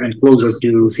closer and closer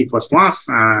to C++,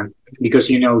 because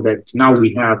you know that now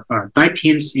we have type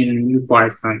hints in new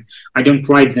Python. I don't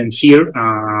write them here.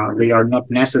 They are not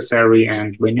necessary,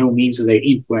 and by no means they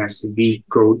influence the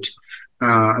code,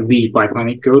 the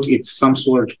Pythonic code. It's some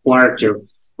sort of part of,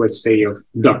 let's say, of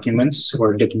documents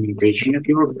or documentation of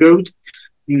your code.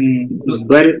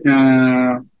 But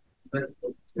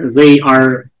they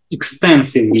are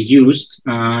extensively used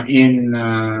in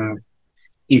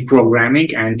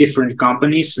programming, and different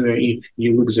companies, if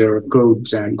you look their code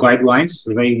guidelines,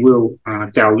 they will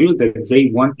tell you that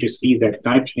they want to see that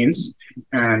type hints,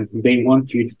 and they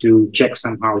want you to check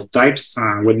somehow types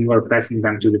when you are passing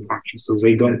them to the function. So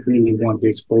they don't really want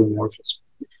this polymorphism.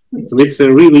 So it's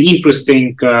a really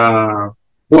interesting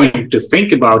point to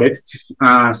think about it.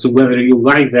 So whether you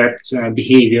like that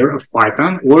behavior of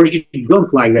Python or you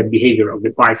don't like that behavior of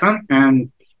the Python,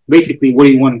 and basically what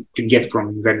do you want to get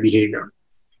from that behavior.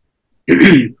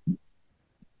 Here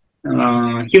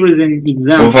is an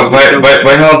example.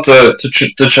 Why not to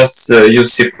just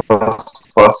use C++?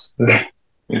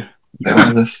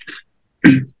 Yeah, this.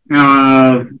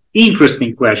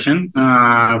 Interesting question.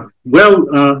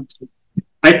 Well,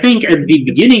 I think at the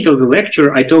beginning of the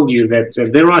lecture, I told you that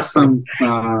there are some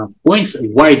points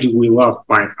why do we love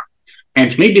Python.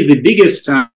 And maybe the biggest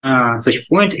such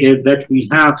point is that we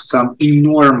have some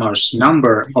enormous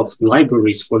number of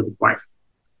libraries for the Python.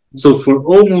 So for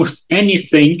almost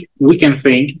anything we can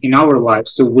think in our life,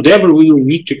 so whatever we will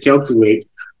need to calculate,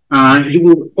 you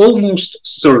will almost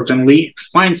certainly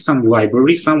find some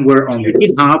library somewhere on the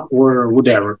GitHub or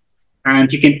whatever. And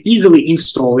you can easily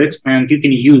install it and you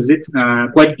can use it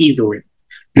quite easily.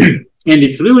 And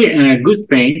it's really a good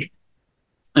thing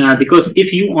because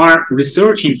if you are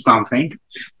researching something,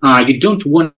 you don't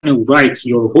want to write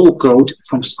your whole code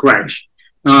from scratch.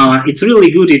 It's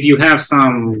really good if you have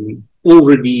some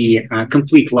already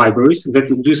complete libraries that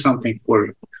will do something for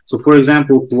you. So for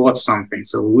example, plot something.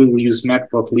 So we will use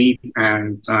matplotlib,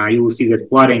 and you will see that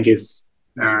plotting is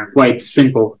quite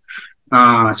simple.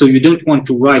 So you don't want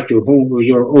to write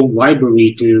your own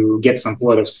library to get some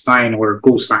plot of sine or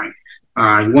cosine.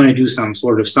 You want to do some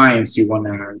sort of science. You want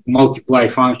to multiply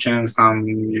functions,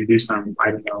 do some,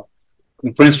 I don't know,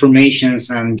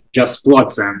 transformations, and just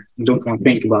plot them. You don't want to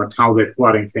think about how the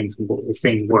plotting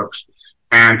thing works.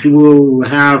 And you will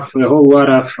have a whole lot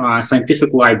of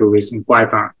scientific libraries in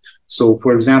Python. So,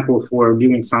 for example, for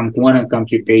doing some quantum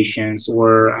computations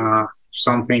or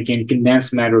something in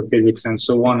condensed matter physics and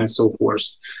so on and so forth,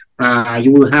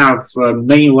 you will have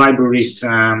many libraries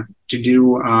to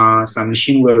do some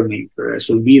machine learning.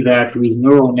 So, be that with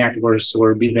neural networks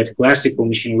or be that classical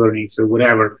machine learning, so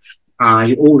whatever,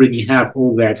 you already have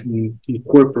all that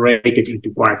incorporated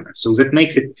into Python. So that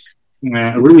makes it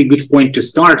a really good point to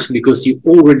start, because you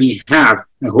already have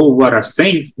a whole lot of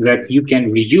things that you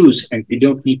can reuse and you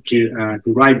don't need to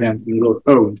write them in your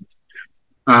own.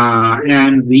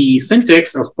 And the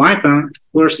syntax of Python,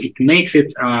 of course, it makes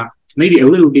it maybe a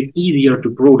little bit easier to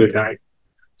prototype.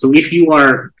 So if you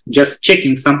are just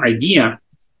checking some idea,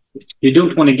 you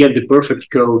don't want to get the perfect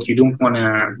code, you don't want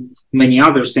many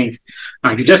other things.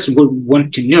 You just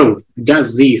want to know,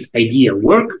 does this idea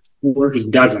work or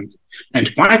it doesn't?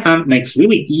 And Python makes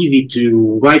really easy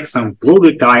to write some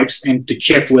prototypes and to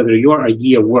check whether your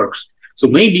idea works. So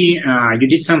maybe you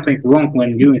did something wrong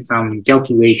when doing some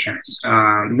calculations.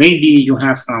 Maybe you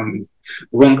have some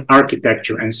wrong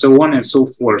architecture and so on and so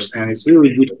forth. And it's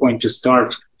really a good point to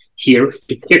start here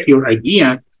to check your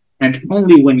idea. And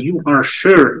only when you are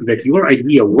sure that your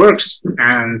idea works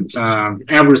and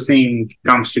everything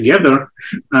comes together,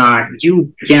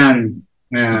 you can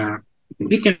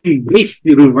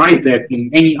basically rewrite that in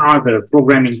any other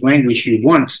programming language you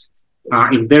want,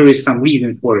 if there is some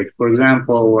reason for it. For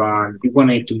example, you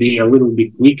want it to be a little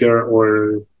bit quicker,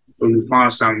 or you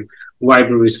found some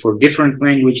libraries for different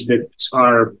language that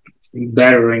are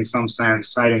better in some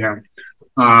sense. I don't know.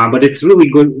 But it's really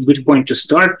good point to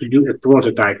start to do a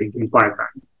prototyping in Python.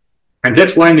 And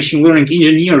that's why machine learning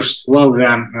engineers love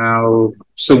them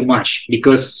so much,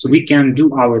 because we can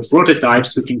do our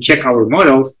prototypes, we can check our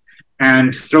models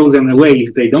and throw them away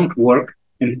if they don't work,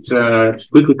 and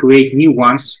quickly create new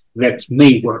ones that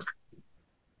may work.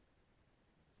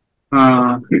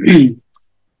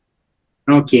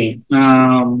 Okay.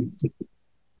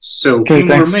 So okay,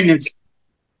 few more minutes.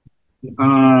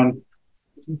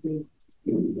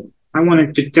 I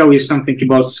wanted to tell you something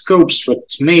about scopes, but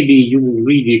maybe you will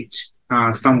read it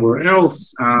somewhere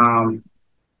else.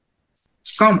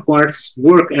 Some parts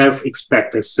work as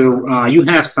expected. So you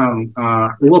have some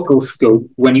local scope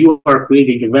when you are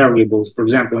creating variables, for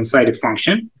example, inside a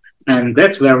function, and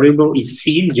that variable is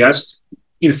seen just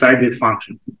inside this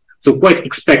function. So quite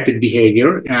expected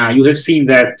behavior. You have seen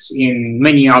that in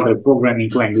many other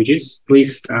programming languages. At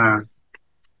least I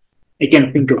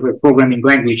can think of a programming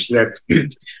language that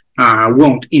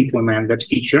won't implement that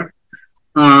feature.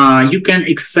 You can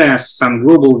access some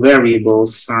global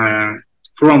variables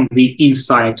from the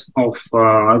inside of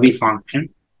the function.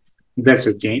 That's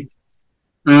okay.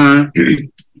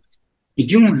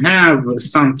 You have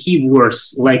some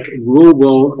keywords like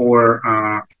global or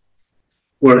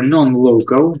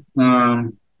non-local.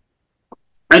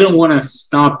 I don't want to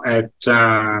stop at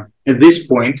this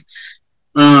point.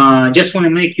 Just want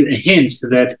to make you a hint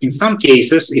that in some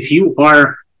cases, if you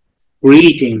are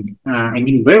creating a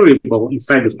new variable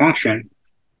inside the function,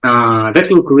 that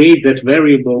will create that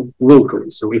variable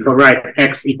locally. So if I write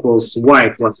x equals y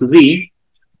plus z,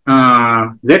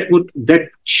 that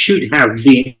should have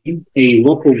been a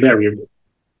local variable.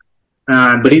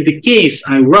 But in the case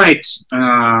I write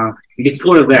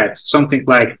before that something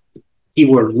like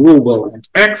keyword global and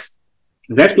x,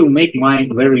 that will make my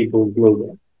variable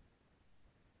global.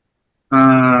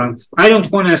 I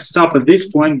don't want to stop at this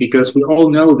point because we all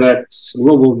know that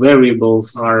global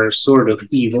variables are sort of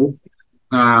evil.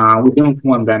 We don't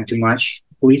want them too much,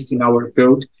 at least in our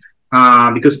code,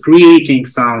 because creating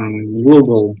some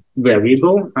global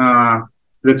variable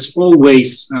that's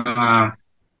always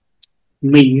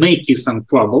may make you some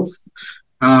troubles,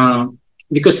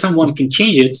 because someone can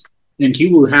change it and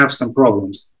you will have some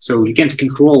problems. So you can't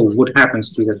control what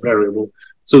happens to that variable.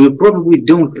 So you probably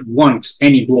don't want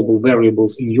any global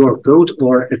variables in your code,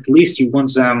 or at least you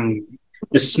want them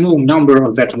a small number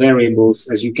of that variables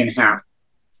as you can have,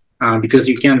 because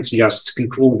you can't just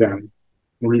control them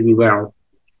really well.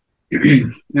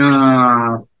 Here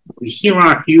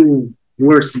are a few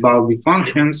words about the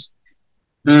functions,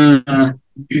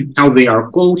 how they are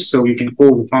called. So you can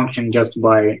call the function just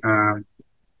by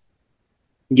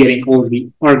getting all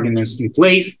the arguments in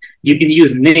place. You can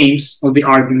use names of the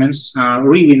arguments,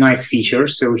 really nice feature.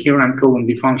 So here I'm calling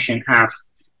the function f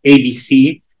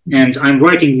abc, and I'm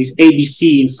writing this abc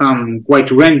in some quite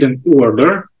random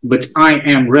order, but I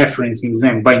am referencing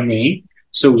them by name,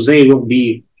 so they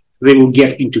will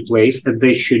get into place as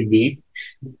they should be.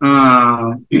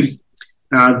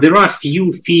 There are a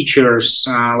few features,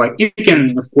 like you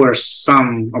can, of course,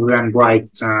 some of them write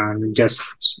just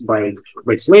by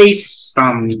place,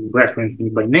 some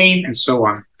referencing by name, and so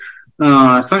on.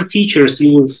 Some features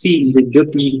you will see in the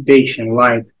documentation,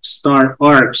 like star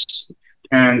arcs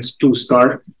and two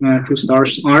stars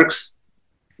arcs.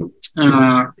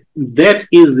 That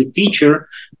is the feature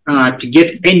to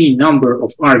get any number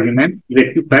of argument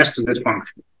that you pass to that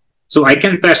function. So I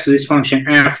can pass to this function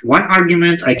f one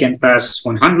argument, I can pass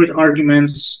 100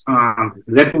 arguments,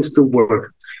 that will still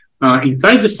work.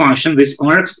 Inside the function, these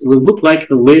arcs will look like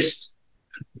a list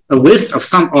of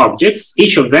some objects.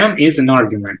 Each of them is an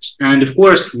argument. And of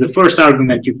course, the first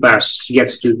argument you pass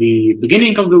gets to the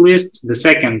beginning of the list, the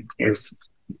second is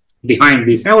behind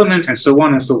this element, and so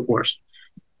on and so forth.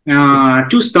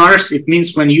 Two stars, it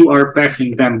means when you are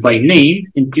passing them by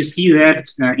name, and you see that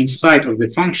inside of the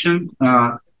function,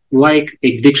 like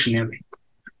a dictionary.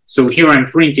 So here I'm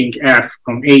printing f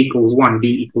from a equals 1, b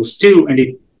equals 2, and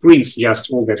it prints just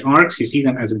all that arcs. You see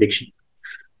them as a dictionary.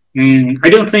 I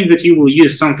don't think that you will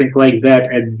use something like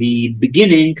that at the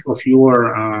beginning of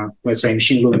your, let's say,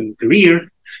 machine learning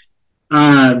career,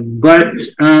 but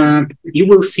you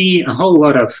will see a whole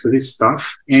lot of this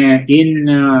stuff in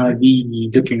the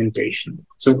documentation.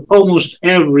 So almost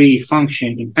every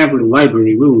function in every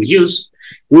library we will use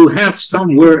will have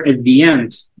somewhere at the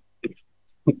end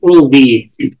all the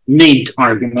named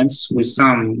arguments with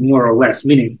some more or less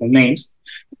meaningful names.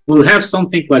 Will have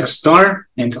something like star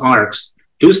and arcs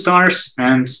 2 stars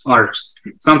and arcs,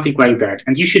 something like that.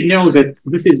 And you should know that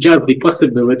this is just the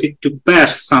possibility to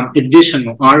pass some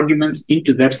additional arguments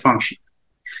into that function.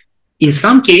 In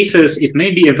some cases, it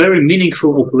may be a very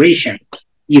meaningful operation.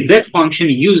 If that function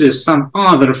uses some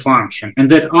other function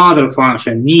and that other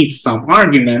function needs some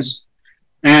arguments,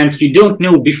 and you don't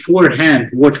know beforehand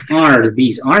what are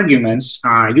these arguments,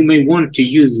 you may want to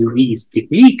use this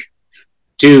technique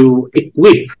to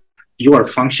equip your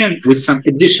function with some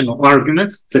additional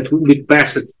arguments that will be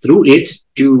passed through it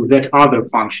to that other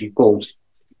function called.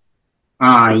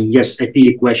 Yes, I see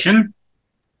a question.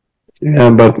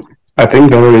 Yeah, but I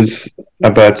think there is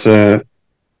a better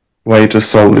way to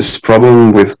solve this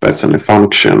problem with passing a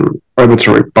function,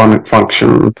 arbitrary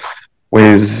function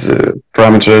with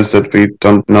parameters that we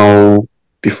don't know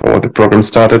before the program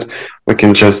started. We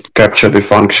can just capture the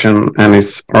function and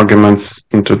its arguments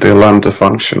into the lambda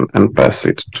function and pass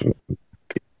it to the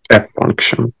f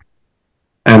function.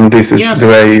 And this is the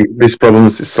way this problem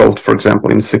is solved, for example,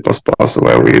 in C++,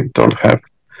 where we don't have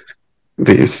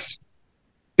these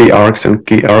p-args and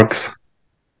key-args.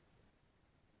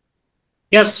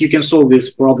 Yes, you can solve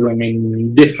this problem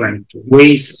in different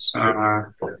ways,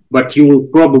 but you will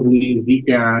probably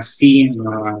see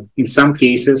in some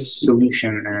cases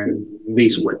solution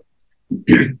this way.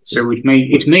 So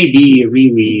it may be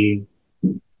really,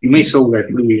 you may solve that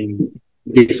really in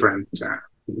different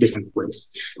ways.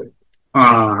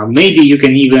 Maybe you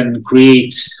can even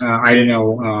create, I don't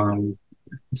know,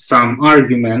 some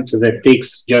argument that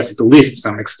takes just a list,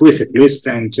 some explicit list,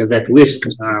 and that list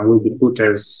will be put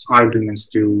as arguments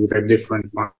to the different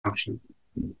function.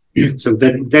 So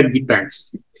that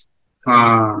depends.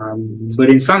 But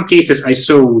in some cases, I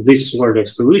saw this sort of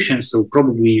solution, so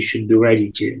probably you should be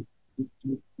ready to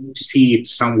see it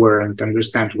somewhere and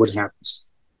understand what happens.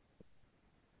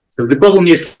 So the problem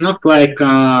is not like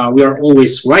we are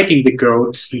always writing the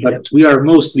code, but we are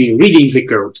mostly reading the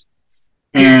code.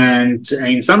 And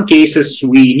in some cases,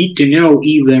 we need to know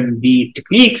even the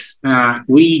techniques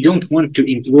we don't want to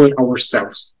employ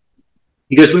ourselves.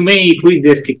 Because we may treat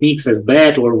these techniques as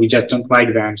bad or we just don't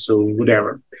like them, so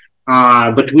whatever.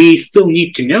 But we still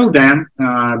need to know them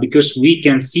because we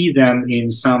can see them in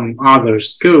some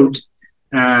others' code.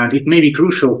 And it may be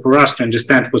crucial for us to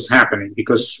understand what's happening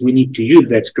because we need to use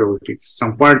that code. It's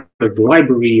some part of the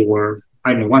library, or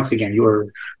I don't know, once again,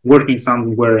 you're working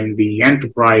somewhere in the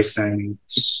enterprise and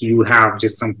you have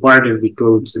just some part of the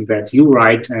codes that you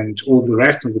write and all the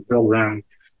rest of the program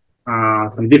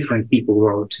some different people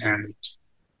wrote, and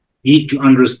you need to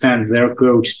understand their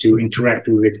code to interact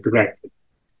with it correctly.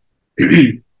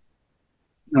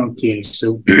 Okay,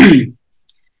 so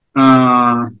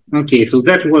okay, so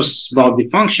that was about the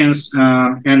functions,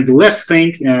 and the last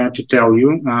thing to tell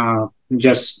you,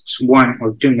 just 1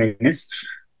 or 2 minutes,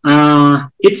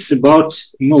 it's about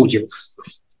modules.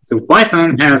 So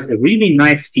Python has a really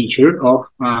nice feature of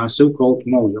so-called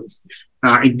modules.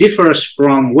 It differs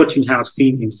from what you have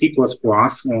seen in C++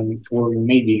 or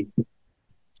maybe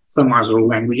some other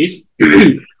languages.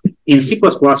 In C++,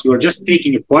 you are just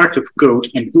taking a part of code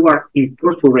and you are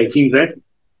incorporating that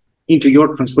into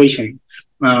your translation,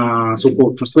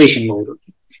 so-called translation module.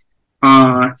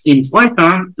 In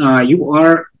Python, you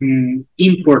are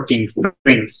importing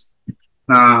things.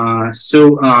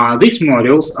 These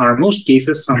modules are in most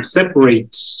cases some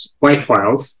separate Py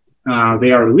files.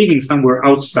 They are living somewhere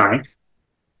outside,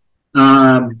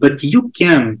 but you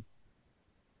can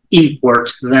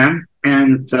import them.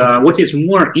 And what is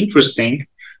more interesting,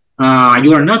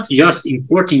 you are not just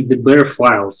importing the bare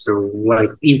files, so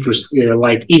like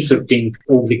inserting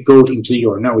all the code into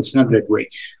your. No, it's not that way.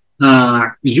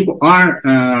 You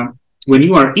are when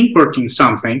you are importing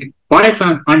something,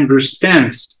 Python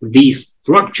understands these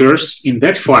structures in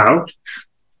that file,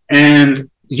 and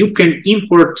you can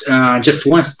import just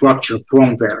one structure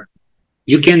from there.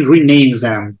 You can rename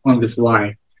them on the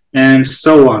fly, and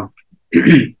so on.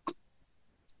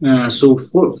 So,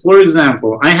 for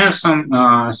example, I have some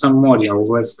module.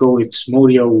 Let's call it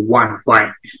module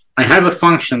 1Py. I have a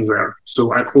function there,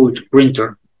 so I call it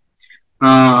printer.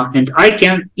 And I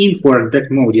can import that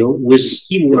module with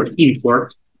keyword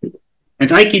import,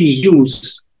 and I can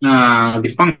use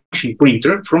the function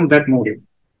printer from that module.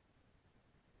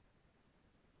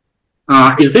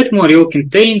 If that module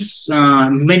contains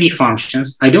many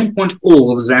functions, I don't want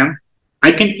all of them.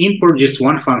 I can import just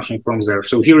one function from there.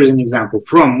 So here is an example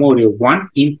from module 1,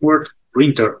 import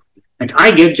printer. And I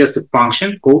get just a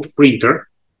function called printer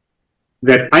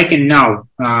that I can now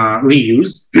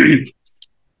reuse.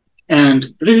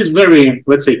 And this is very,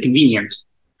 let's say, convenient.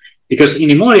 Because in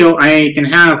a module, I can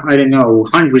have, I don't know,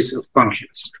 hundreds of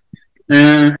functions.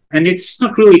 And it's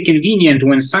not really convenient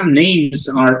when some names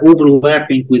are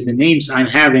overlapping with the names I'm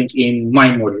having in my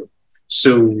module.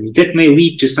 So that may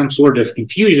lead to some sort of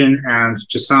confusion and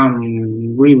to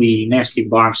some really nasty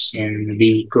bugs in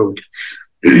the code.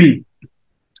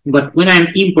 But when I'm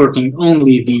importing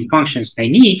only the functions I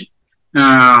need,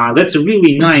 that's a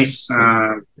really nice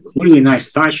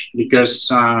touch, because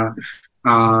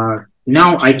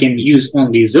now I can use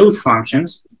only those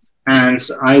functions, and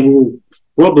I will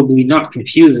probably not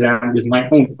confuse them with my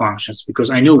own functions, because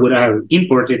I know what I have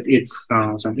imported. It's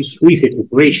some explicit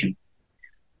operation.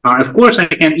 Of course, I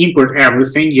can import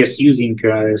everything just using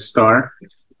star.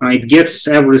 It gets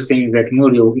everything that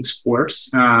module exports,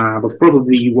 but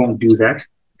probably you won't do that.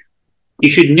 You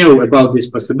should know about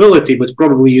this possibility, but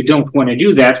probably you don't want to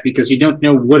do that because you don't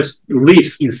know what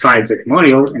lives inside that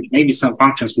module, and maybe some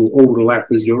functions will overlap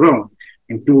with your own,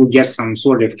 and you will get some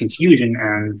sort of confusion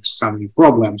and some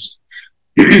problems.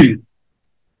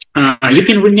 You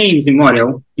can rename the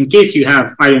module in case you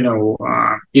have, I don't know,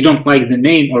 you don't like the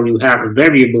name, or you have a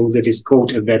variable that is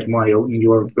called as that module in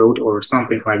your code or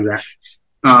something like that.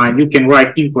 You can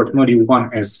write import module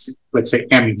 1 as, let's say,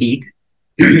 mdig,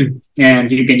 and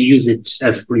you can use it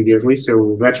as previously,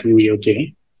 so that's really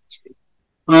okay.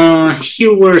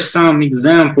 Here were some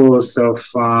examples of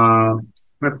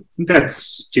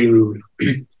that's too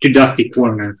dusty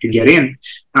corner to get in.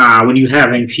 When you're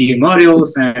having few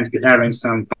modules and you're having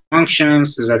some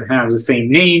functions that have the same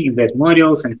name in that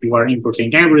modules, and you are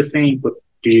importing everything, what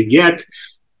do you get?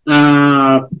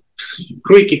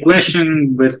 Tricky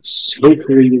question, but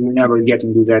hopefully you will never get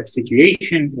into that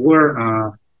situation,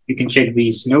 or you can check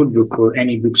this notebook or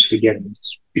any books to get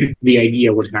the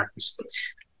idea what happens.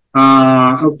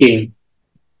 Okay.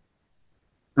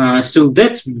 So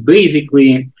that's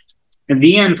basically, at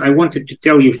the end, I wanted to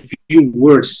tell you a few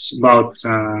words about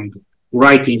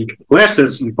writing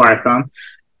classes in Python.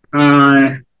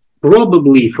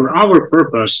 Probably for our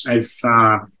purpose, as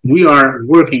we are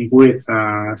working with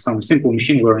some simple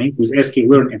machine learning, with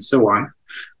sklearn and so on.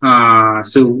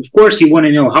 So of course you want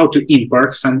to know how to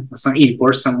import some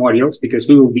modules, because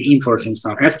we will be importing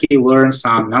some sklearn,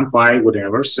 some NumPy,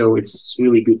 whatever. So it's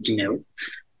really good to know.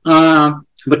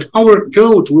 But our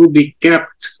code will be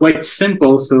kept quite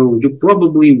simple, so you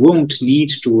probably won't need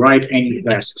to write any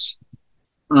classes.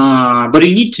 But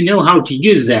you need to know how to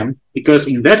use them, because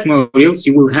in that modules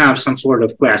you will have some sort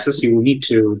of classes. You will need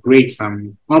to create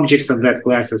some objects of that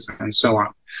classes and so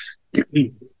on.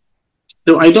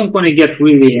 So I don't want to get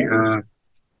really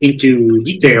into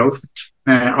details.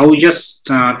 I will just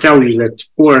tell you that,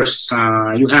 of course,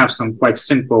 you have some quite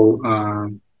simple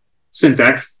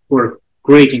syntax for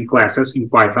creating classes in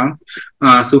Python.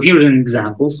 So here's an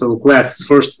example. So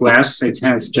first class, it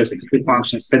has just three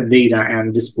functions: set data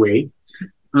and display.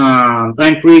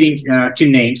 I'm creating two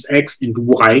names, X and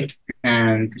Y,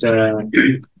 and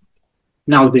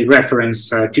now they reference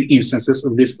two instances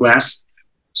of this class.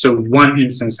 So one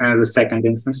instance and the second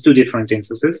instance, two different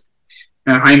instances.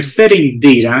 I'm setting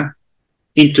data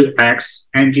into X,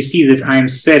 and you see that I'm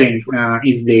setting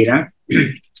its data.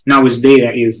 Now its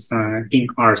data is King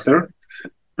Arthur.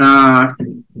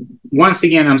 Once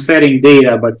again, I'm setting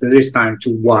data, but this time to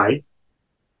Y.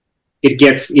 It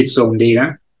gets its own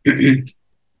data.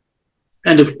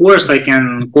 And of course, I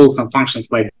can call some functions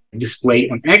like display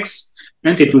on X,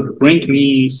 and it will print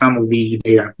me some of the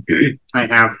data I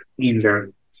have in there.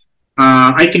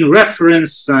 I can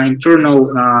reference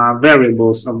internal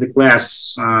variables of the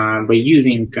class by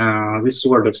using this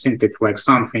sort of syntax, like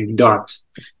something dot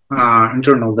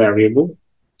internal variable.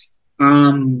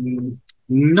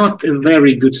 Not a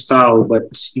very good style, but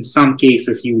in some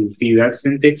cases you will see that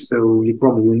syntax, so you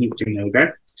probably need to know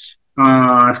that.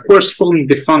 Of course, calling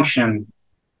the function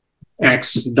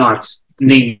x dot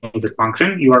name of the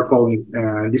function, you are calling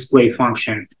display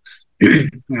function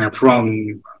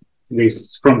from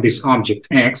this object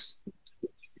x.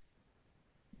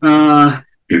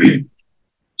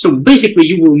 So basically,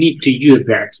 you will need to use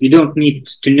that. You don't need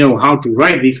to know how to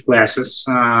write these classes.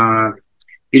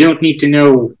 You don't need to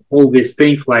know all these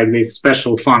things like these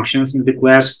special functions in the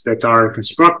class that are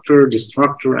constructor,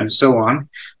 destructor, and so on.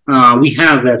 We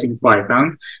have that in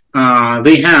Python.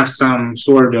 They have some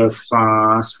sort of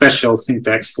special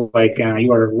syntax, like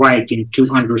you are writing two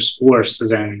underscores,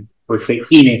 then let's say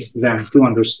init, then two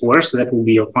underscores. So that will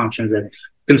be your function that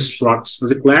constructs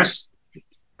the class.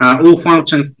 All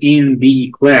functions in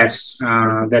the class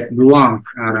that belong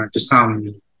to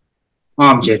some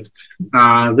object,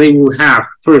 they will have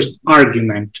first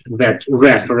argument that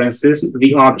references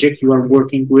the object you are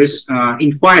working with.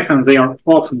 In Python, they are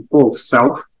often called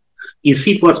self. In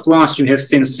C++, you have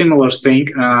seen similar thing.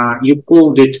 You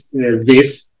called it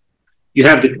this. you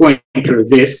have the pointer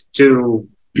this to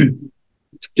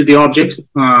the object.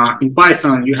 In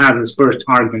Python, you have this first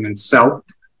argument self.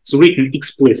 It's written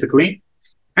explicitly,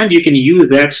 and you can use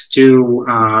that to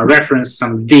reference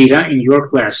some data in your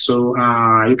class. So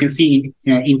you can see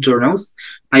in internals,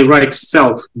 I write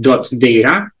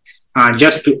self.data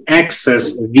just to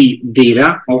access the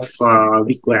data of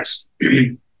the class.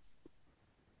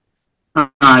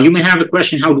 You may have a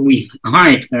question, how do we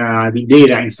hide the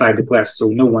data inside the class so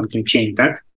no one can change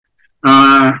that?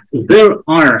 There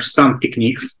are some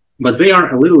techniques, but they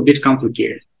are a little bit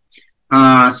complicated.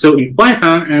 So in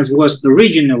Python, as was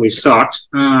originally thought,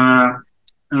 there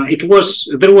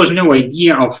was no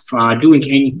idea of doing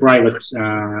any private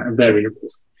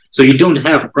variables. So you don't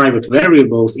have private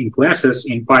variables in classes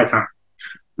in Python.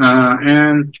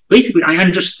 And basically, I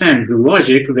understand the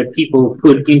logic that people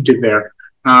put into there.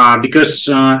 Because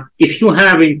if you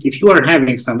are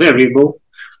having some variable,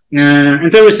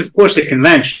 and there is of course a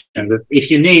convention that if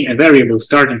you name a variable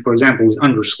starting, for example, with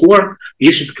underscore,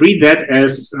 you should treat that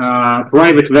as a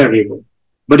private variable.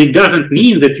 But it doesn't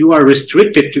mean that you are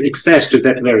restricted to access to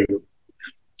that variable.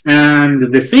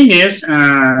 And the thing is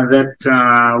that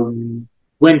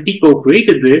when people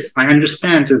created this, I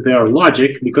understand their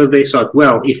logic, because they thought,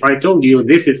 well, if I told you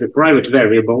this is a private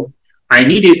variable, I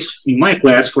need it in my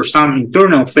class for some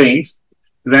internal things,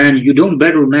 then you don't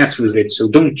better mess with it, so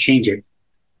don't change it.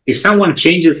 If someone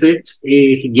changes it,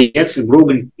 he gets a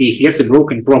broken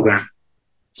program.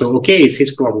 So okay, it's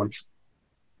his problem.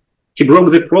 He broke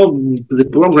the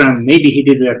program, maybe he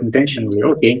did that intentionally,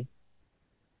 okay.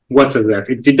 What's of that?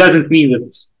 It doesn't mean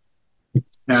that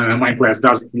my class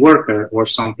doesn't work or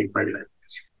something like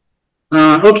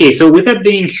that. Okay, so with that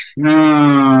being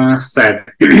said,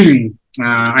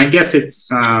 I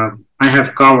guess I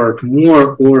have covered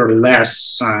more or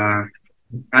less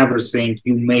everything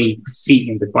you may see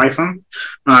in the Python.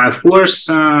 Of course,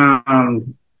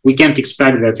 we can't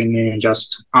expect that in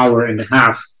just hour and a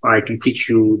half I can teach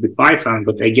you the Python,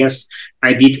 but I guess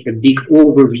I did a big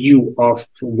overview of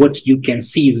what you can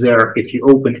see there if you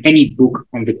open any book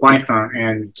on the Python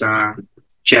and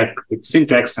check its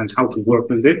syntax and how to work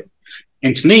with it.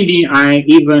 And maybe I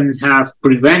even have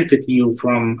prevented you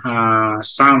from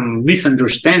some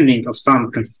misunderstanding of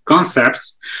some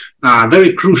concepts,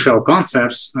 very crucial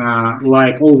concepts,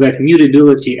 like all that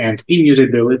mutability and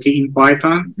immutability in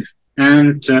Python,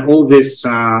 and all these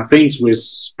things with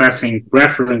passing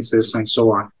preferences and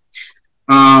so on.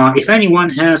 If anyone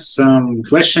has some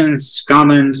questions,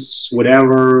 comments,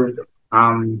 whatever,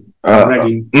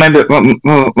 ready. Maybe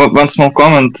one small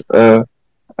comment.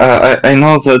 I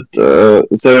know that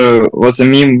there was a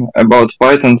meme about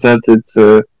Python that it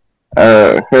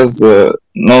has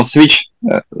no switch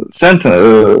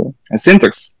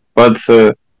syntax, but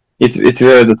it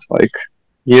varied like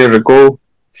year ago.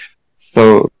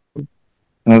 So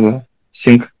another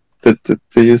thing to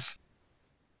use.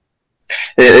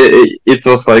 It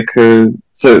was like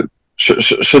so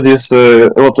should use a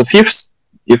lot of ifs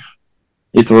if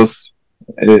it was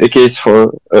a case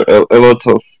for a lot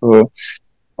of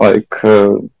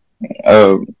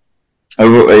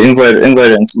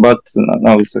invariants, but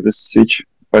now it's with switch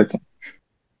Python.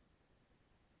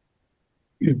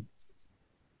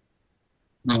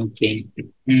 Okay.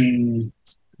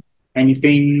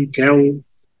 Anything else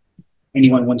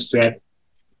anyone wants to add?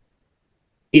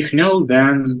 If no,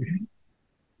 then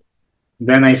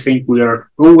I think we are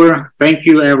over. Thank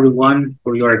you everyone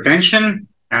for your attention,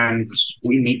 and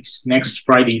we meet next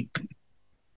Friday.